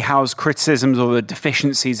one of Eddie Howe's criticisms or the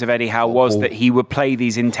deficiencies of Eddie Howe was that he would play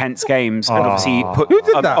these intense games and obviously put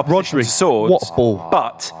opposition to swords. What a ball.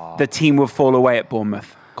 But the team would fall away at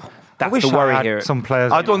Bournemouth. That's wish the worry I had here. some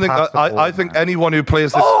players. I don't think. I think anyone who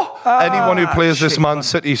plays this, this Man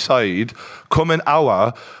City side, come an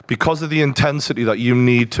hour because of the intensity that you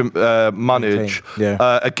need to manage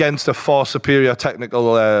against a far superior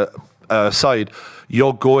technical side.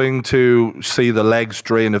 You're going to see the legs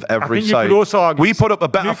drain of every I think side. you could also argue We put up a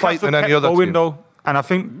better Newcastle fight than any kept other the team. window, and I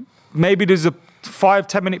think maybe there's a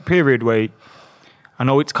 5-10 minute period where I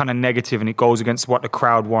know it's kind of negative and it goes against what the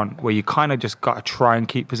crowd want, where you kind of just got to try and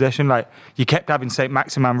keep possession. Like, you kept having St.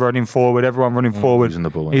 Maximin running forward, everyone running forward. losing the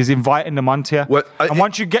ball, He's inviting them onto you. Well, and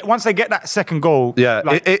once they get that second goal, Yeah,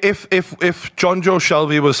 like, if John Joe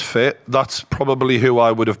Shelby was fit, that's probably who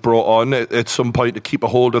I would have brought on at some point to keep a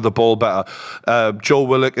hold of the ball better. Joe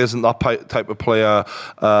Willock isn't that type of player,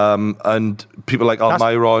 and people like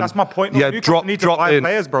Almiron. That's my point. Yeah, You drop need to buy in.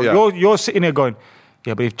 players, bro. Yeah. You're sitting there going,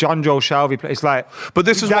 yeah, but if John Joe Shelby plays, it's like. But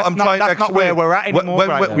this is what I'm trying to explain. That's not where we're at anymore.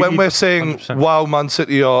 When we're saying, 100%. wow, Man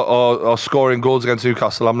City are scoring goals against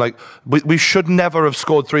Newcastle, I'm like, we should never have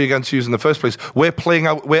scored 3 against you in the first place. We're playing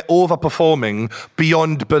out, we're overperforming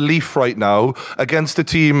beyond belief right now against a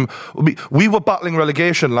team. We were battling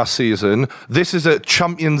relegation last season. This is a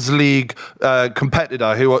Champions League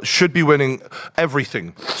competitor who should be winning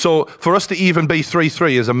everything. So for us to even be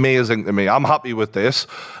 3-3 is amazing to me. I'm happy with this.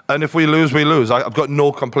 And if we lose, we lose. I've got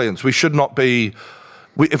no complaints. We should not be.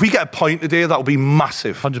 If we get a point today, that will be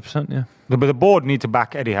massive. 100%, yeah. But the board need to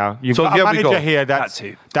back Eddie Howe. You've So, got yeah, a we manager go. here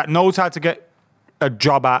that knows how to get a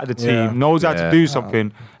job out of the team, knows how to do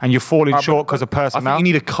something, and you're falling short because of I personnel. think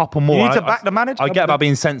you need a couple more. You need to back the manager. I get about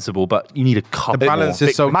being sensible, but you need a couple The balance more.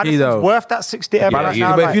 is so key, Madison's though. worth that 60 balance yeah.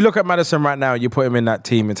 now. But like- if you look at Madison right now, you put him in that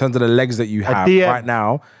team, in terms of the legs that you have DM. right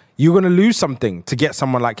now, you're going to lose something to get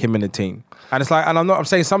someone like him in the team. And it's like, and I'm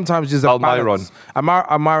saying sometimes there's a Almiron. balance.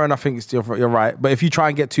 Almiron, I think you're right. But if you try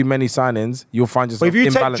and get too many signings, you'll find yourself But if you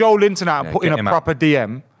imbalance. take Joe Linton out and put in get a him out. proper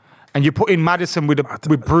DM, and you put in Madison with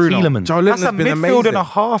Bruno, Tielemans. Joe that's Linton's a been midfield amazing. and a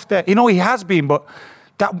half there. You know, he has been, but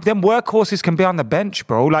them workhorses can be on the bench,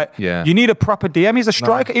 bro. Like, Yeah. you need a proper DM. He's a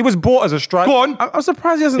striker. He was bought as a striker. Go on. I'm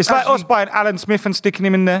surprised he hasn't. It's like us buying Alan Smith and sticking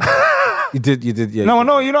him in there. You did, yeah.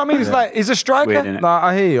 No, you know what I mean? It's like, he's a striker. Weird, innit? No,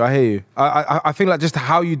 I hear you. I think like just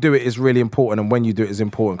how you do it is really important, and when you do it is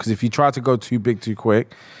important. Because if you try to go too big too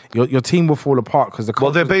quick, your team will fall apart. Because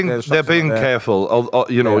Well, they're being careful.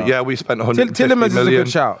 You know, Yeah. we spent 150 Tielemans is a million.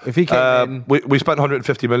 good shout. If he came in, we spent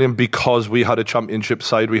 150 million because we had a championship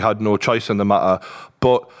side. We had no choice in the matter.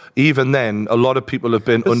 But even then, a lot of people have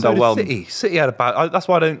been But so did underwhelmed. City had a bad. That's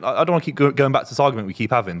why I don't want to keep going back to this argument we keep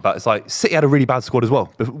having. But it's like City had a really bad squad as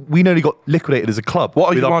well. We nearly got liquidated as a club. What are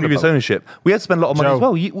with you our on previous about? ownership? We had to spend a lot of money Joe. as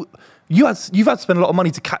well. You've had to spend a lot of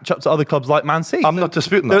money to catch up to other clubs like Man City. I'm not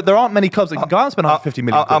disputing that. There aren't many clubs that can go out and spend 150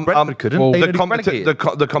 million. Brentford couldn't. well, They The, nearly relegated.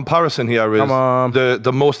 the comparison here is Come on.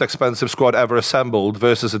 the most expensive squad ever assembled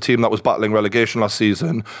versus a team that was battling relegation last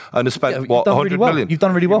season and has spent Yeah, you've what done 100 really well. million. You've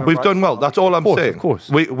done really well. We've done well. That's all I'm saying. Of course.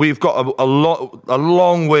 We've got a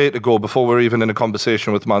long way to go before we're even in a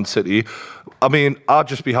conversation with Man City. I mean, I'd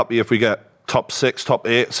just be happy if we get top 6, top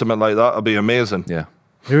 8, something like that. It'd be amazing. Yeah.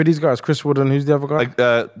 who are these guys? Chris Wood and who's the other guy?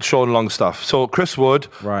 Like Sean Longstaff. So Chris Wood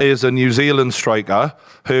Right. is a New Zealand striker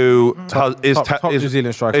who top New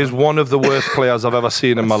Zealand striker. is one of the worst players I've ever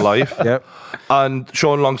seen in my life. Yep. And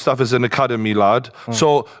Sean Longstaff is an academy lad.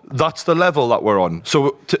 So that's the level that we're on.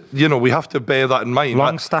 So, we have to bear that in mind.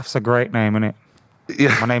 Longstaff's a great name, isn't it?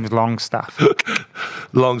 Yeah. My name's Longstaff.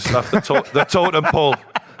 Longstaff, the totem pole.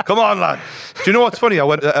 Come on, lad. Do you know what's funny? I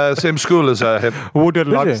went to same school as him. Wooded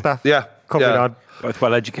you? Longstaff. Yeah. Covered Yeah. hard. Both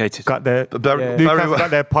well educated. Got their Very Newcastle well.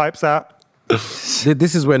 got their pipes out.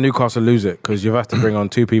 This is where Newcastle lose it because you have to bring on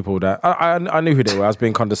two people that I knew who they were. I was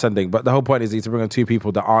being condescending, but the whole point is you need to bring on two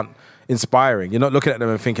people that aren't inspiring. You're not looking at them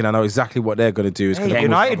and thinking, I know exactly what they're going to do. It's gonna cause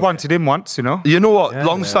United trouble. wanted him once, you know. You know what?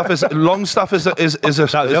 Longstaff is a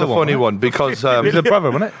funny one because He's a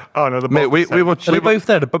brother, wasn't it? Oh no, the mate, we were Are they both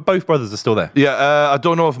there? Both brothers are still there. yeah. I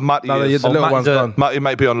don't know if Matty No, is. the little Matty's one's gone. Matty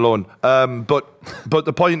might be on loan. But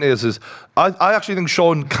the point is I actually think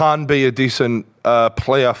Sean can be a decent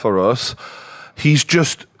player for us. He's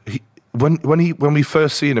just when we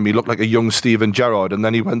first seen him, he looked like a young Steven Gerrard, and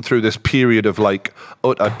then he went through this period of like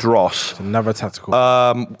utter dross Another tactical.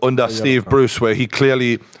 under Steve Bruce, where he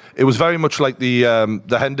clearly. It was very much like the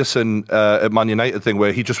Henderson at Man United thing,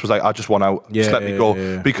 where he just was like, "I just want out, just let me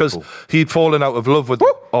go," because he'd fallen out of love with.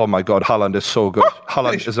 Oh my God, Haaland is so good.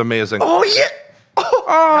 Haaland is amazing. Oh yeah.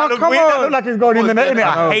 that looked weird. That looked like he's going in the net, innit?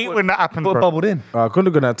 I hate when that happens, But bro. bubbled in. Do I couldn't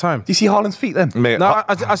have gone that time. you see Haaland's feet then? Mate, No,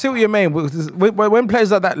 I see what you mean. When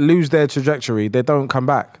players like that lose their trajectory, they don't come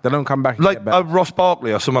back. They don't come back. And like get back. Ross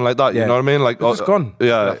Barkley or someone like that. You Yeah. know what I mean? Like, They're just gone.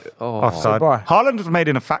 Yeah. Offside. bye. Haaland was made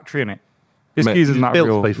in a factory, innit? This Mate, geezer's he's not a built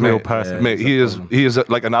real, to play for real it. person. Mate, he is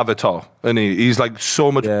like an avatar, and he's like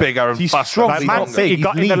so much bigger and He's faster. strong. Like, He's Man not City big,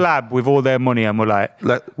 got he's in the lean. lab with all their money and we're like,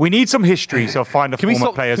 we need some history, so find a Can we former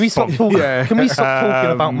stop? player's Can we stop phone. talking? Yeah. Can we stop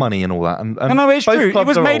talking about money and all that? And No, it's both true. It clubs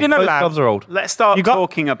was are made old. in a Both lab. clubs are old. Let's start You got-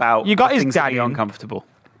 talking about you got the his things that dad are in. uncomfortable.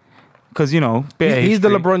 Because, you know, bit of He's the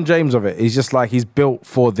history. LeBron James of it. He's just like he's built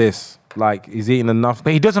for this. Like he's eating enough.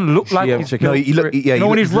 But he doesn't look like Yeah, he's chicken. No, built he for look. it. Yeah, You know,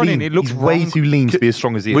 when looks he's running, lean. it looks He's way wrong. too lean to be as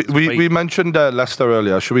strong as he is. We mentioned Leicester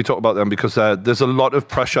earlier. Should we talk about them? Because there's a lot of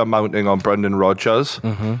pressure mounting on Brendan Rodgers.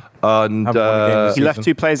 And Haven't won a game this He left season.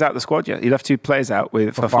 two players out of the squad yet. He left two players out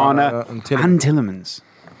with Fofana Fofana and and Tillemans.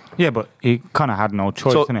 Yeah, but he kind of had no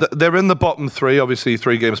choice, so innit? they're in the bottom three. Obviously,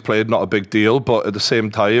 3 games played, not a big deal. But at the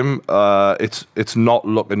same time, it's not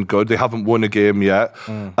looking good. They haven't won a game yet.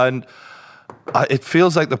 And it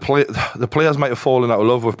feels like the players might have fallen out of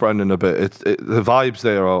love with Brendan a bit. The vibes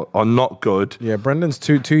there are not good. Yeah, Brendan's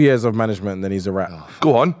two years of management and then he's a rat.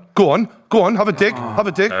 Go on. Have a dig. Have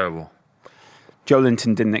a dig. Terrible. Joe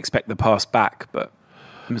Linton didn't expect the pass back, but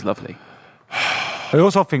it was lovely. I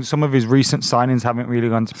also think some of his recent signings haven't really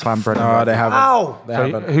gone to plan, Brendan. No, they haven't. They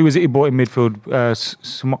So haven't. who was it he bought in midfield?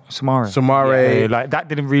 Samara. Samare. Yeah, like that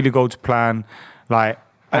didn't really go to plan. Like,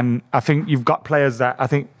 and I think you've got players that I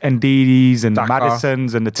think Ndidi's and Daka.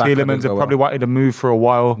 Madison's and the Daka didn't Tielemans have go probably well. wanted to move for a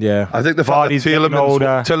while. Yeah. I think the fact that Vardy's getting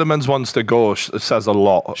older. Tillemans wants to go says a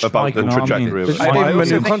lot about the You know what I mean? trajectory of Just it. give him a also new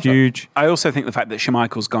think- contract. Huge. I also think the fact that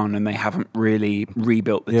Schmeichel's gone and they haven't really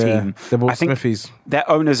rebuilt the Yeah, team. they bought I think Smithies. their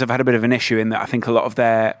owners have had a bit of an issue in that I think a lot of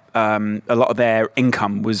their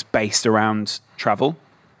income was based around travel,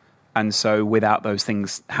 and so without those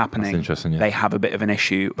things happening, That's interesting, yeah. they have a bit of an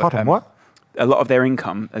issue. Pardon, what? A lot of their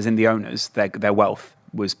income, as in the owners, their wealth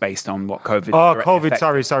was based on what COVID. Oh, directly COVID.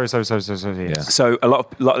 affected. Sorry. Yeah. So a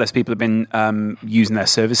lot less people have been using their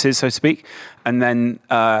services, so to speak, and then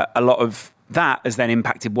a lot of that has then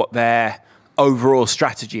impacted what their overall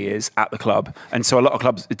strategy is at the club. And so a lot of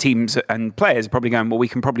clubs, teams, and players are probably going, well, we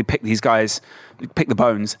can probably pick these guys, pick the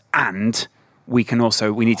bones, and we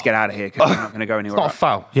need to get out of here because we're not going to go anywhere. Not a else.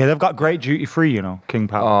 foul. Yeah, they've got great duty free, you know, King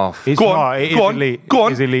Power. Oh, It's Go not, on. it is Go on. elite. Go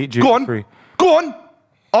on. It is elite duty Go on. free. Go on.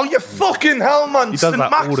 Oh, you fucking hell, man. does St.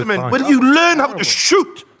 that all the Maximin. time. Will you learn how to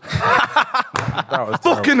shoot? That was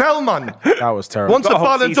Fucking hell, man. That was terrible. Once a Got a whole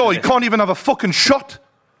Ballon season d'Or, of you it. can't even have a fucking shot.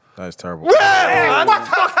 That is terrible. Yeah, what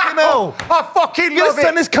fucking hell? I fucking You gonna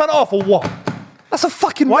send this cunt off or what? That's a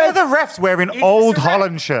fucking Why are red. the refs wearing old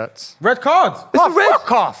Holland shirts? Red card. It's a red.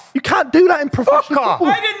 Fuck off. You can't do that in professional off.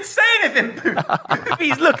 football. I didn't say anything.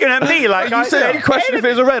 He's looking at me like You I said any question if it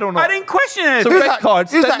was a red or not. I didn't question it. It's a red card.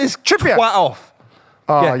 Who's Send that? this Trippier? twat off.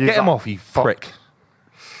 Oh, Yeah, you get him got- off, you prick.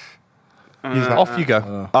 Off you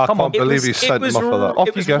go. I Come on. can't believe he sent him off for that. Off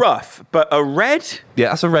It you was go. rough, but a red. Yeah,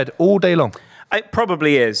 that's a red all day long. It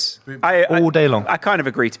probably is. All day long. I kind of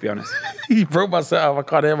agree, to be honest. He broke myself. I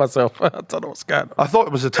can't hear myself. I don't know what's going on. I thought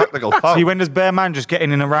it was a technical foul. See, when there's bare man just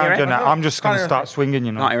getting in around Hear you, it? now, I'm just going to start swinging,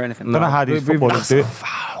 you know. Can't hear anything. Don't know how these footballers do it.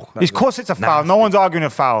 Of course it's a foul. No one's arguing a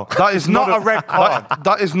foul. That is not a red card.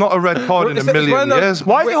 That is not a red card in a It's one million of those- years.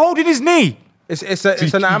 Why is he holding his knee? It's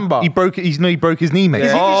an amber. He broke it. He broke his knee, mate.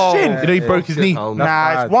 Is it his shin? You know, he broke his knee. hell, Nah,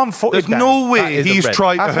 bad. it's one foot. There's no way is a he's red.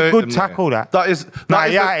 tried to That's hurt a good him. tackle, that. That is Nah, that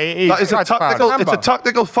is yeah, a, it is. that is a That's foul. tactical. It's a Amber.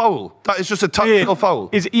 tactical foul. That is just a tactical foul.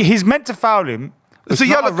 He's meant to foul him, It's a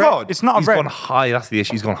yellow card. It's not a He's red. gone high. That's the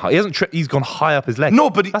issue. He's gone high. He hasn't. He's gone high up his leg. No,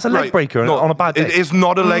 but that's a leg breaker on a bad day. It is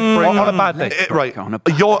not a leg breaker on a bad day. Right. On a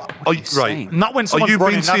bad You're day. right. Not when Are someone's you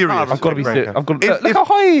running. being That's not serious? a I've got to be leg serious. breaker. Look how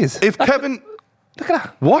high he is. If Kevin, Look at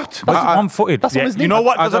that. what? But he's one-footed. That's on his knee. You know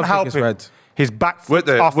what I doesn't don't think help it's him? red. His back Wait foot's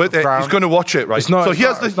there. off Wait the there. ground. He's going to watch it, right? It's not- So it's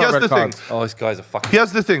here's not- it's not the red thing. card. Oh, this guy's a fucking.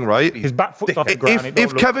 Here's the thing, right? His back foot's off the ground. It If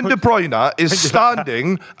don't Kevin De look- Bruyne is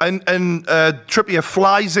standing and Trippier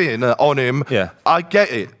flies in on him, Yeah. I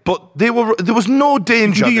get it. But there was no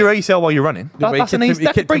danger. You do your there. ACL while you're running. but he That's an kicked him- ace. he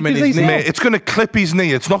That could kicked him break in his his knee. ACL. Mate, it's going to clip his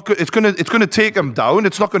knee. It's not good. It's going to take him down.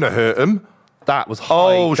 It's not going to hurt him. That was high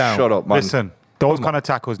Oh, down. shut up, man. Listen, those kind of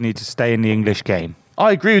tackles need to stay in the English game.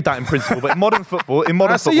 I agree with that in principle, but in modern football, That's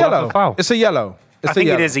a that's yellow. a foul. It's a yellow. I think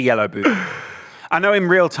it is a yellow boot. I know in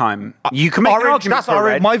real time you can make an Orange, argument that's for a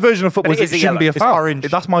orange. red. My version of football But it is is it a shouldn't be a yellow. It's foul. orange.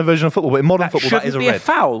 That's my version of football, but in modern football, that Shouldn't is a be a red.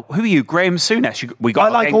 foul. Who are you, Graham Souness? We got I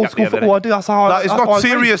like old school football. I do. That's how. That is that's not how I agree.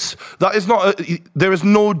 serious. That is not. There is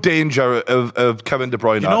no danger of Kevin De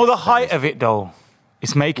Bruyne. You know the height of it, though?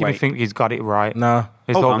 It's making me Wait. think he's got it right. No.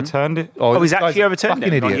 He's Hold on. overturned it. Oh, he's this guy's actually a overturned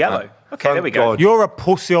fucking it. Not idiot, yellow. man. Okay, there we go. God. You're a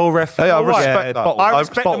pussy old ref. Hey, I You know what? respect Yeah, that. bottle. I I've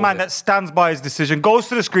respect the bottled man it. that stands by his decision, goes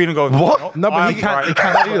to the screen and goes, What? No, but I'm he can't. right. They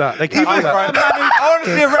can't do that. They can't do that. I want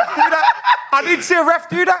to see a ref do that. I didn't see a ref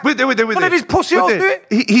do that. Wait, One of these pussy holes do it.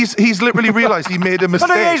 He's literally realised he made a But he's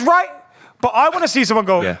mistake. right. But I want to see someone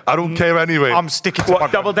go, Yeah. I don't care anyway. I'm sticking to my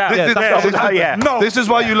What, double down? Th- th- Double th- down, yeah. No. This is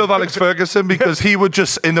why you love Alex Ferguson, because he would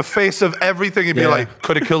just, in the face of everything, he'd be Yeah. like,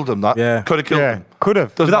 could have killed him, that. Yeah. Could have killed Yeah, him. could have.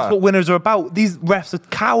 But Doesn't that's matter. what winners are about. These refs are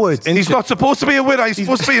cowards. He's not supposed to be a winner. He's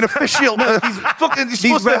supposed to be an official. He's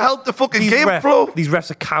supposed to help the fucking game flow. These refs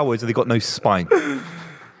are cowards and they've got no spine.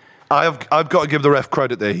 I've got to give the ref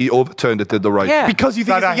credit there. He overturned it, did the right. Yeah. Because you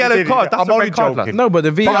think No, it's a he yellow didn't. card. That's I'm a only red card, joking. lad. No, but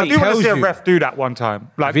the But I VAR do want to tells see a you. ref do that one time.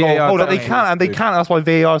 Like, VAR hold But on. they can't, and they can't. That's why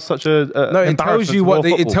VAR is such a No, it embarrassment tells you to what world it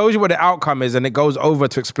football. tells you what the outcome is, and it goes over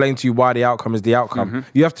to explain to you why the outcome is the outcome.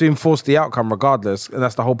 You have to enforce the outcome regardless, and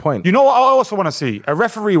that's the whole point. You know what I also want to see? A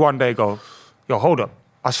referee one day go, yo, hold up.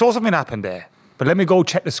 I saw something happen there, but let me go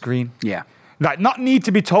check the screen. Yeah. Like, not need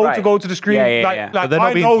to be told to Right. go to the screen. Yeah, yeah, like, yeah. like But they're I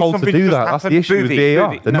not being know told to something do just that. That's the happened. issue with Boovy, VAR.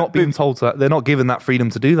 Boovy. They're No, not being Boovy. told to. They're not given that freedom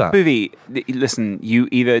to do that. Boovy, listen, you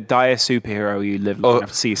either die a superhero or you live long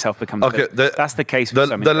enough to see yourself become Okay, that's the case with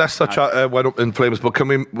so many the Leicester players. chat went up in flames, but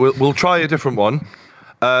we'll try a different one.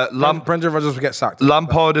 Brendan Rodgers will get sacked.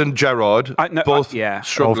 Lampard and Gerrard, both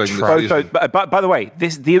struggling this Both, season. but by the way,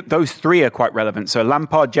 those three are quite relevant. So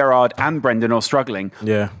Lampard, Gerrard, and Brendan are struggling.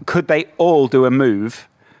 Yeah. Could they all do a move?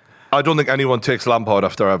 I don't think anyone takes Lampard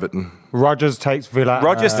after Everton. Rodgers takes Villa.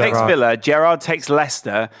 Rodgers takes Gerrard. Villa, Gerrard takes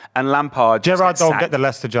Leicester, and Lampard just Gerrard gets don't sacked. get the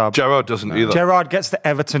Leicester job. Gerrard doesn't either. Gerrard gets the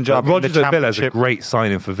Everton job. in Rodgers the at Villa is a Championship. great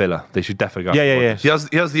signing for Villa. They should definitely go. Yeah, yeah, yeah.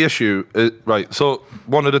 He has the issue, right? So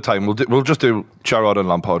one at a time. We'll just do Gerrard and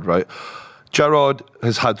Lampard, right? Gerrard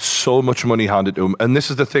has had so much money handed to him, and this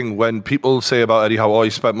is the thing. When people say about Eddie Howe, oh, he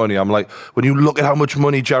spent money, I'm like, when you look at how much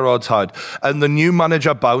money Gerrard's had, and the new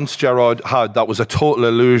manager bounce Gerrard had, that was a total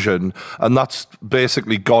illusion, and that's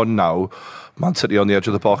basically gone now. Man City on the edge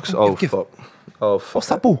of the box. Oh, fuck. Oh, fuck. What's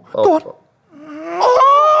that ball? Oh, Go on. fuck.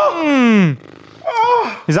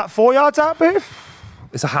 Is that 4 yards out, Biff?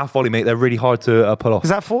 It's a half volley, mate. They're really hard to pull off. Is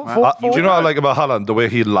that four? Do you know what I like about Haaland? The way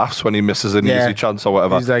he laughs when he misses an Yeah. easy chance or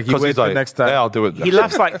whatever. He's like, he 'Cause waits for next time. Yeah, I'll do it. He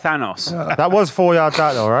laughs like Thanos. That was 4 yards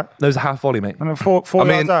out, though, right? There's a half volley, mate. And four I yards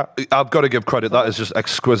mean, out. I've got to give credit. That is just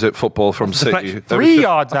exquisite football from City. deflection. It was 3 just-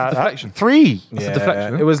 yards out. deflection. 3. That's a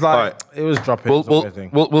deflection. It was like Right. it was dropping. We'll, It's a weird thing.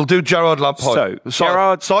 we'll do Gerrard Lampard. So,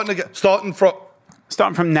 Gerrard- starting from.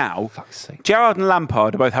 Starting from now, Fuck's sake. Gerrard and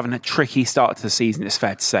Lampard are both having a tricky start to the season, it's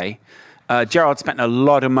fair to say. Gerrard spent a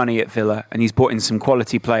lot of money at Villa and he's brought in some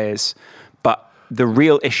quality players. But the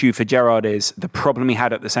real issue for Gerrard is the problem he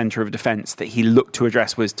had at the centre of defence that he looked to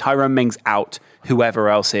address was Tyrone Mings out, whoever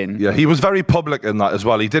else in. Yeah, he was very public in that as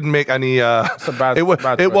well. He didn't make any. a bad- it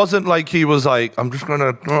bad choice. wasn't like he was like, I'm just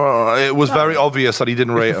gonna. It was very obvious that he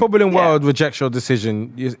didn't rate The him. footballing world rejects your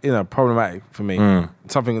decision. You know, problematic for me.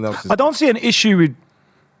 Something else. Is I don't see an issue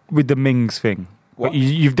with the Mings thing. But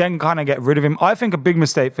you've then kind of get rid of him. I think a big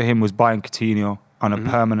mistake for him was buying Coutinho on a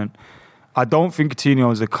permanent. I don't think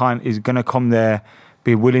Coutinho is the kind is going to come there,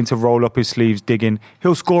 be willing to roll up his sleeves, dig in.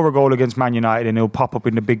 He'll score a goal against Man United and he'll pop up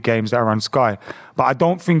in the big games that are on Sky. But I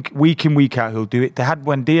don't think week in, week out he'll do it. They had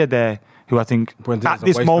Buendia there, who I think Buendia's at a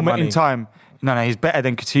this waste of moment in money. time, no, he's better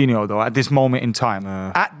than Coutinho though. At this moment in time,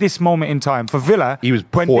 at this moment in time for Villa, He was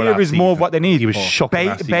poor Buendia last is more of season. what they need. He was shocking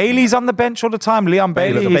last season. Bailey's on the bench all the time. Leon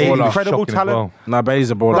Bailey is Bailey an was incredible shocking as talent. well. No,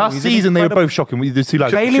 Bailey's a baller. Last He's an season, they were incredible- both shocking. The two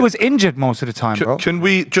lads. Bailey was injured most of the time, bro. Can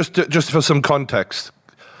we just for some context?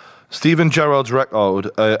 Steven Gerrard's record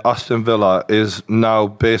at Aston Villa is now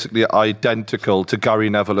basically identical to Gary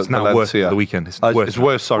Neville at It's now Valencia. worse for the weekend. It's worse. It's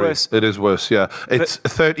worse, sorry. Worse. It is worse, yeah. It's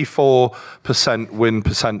 34% win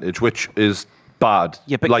percentage, which is bad.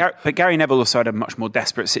 Yeah, but Gary Neville also had a much more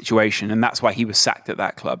desperate situation, and that's why he was sacked at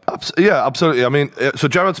that club. Yeah, absolutely. I mean, so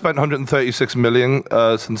Gerrard spent 136 million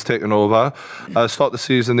since taking over. Start of the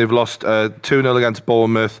season, they've lost 2-0 against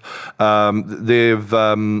Bournemouth.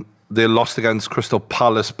 They lost against Crystal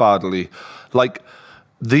Palace badly. Like,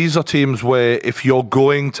 these are teams where if you're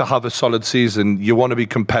going to have a solid season, you want to be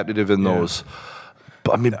competitive in those.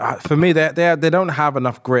 But I mean, for me, they don't have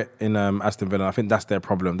enough grit in Aston Villa. I think that's their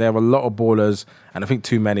problem. They have a lot of ballers, and I think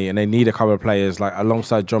too many, and they need a couple of players like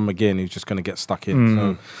alongside John McGinn, who's just going to get stuck in.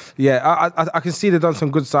 So, yeah, I can see they've done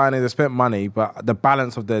some good signings. They spent money, but the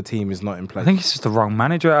balance of their team is not in place. I think it's just the wrong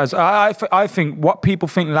manager. I think what people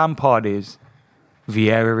think Lampard is,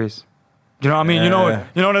 Vieira is. Do you know what I mean? Yeah.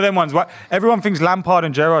 You know one of them ones. What everyone thinks Lampard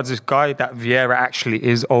and Gerrard's this guy that Vieira actually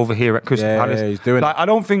is over here at Crystal Palace. Yeah, he's doing like, it. I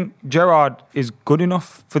don't think Gerrard is good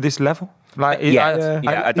enough for this level. Like,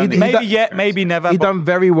 I don't think maybe yet, maybe never. He but- done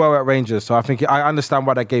very well at Rangers, so I think I understand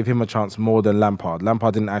why they gave him a chance more than Lampard.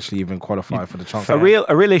 Lampard didn't actually even qualify for the chance. A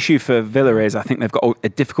real issue for Villa is I think they've got a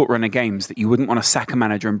difficult run of games that you wouldn't want to sack a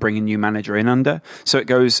manager and bring a new manager in under. So it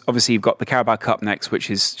goes, obviously you've got the Carabao Cup next, which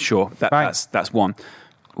is that's one.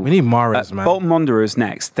 We need Mahrez, man. Bolton Wanderers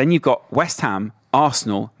next. Then you've got West Ham,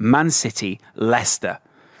 Arsenal, Man City, Leicester.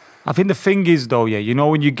 I think the thing is, though,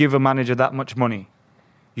 when you give a manager that much money,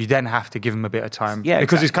 you then have to give him a bit of time. Yeah,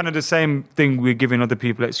 because exactly. it's kind of the same thing we're giving other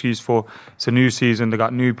people excuse for. It's a new season, they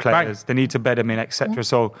got new players, they need to bed them in, etc.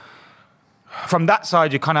 So from that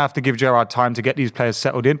side, you kind of have to give Gerrard time to get these players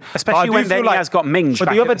settled in. Especially when then he has got Mings But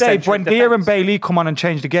back the other at the day, centre of Buendia and defence. Bailey come on and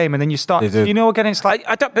change the game, and then you start, They did. again, it's like...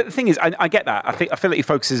 But the thing is, I get that. I feel like he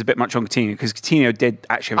focuses a bit much on Coutinho because Coutinho did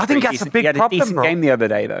actually have I think pretty that's a decent, big he had problem, a decent bro. game the other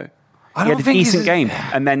day, though. I He don't had a think decent he's- game.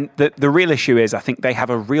 And then the real issue is I think they have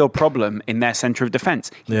a real problem in their centre of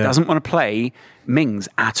defence. He doesn't want to play Mings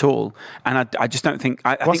at all. And I just don't think...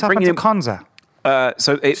 I What's think happened to bringing Konza?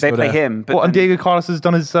 they play there. him. But Well, and then- Diego Carlos has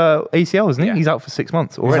done his ACL, isn't he? Yeah. He's out for 6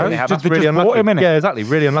 months already. They have. That's They really just bought unlucky. him, innit? Yeah, exactly.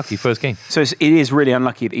 Really unlucky first game. So it is really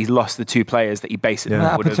unlucky that he's lost the two players that he basically What would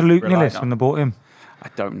happened have to Luke relied Nillis on. when they bought him? I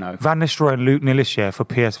don't know. Van Nistelrooy and Luke Nillis, for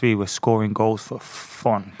PSV were scoring goals for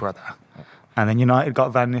fun, brother. And then United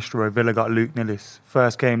got Van Nistelrooy, Villa got Luke Nillis.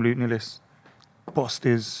 First game, Luke Nillis bust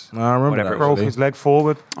his... I remember Whatever that, it broke actually. his leg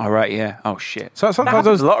forward. All right, yeah. Oh, shit. So That sometimes happens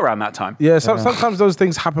those a lot around that time. Yeah, sometimes those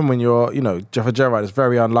things happen when you're, for Gerrard, it's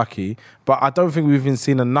very unlucky. But I don't think we've even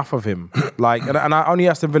seen enough of him. Like, and only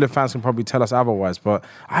Aston Villa fans can probably tell us otherwise. But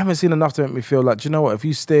I haven't seen enough to make me feel like, do you know what? If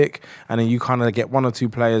you stick and then you kind of get one or two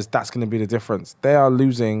players, that's going to be the difference. They are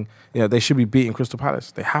losing. They should be beating Crystal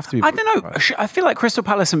Palace. They have to be. I don't know. I feel like Crystal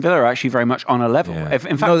Palace and Villa are actually very much on a level. Yeah. In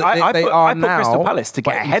fact, No, I they put are Crystal now, Palace to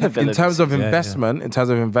but get ahead of Villa. in terms of Yeah.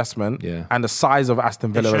 investment, Yeah. and the size of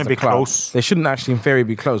Aston Villa as shouldn't a be club, close. they shouldn't actually, in theory,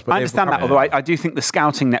 be close. But I they've understand that, become- although I do think the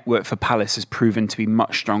scouting network for Palace has proven to be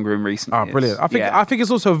much stronger in recent years. Brilliant. I Yeah. think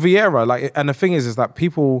it's also Vieira. Like, and the thing is that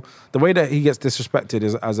people, the way that he gets disrespected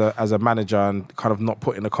is as a manager and kind of not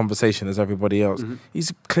put in a conversation as everybody else.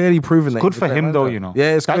 He's clearly proven that. Good he's a for great him, though, manager.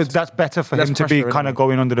 Yeah, it's good. That's better for Less him to be pressure, kind innit? of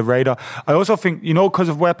going under the radar. I also think, because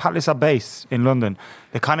of where Palace are based in London,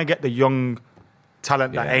 they kind of get the young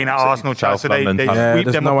talent that Yeah, ain't at so Arsenal chance, so they South London sweep talent.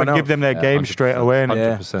 there's them no up one and give else. them their game straight away.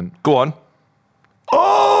 innit? 100%. Go on.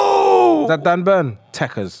 Is that Dan Burn?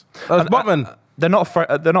 Techers. Botman. They're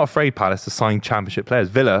not afraid, Palace, to sign championship players.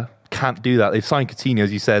 Villa can't do that. They've signed Coutinho,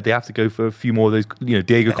 as you said. They have to go for a few more of those.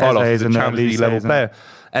 Diego Carlos is a and the Champions League level Elises, player.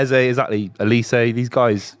 Eze, exactly. Elise, these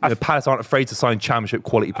guys. Palace aren't afraid to sign championship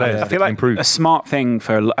quality players. I feel like improve. a smart thing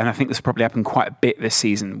and I think this will probably happen quite a bit this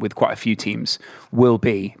season with quite a few teams, will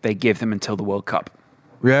be they give them until the World Cup.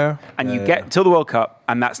 Yeah. And you get till the World Cup,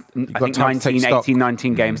 and that's, I think, time to take 19, stock. 18,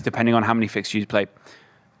 19 games, depending on how many fixtures you play.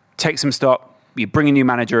 Take some stock. You bring a new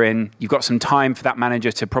manager in. You've got some time for that manager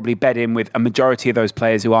to probably bed in with a majority of those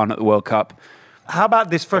players who aren't at the World Cup. How about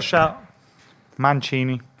this first shout?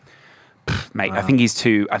 Mancini. Mate, I think he's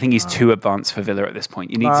too advanced for Villa at this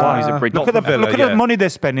point. You need someone who's a bridge. Look at Villa, the money they're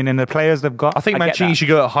spending and the players they've got. I think I get Mancini that. should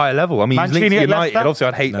go at a higher level. I mean, he's linked Mancini to at United. Leicester? Obviously,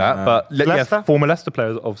 I'd hate that, but Leicester? former Leicester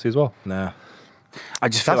players, obviously, as well. Nah. I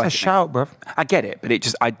just feel That's like a shout, bro. I get it, but it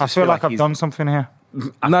just I I feel like I've he's- done something here.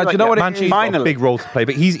 I No, feel do you know what it is? Mancini's got a Finally. big role to play,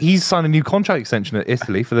 but he's signed a new contract extension at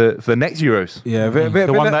Italy for the next Euros. Yeah,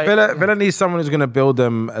 Villa needs someone who's going to build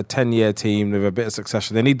them a 10-year team with a bit of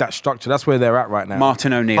succession. They need that structure. That's where they're at right now.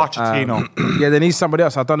 Martin O'Neill. Pochettino. Yeah, they need somebody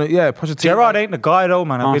else. I don't know. Yeah, Pochettino. Gerrard ain't the guy though,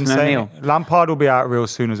 man. I've been Martin saying O'Neill. it. Lampard will be out real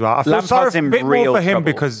soon as well. I feel Lampard's sorry a in bit real more for him trouble.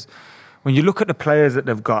 because when you look at the players that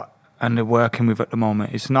they've got, and they're working with at the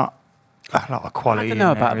moment. It's not a lot of quality. I don't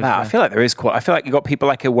know about that. I feel like there is quality. I feel like you've got people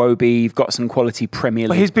like Iwobi, you've got some quality Premier League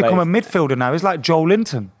But he's become a players. midfielder now. He's like Joe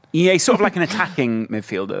Linton. Yeah, he's sort of like an attacking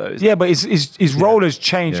midfielder, though. isn't Yeah, but his role has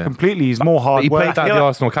changed Yeah. completely. He's more hard He work. played that at feel the like-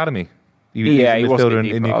 Arsenal Academy. he was a was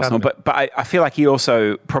midfielder in the Arsenal. academy. But I feel like he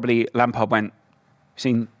also probably Lampard went,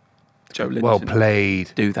 seen Joe Linton Well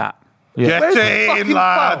played. do that. Get in,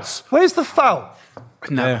 lads. Where's the foul?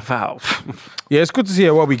 No foul. Yeah, it's good to see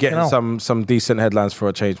Iwobi getting Genau. some decent headlines for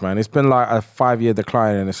a change, man. It's been like a 5-year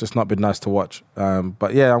decline, and it's just not been nice to watch.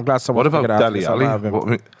 But yeah, I'm glad someone What about figured out Dele something out of Alli? him.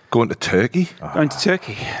 What, going to Turkey? Going to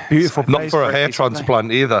Turkey. Beautiful Not place. for a hair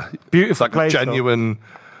transplant either. Beautiful It's like place, a genuine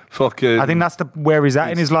fucking... I think that's where he's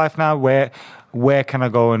at in his life now. Where can I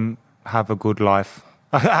go and have a good life?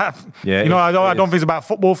 Yeah, you know, I don't it think it's about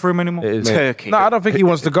football for him anymore. It is. Turkey. No, I don't think he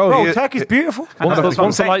wants to go. Bro, He- Turkey's beautiful. Once that's what I'm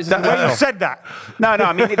the saying. lights That- When you said that, No,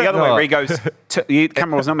 I mean it the other way No. where he goes, the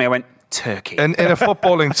camera was not me, I went, Turkey. In a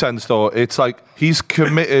footballing sense, though, it's like he's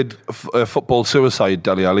committed football suicide,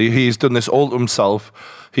 Dele Alli. He's done this all to himself.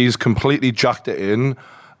 He's completely jacked it in.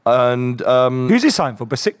 And who's he signed for?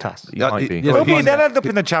 Besiktas. He might be. Yeah, They'll he's- end up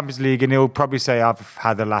in the Champions League, and he'll probably say, "I've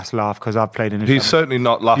had the last laugh because I've played in the." he's Champions." certainly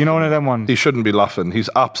not laughing. You know one of them ones? He shouldn't be laughing. He's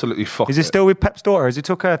absolutely fucked. Is he still with Pep's daughter? Has he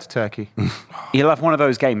took her to Turkey? He'll have one of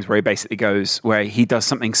those games where he basically goes, where he does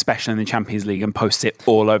something special in the Champions League and posts it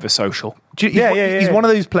all over social. He's Yeah. one of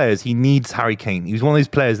those players. He needs Harry Kane. He's one of those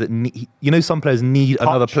players that some players need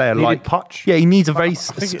another player Needed like Poch. Yeah, he needs a very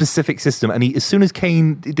think specific system. And as soon as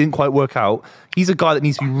Kane didn't quite work out, he's a guy that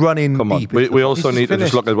needs to be running Come on. deep. We also He's need to just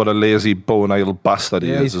finished. look at what a lazy, bone-idle bastard he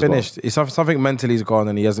Yeah, is he's as well. finished. It's something mentally gone,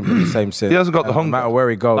 and he hasn't been the same since. He hasn't got the And hunger. No matter where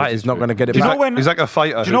he goes, That he's is not true. going to get it Do you back. know when? He's like a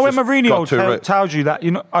fighter. Do you know when who's just Mourinho got too rich. tells you that?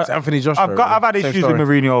 You know, It's Anthony Joshua, I've had same issues story. with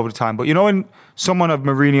Mourinho over the time, but you know when someone of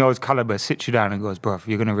Mourinho's caliber sits you down and goes, "Bro,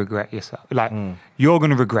 you're going to regret yourself. Like you're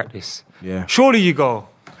going to regret this." Yeah. Surely you go.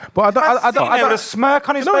 But I don't. With a smirk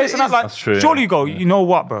on his You know what face, it and I'm is? like, That's true, surely yeah. you go. You know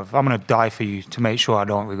what, bro? I'm going to die for you to make sure I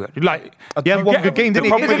don't regret it. Like, He had one good game, didn't he?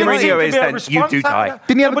 problem with Mourinho is then you do die.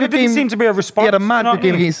 Didn't he have a But it good didn't game? seem to be a response. He had a mad you know good what I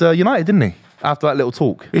game mean? against United, didn't he? After that little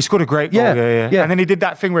talk. He scored a great goal. Yeah, Yeah. yeah. And then he did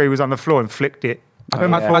that thing where he was on the floor and flicked it. I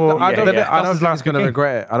don't yeah. think Yeah. he's That's going his to game.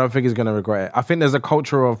 regret it. I don't think he's going to regret it. I think there's a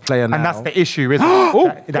culture of player now. And that's the issue, isn't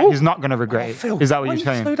it? That he's not going to regret it. Is that what you're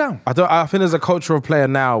saying? Slow down. I think there's a culture of player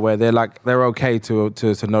now where they're okay to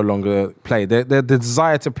no longer play. The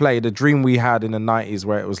desire to play, the dream we had in the 90s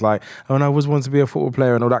where it was like, oh, and I always wanted to be a football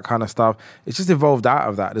player and all that kind of stuff. It's just evolved out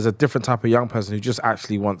of that. There's a different type of young person who just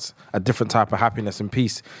actually wants a different type of happiness and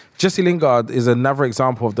peace. Jesse Lingard is another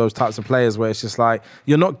example of those types of players where it's just like,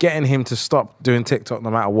 you're not getting him to stop doing TikTok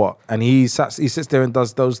no matter what. And he sits there and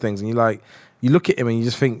does those things, and you look at him and you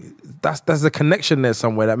just think there's a connection there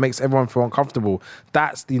somewhere that makes everyone feel uncomfortable.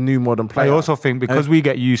 That's the new modern I player. also think because we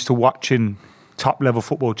get used to watching top level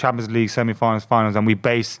football, Champions League, semi-finals, finals, and we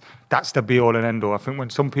base that's the be all and end all. I think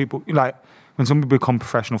when some people become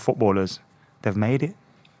professional footballers, they've made it.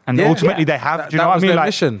 And Yeah. ultimately they have. Do you That know what I was mean? their Like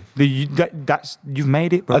mission. that's you've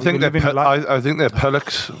made it, bro. I think You're living a life. I think they're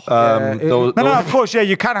Pillocks. No, No, of course, yeah,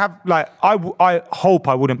 you can have, like, I hope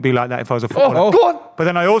I wouldn't be like that if I was a footballer. Go on. But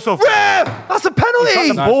then I also That's a penalty.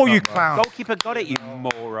 the ball, you clown. Goalkeeper got it, you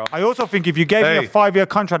moron. I also think if you gave me Hey. a 5-year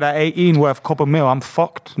contract at 18 worth a couple mil, I'm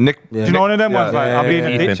fucked. Nick, Do you know one of them ones? Yeah, Like, yeah, I'll be in yeah,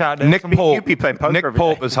 a yeah. ditch out there. Nick Somebody- Pope. you'd be playing poker Nick every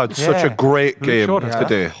Pope day. has had such a Yeah. great Really game short of that.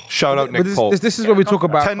 today. Shout out Nick But Pope. this is where we talk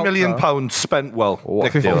about £10 million culture. spent well.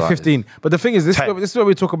 Nick 15, Pope. 15. But the thing is, this 10. is where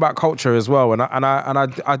we talk about culture as well. And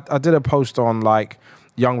I did a post on like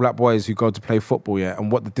young black boys who go to play football,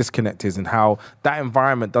 and what the disconnect is, and how that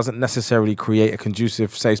environment doesn't necessarily create a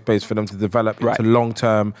conducive safe space for them to develop Right. into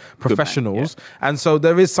long-term professionals. And so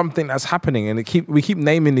there is something that's happening, and we keep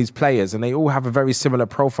naming these players, and they all have a very similar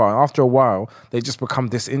profile. After a while, they just become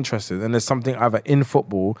disinterested, and there's something either in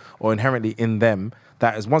football or inherently in them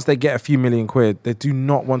that is, once they get a few million quid, they do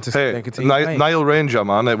not want to sit there Hey, and continue playing. Niall Ranger,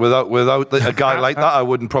 man. Without a guy like that, I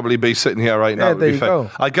wouldn't probably be sitting here right now. Yeah, to there be you fair. go.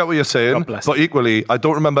 I get what you're saying, God bless but equally, I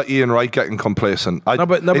don't remember Ian Wright getting complacent. No,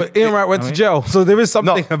 but Ian Wright went to jail, so there is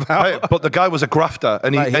something about. Hey, but the guy was a grafter,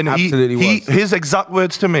 and Like, he he absolutely was. his exact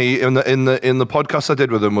words to me in the podcast I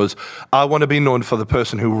did with him was, "I want to be known for the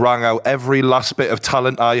person who rang out every last bit of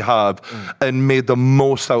talent I have and made the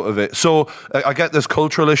most out of it." So I get there's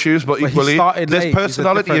cultural issues, but he equally started there's late. He's a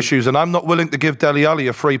personality different- issues, and I'm not willing to give Dele Alli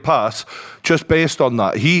a free pass just based on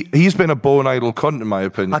that. He's been a bone idle cunt in my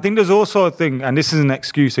opinion. I think there's also a thing, and this is an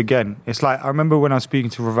excuse again. It's like, I remember when I was speaking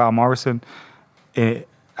to Raval Morrison,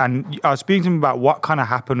 and I was speaking to him about what kind of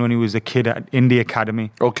happened when he was a kid in the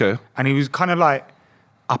academy. Okay. And he was kind of like,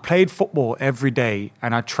 I played football every day,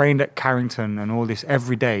 and I trained at Carrington and all this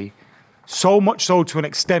every day, so much so to an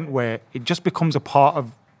extent where it just becomes a part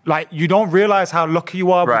of, like, you don't realize how lucky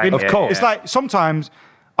you are. Right, of course. It's like sometimes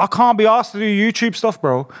I can't be asked to do YouTube stuff,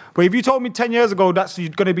 bro. But if you told me 10 years ago that's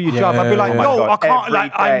going to be your job, I'd be like, yeah. no, Oh my I God, can't. every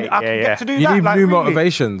Like, I day. can Yeah, get to do You that. need like, new really.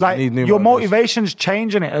 motivations. Like, You need new your motivations. motivation's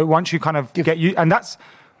changing it once you kind of get you, and that's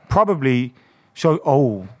probably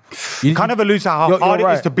You kind of alludes to how You're hard it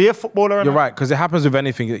right. is to be a footballer. You're right, because it happens with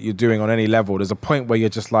anything that you're doing on any level. There's a point where you're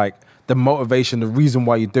just like, the motivation, the reason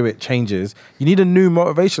why you do it changes. You need a new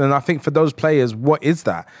motivation. And I think for those players, what is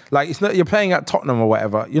that? Like, it's not, you're playing at Tottenham or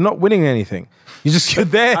whatever. You're not winning anything. You're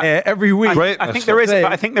there every week. I think there is,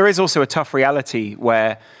 but I think there is also a tough reality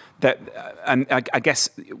where that, and I guess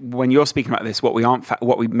when you're speaking about this,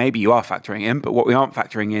 maybe you are factoring in, but what we aren't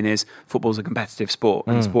factoring in is football's a competitive sport,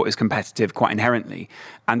 and sport is competitive quite inherently.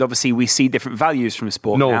 And obviously, we see different values from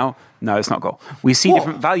sport now. No, it's not goal. We see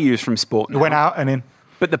different values from sport now. It went out and in.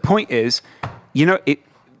 But the point is,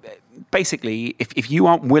 basically, if you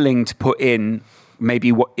aren't willing to put in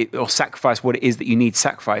maybe or sacrifice what it is that you need to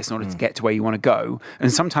sacrifice in order to get to where you want to go,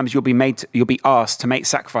 and sometimes you'll be asked to make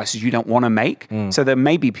sacrifices you don't want to make. So there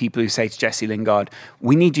may be people who say to Jesse Lingard,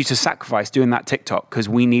 "We need you to sacrifice doing that TikTok because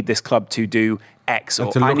we need this club to do X,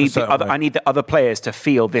 or I need the other players to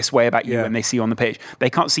feel this way about you when they see you on the pitch. They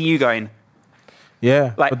can't see you going."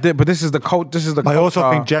 Yeah, Like- but this is the cult. This is the. I also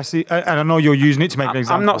culture. think Jesse, and I know you're using it to make an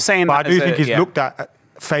example. I'm not saying but that I do as think a- he's yeah. looked at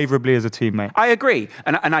favourably as a teammate. I agree,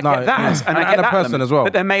 and I get that, and I get and a that person element. as well.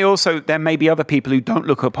 But there may be other people who don't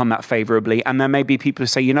look upon that favourably, and there may be people who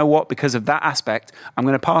say, you know what, because of that aspect, I'm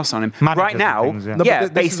going to pass on him. Managers Right and now, things, yeah. No,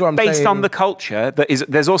 but this is what I'm based saying. on the culture that is,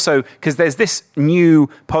 there's also because there's this new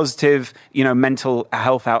positive, mental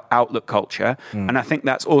health outlook culture, and I think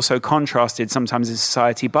that's also contrasted sometimes in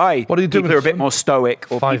society by What are you doing, people who are a bit son? more stoic,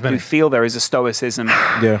 or 5 people minutes. who feel there is a stoicism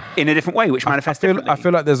in a different way, which manifests differently. I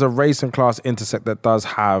feel like there's a race and class intersect that does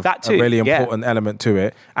have That too, a really yeah. important element to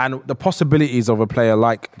it. And the possibilities of a player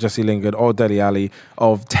like Jesse Lingard or Dele Alli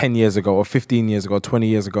of 10 years ago or 15 years ago or 20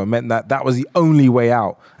 years ago meant that was the only way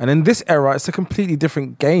out. And in this era, it's a completely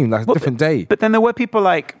different game, like a different day. But then there were people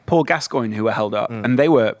like Paul Gascoigne who were held up, and they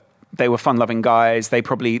were fun-loving guys. They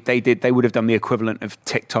would have done the equivalent of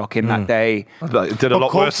TikTok in that day. It did a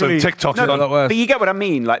lot worse than culturally- TikTok. a lot worse. But you get what I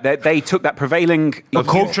mean. Like they took that prevailing But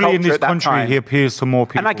culturally in culture this at that country, time. he appeals to more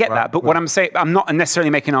people. And I get right? that, but what I'm saying, I'm not necessarily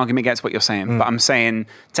making an argument against what you're saying, but I'm saying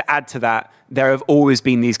to add to that, there have always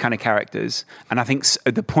been these kind of characters. And I think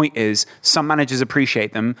the point is some managers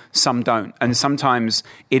appreciate them, some don't. And sometimes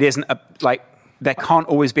it isn't there can't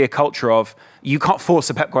always be a culture of, you can't force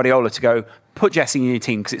a Pep Guardiola to go, put Jesse in your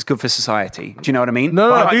team because it's good for society. Do you know what I mean? No,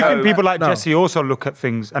 But I do no, think people like no. Jesse also look at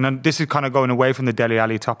things, and then this is kind of going away from the Dele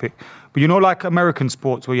Alli topic. But like American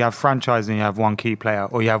sports where you have franchise and you have one key player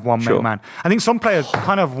or you have one main man. I think some players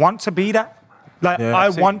kind of want to be that. Like, I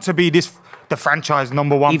want to be the franchise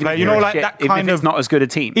number one Even player. if You you're know, a like shit, that even kind if it's of. not as good a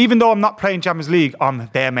team. Even though I'm not playing Champions League, I'm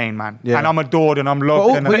their main man, Yeah. and I'm adored and I'm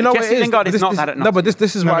loved. and But you know what Jesse it is? Lingard is This- not this- that at No, but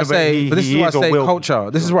this is No, why I but say. he- But this he is why I is or say will be.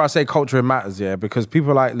 culture. This is why I say culture matters. Yeah, because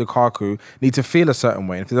people like Lukaku need to feel a certain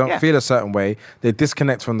way. If they don't Yeah. feel a certain way, they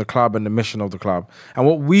disconnect from the club and the mission of the club. And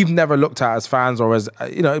what we've never looked at as fans, or as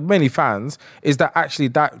mainly fans, is that actually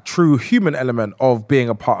that true human element of being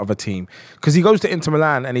a part of a team. Because he goes to Inter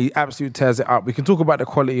Milan and he absolutely tears it up. We can talk about the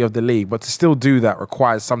quality of the league, but to still do that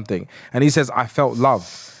requires something. And he says, I felt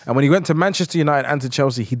love. And when he went to Manchester United and to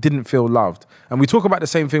Chelsea, he didn't feel loved. And we talk about the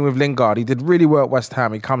same thing with Lingard. He did really well at West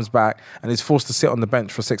Ham. He comes back and is forced to sit on the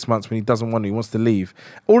bench for 6 months when he doesn't want to. He wants to leave.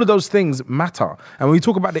 All of those things matter. And when we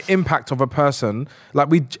talk about the impact of a person, like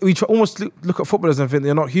we almost look at footballers and think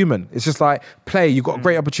they're not human. It's just like, play, you've got a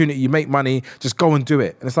great opportunity, you make money, just go and do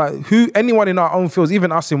it. And it's like, anyone in our own fields,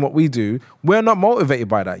 even us in what we do, we're not motivated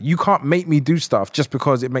by that. You can't make me do stuff just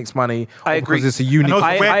because it makes money I or agree. because it's a unique... And those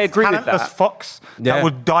I weird, agree with talentless that. fucks Yeah. that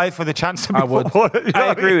would die for the chance to be I would. footballer. You know I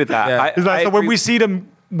what agree with that. Yeah. It's like, so when we see them,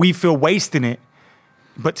 we feel wasting it.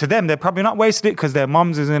 But to them, they're probably not wasting it because their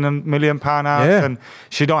mum's is in £1 million house Yeah. and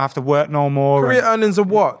she don't have to work no more. Career earnings are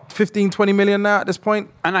what? 15, 20 million now at this point?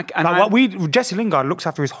 Jesse Lingard looks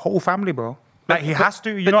after his whole family, bro. Like he has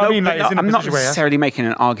to, you know what I mean? Like, he's in a I'm not position where he has to. necessarily making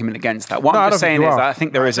an argument against that. What No, I I'm just don't think saying you is are. that I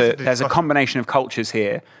think there's a discussion. combination of cultures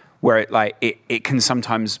here where it can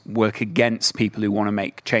sometimes work against people who want to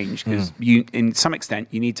make change because you, in some extent,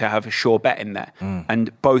 you need to have a sure bet in there.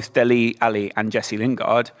 And both Dele Alli and Jesse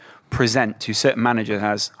Lingard present to certain managers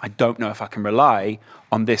as, I don't know if I can rely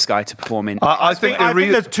on this guy to perform in. I think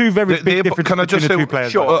there's two very big differences can I just between the say, two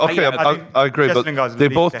players. Sure. Okay, Yeah, I agree, Jesse but Lingard's they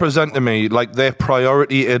elite both there. present to me like their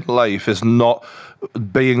priority in life is not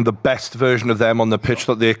being the best version of them on the pitch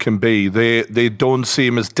that they can be. They don't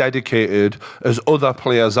seem as dedicated as other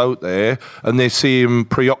players out there, and they seem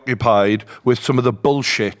preoccupied with some of the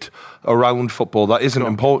bullshit around football that isn't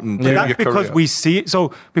important. Yeah, that's because we see it.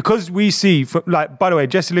 So because we see, like, by the way,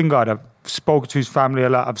 Jesse Lingard, I've spoken to his family a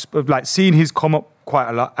lot. I've like seen his come up quite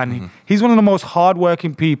a lot, and he's one of the most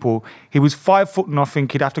hardworking people. He was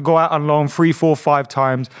 5'0". He'd have to go out on loan 3, 4, 5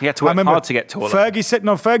 times. He had to work hard to get taller.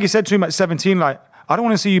 Fergie said to him at 17, like, I don't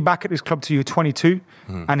want to see you back at this club till you're 22.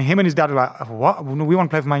 And him and his dad are like, what? We want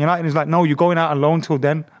to play for Man United. And he's like, no, you're going out on loan till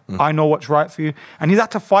then. I know what's right for you. And he's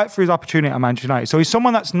had to fight for his opportunity at Manchester United. So he's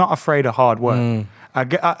someone that's not afraid of hard work. I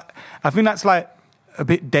think that's like a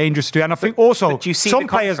bit dangerous to do. And I think also some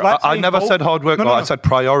players like I never said hard work. I said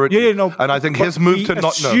priority. Yeah, and I think his move to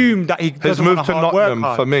Nottingham, his move to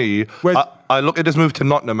Nottingham for me, I look at his move to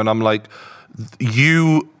Nottingham and I'm like,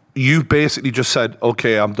 you basically just said,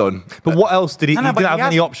 okay, I'm done. But what else did he? He didn't have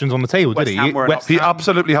any options on the table, did he? He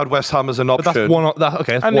absolutely had West Ham as an option. But that's one.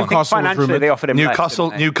 That's and one. Financially, they offered him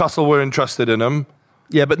Newcastle were interested in him.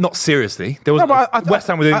 Yeah, but not seriously. There was West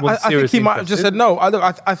Ham were the only one seriously. I think he might have just said no.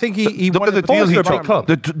 I think he look at the deal he took.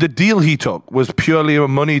 The deal he took was purely a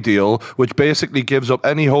money deal, which basically gives up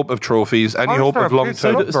any hope of trophies, any hope of long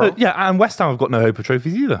term. Yeah, and West Ham have got no hope of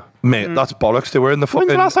trophies either. Mate, that's bollocks. They were in the fucking.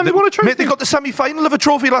 When's the last time they won a trophy? Mate, they got the semi-final of a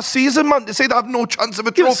trophy last season, man. They say they have no chance of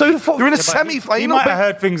a trophy. They're in a semi-final. You might have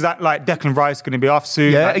heard things that like Declan Rice is going to be off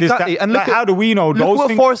soon. Yeah, like exactly. And look, how do we know those what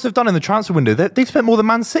things? Forest have done in the transfer window? They've spent more than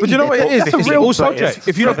Man City. But you know what it is? That's a real project.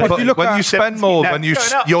 If you look when you spend more, when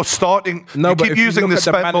you're starting, you keep using the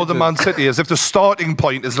spend more than Man City as if the starting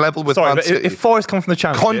point is level with Man City. If Forest come from the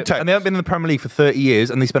Championship and they haven't been in the Premier League for 30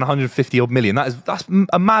 years and they spend 150 odd million, that's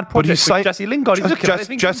a mad project for Jesse Lingard.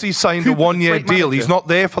 Jesse signed a 1-year deal. He's not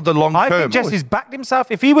there for the long term. I think Jesse's backed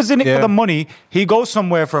himself. If he was in it for the money, he goes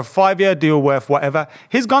somewhere for a 5-year deal worth whatever.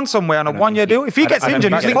 He's gone somewhere on a 1-year deal. If he gets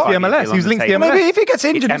injured, he's linked to the MLS. He's linked to the MLS. Maybe if he gets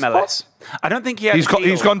injured, MLS. I don't think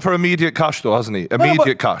he's gone for immediate cash though, hasn't he?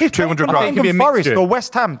 Immediate cash, 200 grand. Nottingham Forest or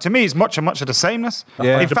West Ham, to me, is much of the sameness.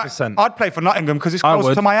 Yeah, in fact, I'd play for Nottingham because it's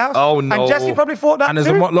close to my house. Oh no! And Jesse probably thought that. And there's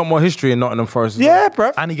a lot more history in Nottingham Forest. Yeah,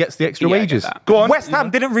 bro. And he gets the extra wages. Go on. West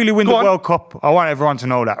Ham didn't really win the World Cup. I want everyone to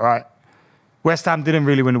know that, right? West Ham didn't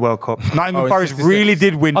really win the World Cup. Nottingham Forest really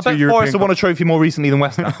did win 2 European Cups. Forest have won a trophy more recently than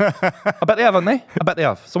West Ham. I bet they have, haven't they? I bet they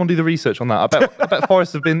have. Someone do the research on that. I bet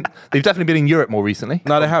Forest have been. They've definitely been in Europe more recently.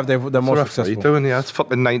 No, they have. They're more successful. What are you doing? Yeah, it's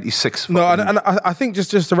fucking 96. No, and I think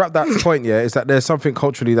just to wrap that point, is that there's something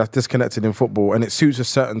culturally that's disconnected in football, and it suits a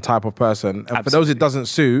certain type of person. And for those it doesn't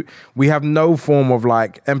suit, we have no form of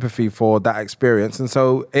like empathy for that experience, and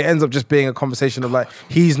so it ends up just being a conversation of like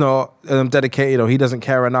he's not dedicated, or he doesn't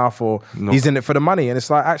care enough, or he's in it for the money, and it's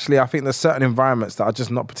like, actually, I think there's certain environments that are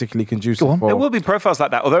just not particularly conducive for. There will be profiles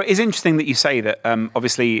like that. Although it is interesting that you say that,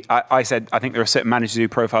 obviously, I said I think there are certain managers who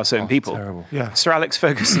profile certain people. Terrible. Yeah. Sir Alex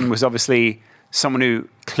Ferguson was obviously someone who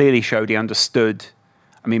clearly showed he understood.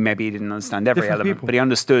 I mean, maybe he didn't understand every element, but he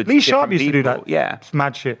understood. Lee Sharp used to do that. Yeah. It's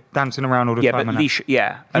mad shit, dancing around all the time. But you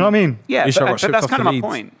know what I mean? Yeah, but that's kind of my Leeds.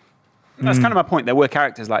 point. That's kind of my point. There were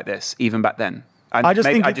characters like this even back then. I just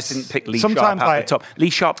didn't pick Lee Sharp out the top. Lee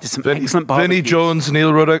Sharp did some excellent barbecues. Vinnie Jones,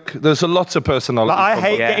 Neil Ruddock. There's a lots of personalities. I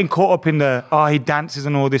hate getting caught up in the he dances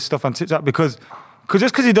and all this stuff on TikTok because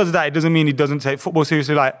just because he does that, it doesn't mean he doesn't take football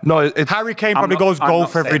seriously. Like, no, Harry Kane probably goes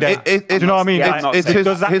golf every day. Do you know what I mean? It's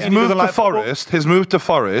his move to Forest. His move to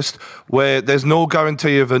Forest, where there's no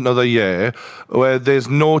guarantee of another year, where there's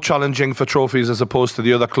no challenging for trophies as opposed to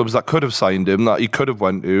the other clubs that could have signed him, that he could have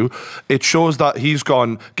went to. It shows that he's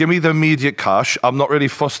gone, give me the immediate cash. I'm not really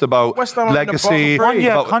fussed about legacy.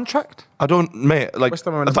 1-year contract. I don't, mate. Like that's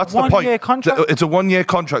the point. 1-year contract. It's a 1-year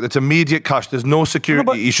contract. It's immediate cash. There's no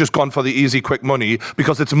security. He's just gone for the easy, quick money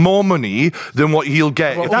because it's more money than what he'll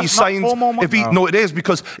get if he signs. No, it is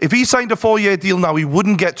because if he signed a 4-year deal now, he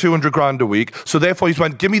wouldn't get 200 grand a week. So therefore, he's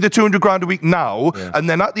went, give me the 200 grand a week now, and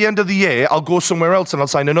then at the end of the year, I'll go somewhere else and I'll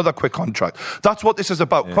sign another quick contract. That's what this is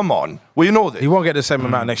about. Yeah. Come on, well you know this. He won't get the same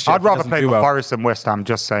amount next year. I'd rather play for Forest than West Ham.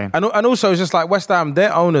 Just saying. And also, it's just like West Ham.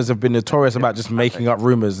 Their owners have been notorious about just making up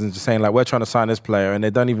rumors and just saying like we're trying to sign this player, and they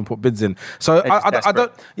don't even put bids in. So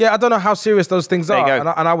I don't know how serious those things are.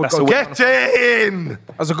 And I would go get in.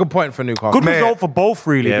 That's a good point for Newcastle. Good result for both,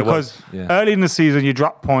 really, because early in the season you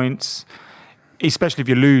drop points, especially if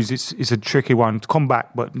you lose. It's a tricky one to come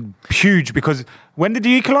back, but huge because when did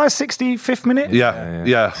you equalise? 65th minute.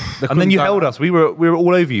 Yeah. And then you held us. We were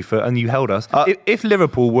all over you and you held us. If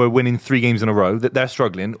Liverpool were winning 3 games in a row, that they're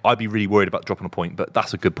struggling, I'd be really worried about dropping a point. But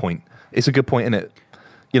that's a good point. It's a good point, isn't it?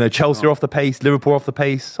 Chelsea are off the pace, Liverpool are off the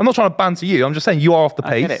pace. I'm not trying to banter you. I'm just saying you are off the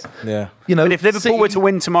I get pace. it. Yeah. But if Liverpool were to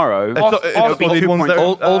win tomorrow, Arsenal be are the 2 ones points. that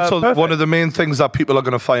are, Also, perfect. one of the main things that people are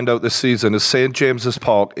going to find out this season is St James's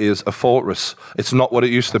Park is a fortress. It's not what it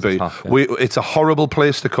used to be. tough, yeah. It's a horrible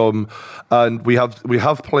place to come, and we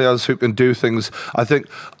have players who can do things. I think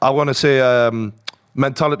I want to say.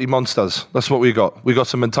 Mentality monsters. That's what we got. We got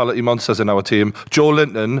some mentality monsters in our team. Joe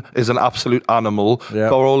Linton is an absolute animal. Yeah.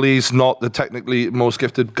 Boroli's not the technically most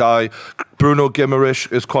gifted guy. Bruno Guimaraes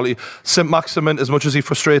is quality. St Maximin, as much as he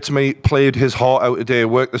frustrates me, played his heart out today,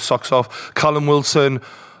 worked his socks off. Callum Wilson,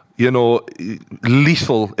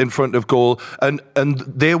 lethal in front of goal, and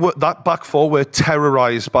that back four were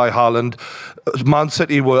terrorised by Haaland. Man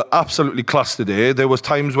City were absolutely class today. There was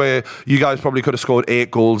times where you guys probably could have scored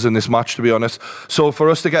 8 goals in this match, to be honest. So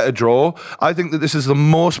for us to get a draw, I think that this is the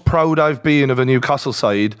most proud I've been of a Newcastle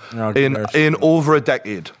side in over a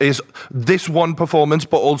decade. Is this one performance,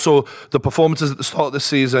 but also the performances at the start of the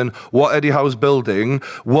season, what Eddie Howe's building.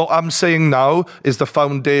 What I'm saying now is the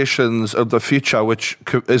foundations of the future, which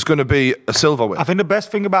is going to be a silverware. I think the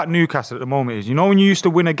best thing about Newcastle at the moment is, when you used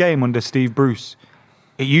to win a game under Steve Bruce,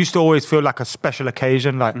 it used to always feel like a special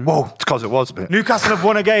occasion, like, whoa. It's because it was, mate. Newcastle have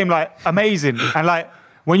won a game, like, amazing. And, like,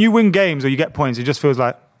 when you win games or you get points, it just feels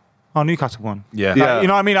like, oh, Newcastle won. Yeah. You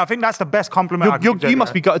know what I mean? I think that's the best compliment I can give You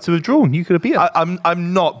must be gutted to have drawn. You could have beaten.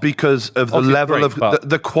 I'm not, because of the Obviously level great, of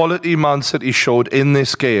the quality Man City showed in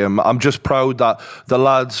this game. I'm just proud that the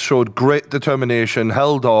lads showed great determination,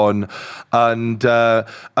 held on, and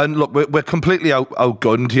look, we're completely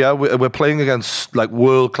outgunned here. We're playing against like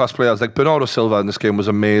world class players. Like Bernardo Silva in this game was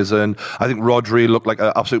amazing. I think Rodri looked like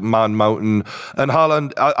an absolute man mountain, and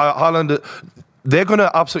Haaland. They're going to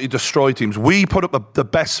absolutely destroy teams. We put up the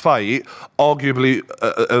best fight, arguably,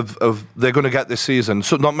 of they're going to get this season.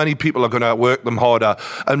 So not many people are going to work them harder.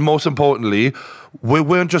 And most importantly, we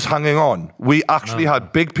weren't just hanging on. We actually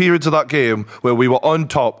had big periods of that game where we were on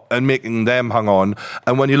top and making them hang on.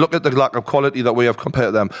 And when you look at the lack of quality that we have compared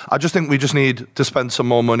to them, I just think we just need to spend some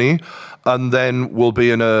more money, and then we'll be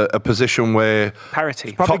in a position where...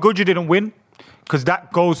 Parity. Probably good you didn't win, because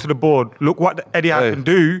that goes to the board. Look what Eddie Howe can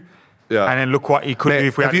do. Yeah. And then look what he could do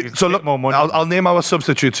if we had more money. I'll name our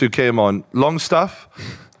substitutes who came on: Longstaff,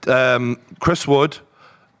 Chris Wood,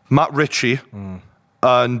 Matt Ritchie,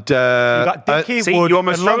 and Dickie, See, Wood, you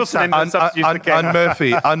almost and struggled to name the substitutes.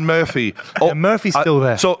 and Murphy. Oh, Murphy's still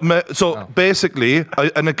there. So basically,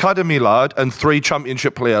 an academy lad and 3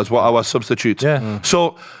 championship players were our substitutes. Yeah.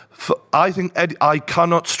 So I think I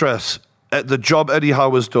cannot stress the job Eddie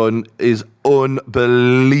Howe has done is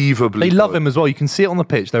unbelievably They love good. him as well. You can see it on the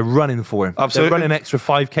pitch. They're running for him. Absolutely. They're running extra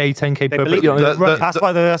 5k, 10k per believe play. him. That's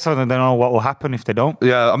why they don't know what will happen if they don't.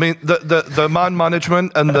 Yeah, I mean the man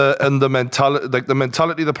management and the mentality, like the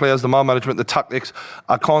mentality of the players, the man management, the tactics.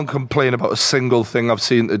 I can't complain about a single thing I've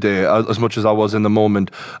seen today, as much as I was in the moment.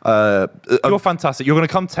 You're fantastic. You're going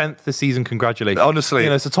to come 10th this season. Congratulations. Honestly,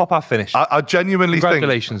 it's a top half finish. I genuinely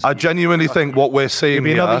Congratulations. think what we're seeing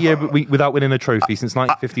It'll be here, another year without winning a trophy since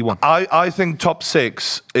 1951. I think top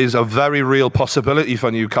 6 is a very real possibility for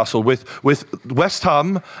Newcastle with West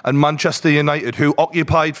Ham and Manchester United, who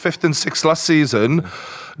occupied 5th and 6th last season,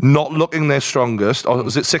 not looking their strongest, or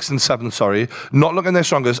was it 6th and 7th, sorry, not looking their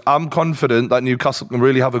strongest. I'm confident that Newcastle can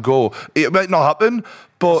really have a go. It might not happen,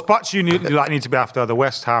 but... Spots you need to be after the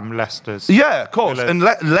West Ham, Leicester's. Yeah, of course. And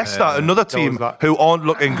Leicester, another team who aren't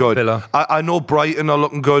looking good. Villa. I know Brighton are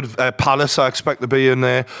looking good. Palace, I expect to be in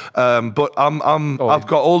there. But I've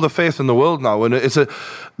got all the faith in the world now, and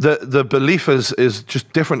the belief is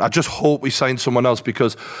just different. I just hope we sign someone else,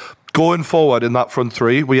 because going forward in that front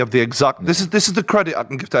 3, we have the exact... This is the credit I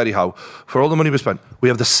can give to Eddie Howe for all the money we spent. We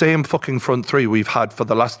have the same fucking front 3 we've had for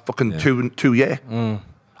the last fucking two years.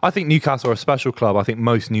 I think Newcastle are a special club. I think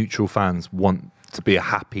most neutral fans want to be a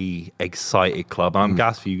happy, excited club. And I'm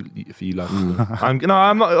gassed for you, lads. I'm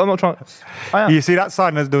not trying. I am. You see that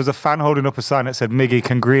sign? There was a fan holding up a sign that said, "Miggy,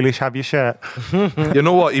 can Grealish have your shirt?" You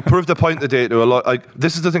know what? He proved the point today to a lot. Like,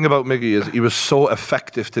 this is the thing about Miggy, is he was so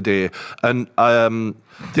effective today, and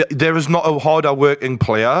there is not a harder working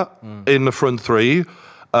player in the front 3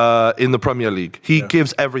 in the Premier League. He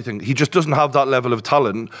gives everything. He just doesn't have that level of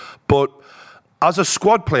talent, but as a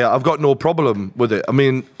squad player, I've got no problem with it. I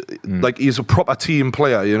mean, like, he's a proper team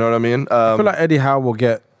player, you know what I mean? I feel like Eddie Howe will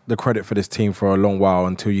get the credit for this team for a long while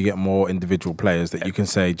until you get more individual players that you can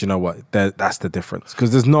say, do you know what, that's the difference. Because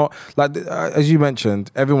there's not, like, as you mentioned,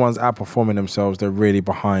 everyone's outperforming themselves. They're really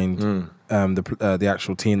behind the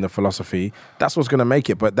actual team, the philosophy. That's what's going to make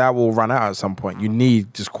it, but that will run out at some point. You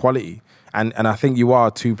need just quality. And I think you are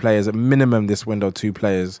 2 players at minimum this window, 2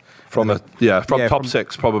 players from top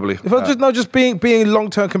 6 probably. Just being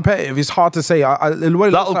long-term competitive is hard to say. What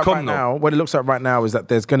it looks like right now is that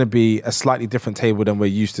there's going to be a slightly different table than we're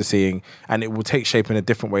used to seeing, and it will take shape in a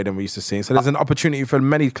different way than we're used to seeing. So there's an opportunity for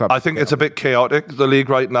many clubs. I think it's a bit chaotic, the league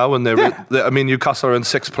right now, and I mean, Newcastle are in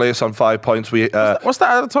 6th place on 5 points. What's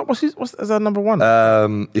that at the top? Is that number 1?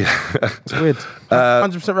 It's weird.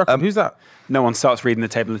 100% record. Who's that? No one starts reading the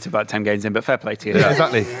table until about 10 games in, but fair play to you. Yeah,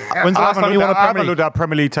 exactly. When's the last time you won a I Premier haven't League? looked at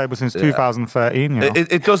Premier League table since 2013. You know?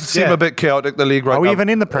 It does seem a bit chaotic, the league right now. Are we even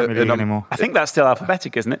in the Premier League anymore? I think that's still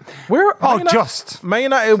alphabetic, isn't it? Man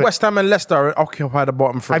United, West Ham and Leicester occupy the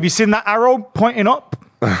bottom 3. Have you seen that arrow pointing up?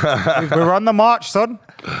 We're on the march, son.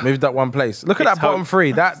 Moved that 1 place. Look at that bottom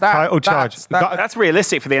 3. Title charge. That's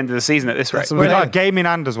realistic for the end of the season at this rate. We got a game in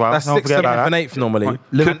hand as well. That's 6th, 7th and 8th normally.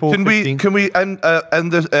 Liverpool Can we 15.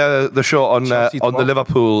 end the show on the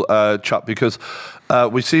Liverpool chat, because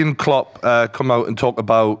we've seen Klopp come out and talk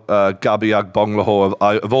about Gabby Agbonlahor.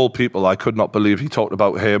 Of all people, I could not believe he talked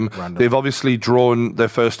about him. Random. They've obviously drawn their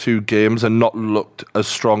first 2 games and not looked as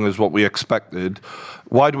strong as what we expected.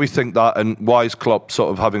 Why do we think that, and why is Klopp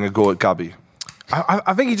sort of having a go at Gabby?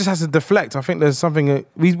 I think he just has to deflect. I think there's something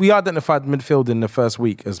we identified midfield in the first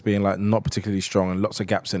week as being like not particularly strong and lots of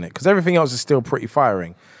gaps in it, because everything else is still pretty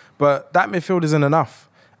firing, but that midfield isn't enough.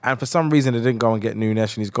 And for some reason, they didn't go and get Nunes,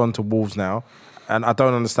 and he's gone to Wolves now. And I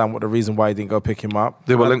don't understand what the reason why he didn't go pick him up.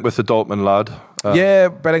 They were linked with the Dortmund lad.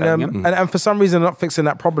 Bellingham. And for some reason, they're not fixing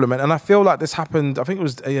that problem. And I feel like this happened, I think it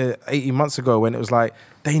was 18 months ago, when it was like,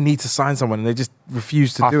 they need to sign someone, and they just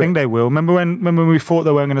refused to do it. I think they will. Remember when we thought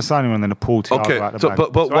they weren't going to sign him, and then the pull Thiago out the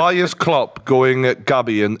bag? But why is Klopp going at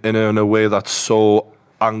Gabby in a way that's so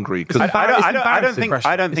angry? Because I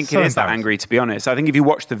don't think it is that angry, to be honest. I think if you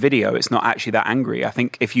watch the video, it's not actually that angry. I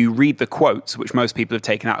think if you read the quotes, which most people have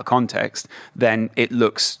taken out of context, then it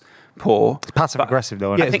looks poor. It's passive aggressive,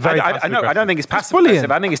 though. I don't think it's passive aggressive.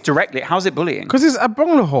 I think it's directly. How's it bullying? Because it's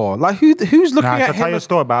Agbonlahor. Like who's looking at him? Tell you a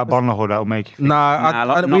story about Agbonlahor that'll make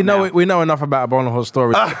you. We know enough about Agbonlahor's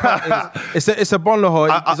story. It's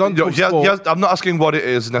Agbonlahor. He's on top score. I'm not asking what it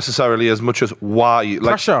is necessarily as much as why.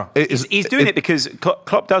 Pressure. He's doing it because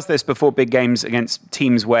Klopp does this before big games against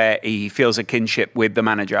teams where he feels a kinship with the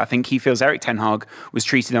manager. I think he feels Erik ten Hag was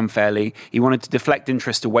treated unfairly. He wanted to deflect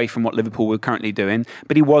interest away from what Liverpool were currently doing,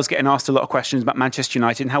 but he was getting asked a lot of questions about Manchester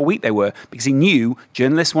United and how weak they were, because he knew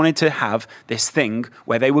journalists wanted to have this thing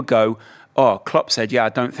where they would go, Klopp said, I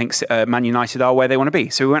don't think Man United are where they want to be.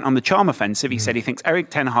 So he went on the charm offensive. He said he thinks Erik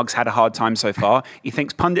ten Hag's had a hard time so far. He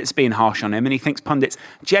thinks pundits being harsh on him, and he thinks pundits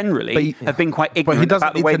generally have been quite ignorant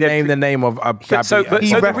about the way they name the name of Gabby.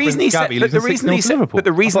 The reason he said,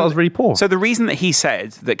 was really poor. So the reason that he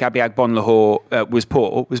said that Gabby Agbonlahor was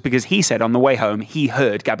poor was because he said on the way home he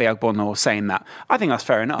heard Gabby Agbonlahor saying that. I think that's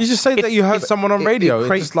fair enough. You just say that you heard someone on radio. It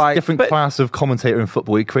creates just like different class of commentator in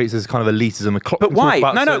football. It creates this kind of elitism. But why?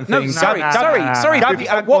 No. Sorry. Gabby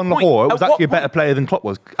Agbonlahor was actually a better player than Klopp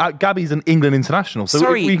was. Gabby's an England international,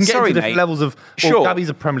 so we can get into different levels of. Gabby's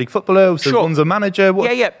a Premier League footballer, so one's a manager.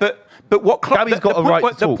 But what Klopp, Gabby's got a right to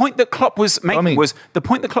talk. The point that Klopp was making was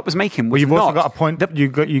you've also got a point that if you're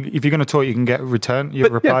going to talk, you can get a return.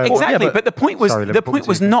 Reply. Exactly. But the point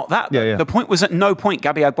was not that. The point was at no point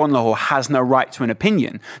Gabby Agbonlahor has no right to an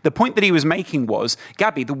opinion. The point that he was making was,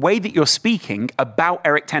 Gabby, the way that you're speaking about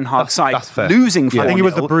Erik ten Hag's side losing 4-0, I think it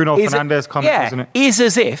was the Bruno Fernandes comment, wasn't it? Is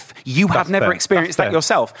as if you have never experienced that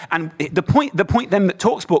yourself. And the point then that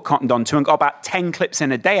TalkSport cottoned onto and got about 10 clips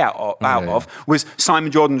in a day out of was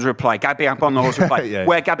Simon Jordan's reply, Gabby Agbonlahor's reply,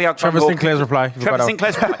 where Gabby Agbonlahor... Trevor Sinclair's reply,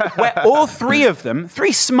 where all three of them,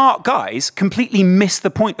 three smart guys, completely missed the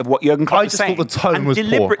point of what Jurgen Klopp was saying. I just thought the tone was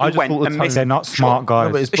poor. They're not smart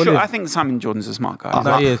guys. I think Simon Jordan's a smart guy.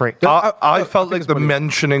 I felt like the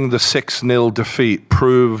mentioning the 6-0 defeat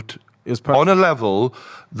proved on a level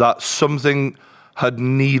that something had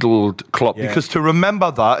needled Klopp, because to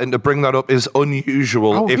remember that and to bring that up is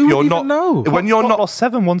unusual. If you're not, when you're not lost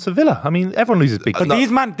 7-1 to Villa. I mean, everyone loses big. But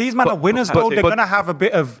these men are winners, though. They're going to have a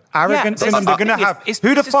bit of arrogance in them. They're going to have.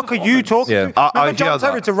 Who the fuck are you talking to? Remember John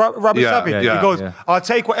Terry to Robbie Savage? He goes, "I'll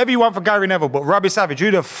take whatever you want for Gary Neville, but Robbie Savage,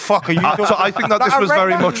 who the fuck are you?" So I think that this was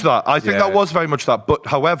very much that. I think that was very much that. But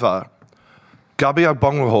however, Gabby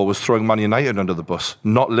Agbonlahor was throwing Man United under the bus,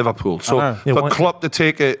 not Liverpool. So for Klopp to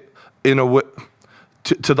take it in a way.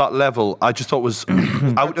 to that level, I just thought was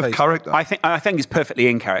out of character. I think he's perfectly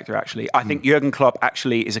in character, actually. I think Jurgen Klopp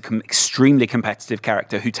actually is an extremely competitive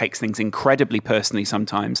character who takes things incredibly personally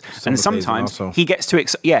sometimes. And sometimes he gets to...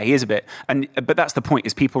 he is a bit. But that's the point,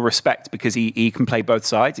 is people respect because he can play both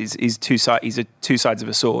sides. He's two sides of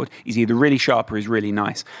a sword. He's either really sharp or he's really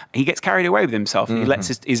nice. He gets carried away with himself and he lets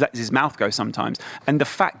his mouth go sometimes. And the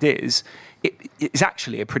fact is... It's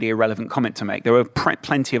actually a pretty irrelevant comment to make. There were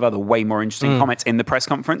plenty of other way more interesting comments in the press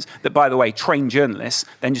conference that, by the way, trained journalists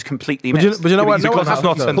then just completely missed. But you know what? Because it's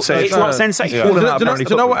not sensational. It's not sensational. Do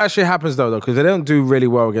you know what actually happens, though? Because they don't do really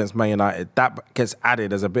well against Man United. That gets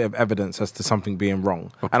added as a bit of evidence as to something being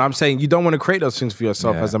wrong. Okay. And I'm saying you don't want to create those things for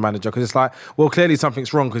yourself as a manager, because it's like, well, clearly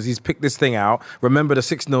something's wrong because he's picked this thing out. Remember the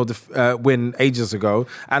 6-0 win ages ago.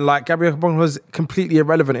 And like Gabriel Bon was completely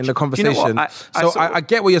irrelevant in the conversation. You know what? I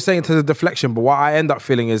get what you're saying to the deflection, but what I end up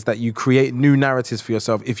feeling is that you create new narratives for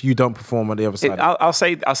yourself if you don't perform on the other side. I'll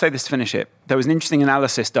say this to finish it. There was an interesting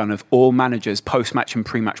analysis done of all managers' post-match and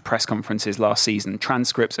pre-match press conferences last season,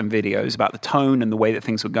 transcripts and videos about the tone and the way that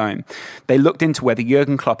things were going. They looked into whether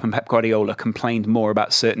Jurgen Klopp and Pep Guardiola complained more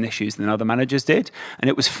about certain issues than other managers did, and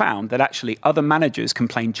it was found that actually other managers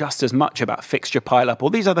complained just as much about fixture pile-up, all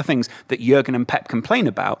these other things that Jurgen and Pep complain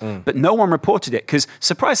about, but no one reported it because,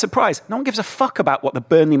 surprise, surprise, no one gives a fuck about what the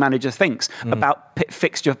Burnley manager thinks about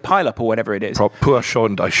fixture pile-up or whatever it is. Poor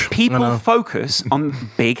Sean Dyche. People focus on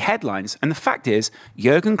big headlines, and the fact is,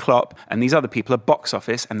 Jurgen Klopp and these other people are box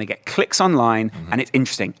office and they get clicks online and it's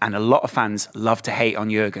interesting. And a lot of fans love to hate on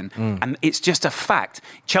Jurgen. And it's just a fact.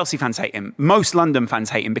 Chelsea fans hate him. Most London fans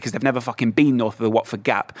hate him because they've never fucking been north of the Watford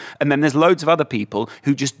Gap. And then there's loads of other people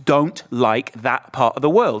who just don't like that part of the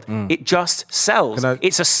world. It just sells.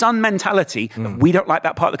 It's a Sun mentality. We don't like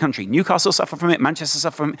that part of the country. Newcastle suffer from it. Manchester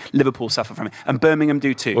suffer from it. Liverpool suffer from it. And Birmingham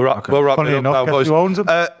do too. We'll wrap it up now, boys. Who owns them?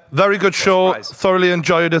 Very good show. Thoroughly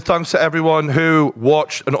enjoyed it. Thanks to everyone who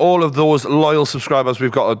watched and all of those loyal subscribers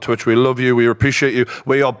we've got on Twitch. We love you. We appreciate you.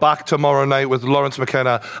 We are back tomorrow night with Lawrence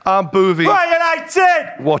McKenna and Boovie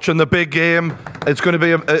watching the big game. It's going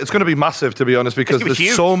to be massive, to be honest, because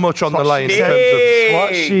there's so much on the line. In terms of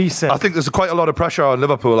what she said. I think there's quite a lot of pressure on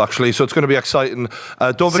Liverpool, actually, so it's going to be exciting.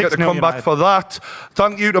 Don't forget to come back for that.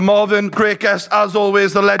 Thank you to Marvin. Great guest, as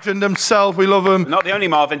always, the legend himself. We love him. Not the only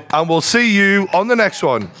Marvin. And we'll see you on the next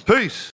one. Peace.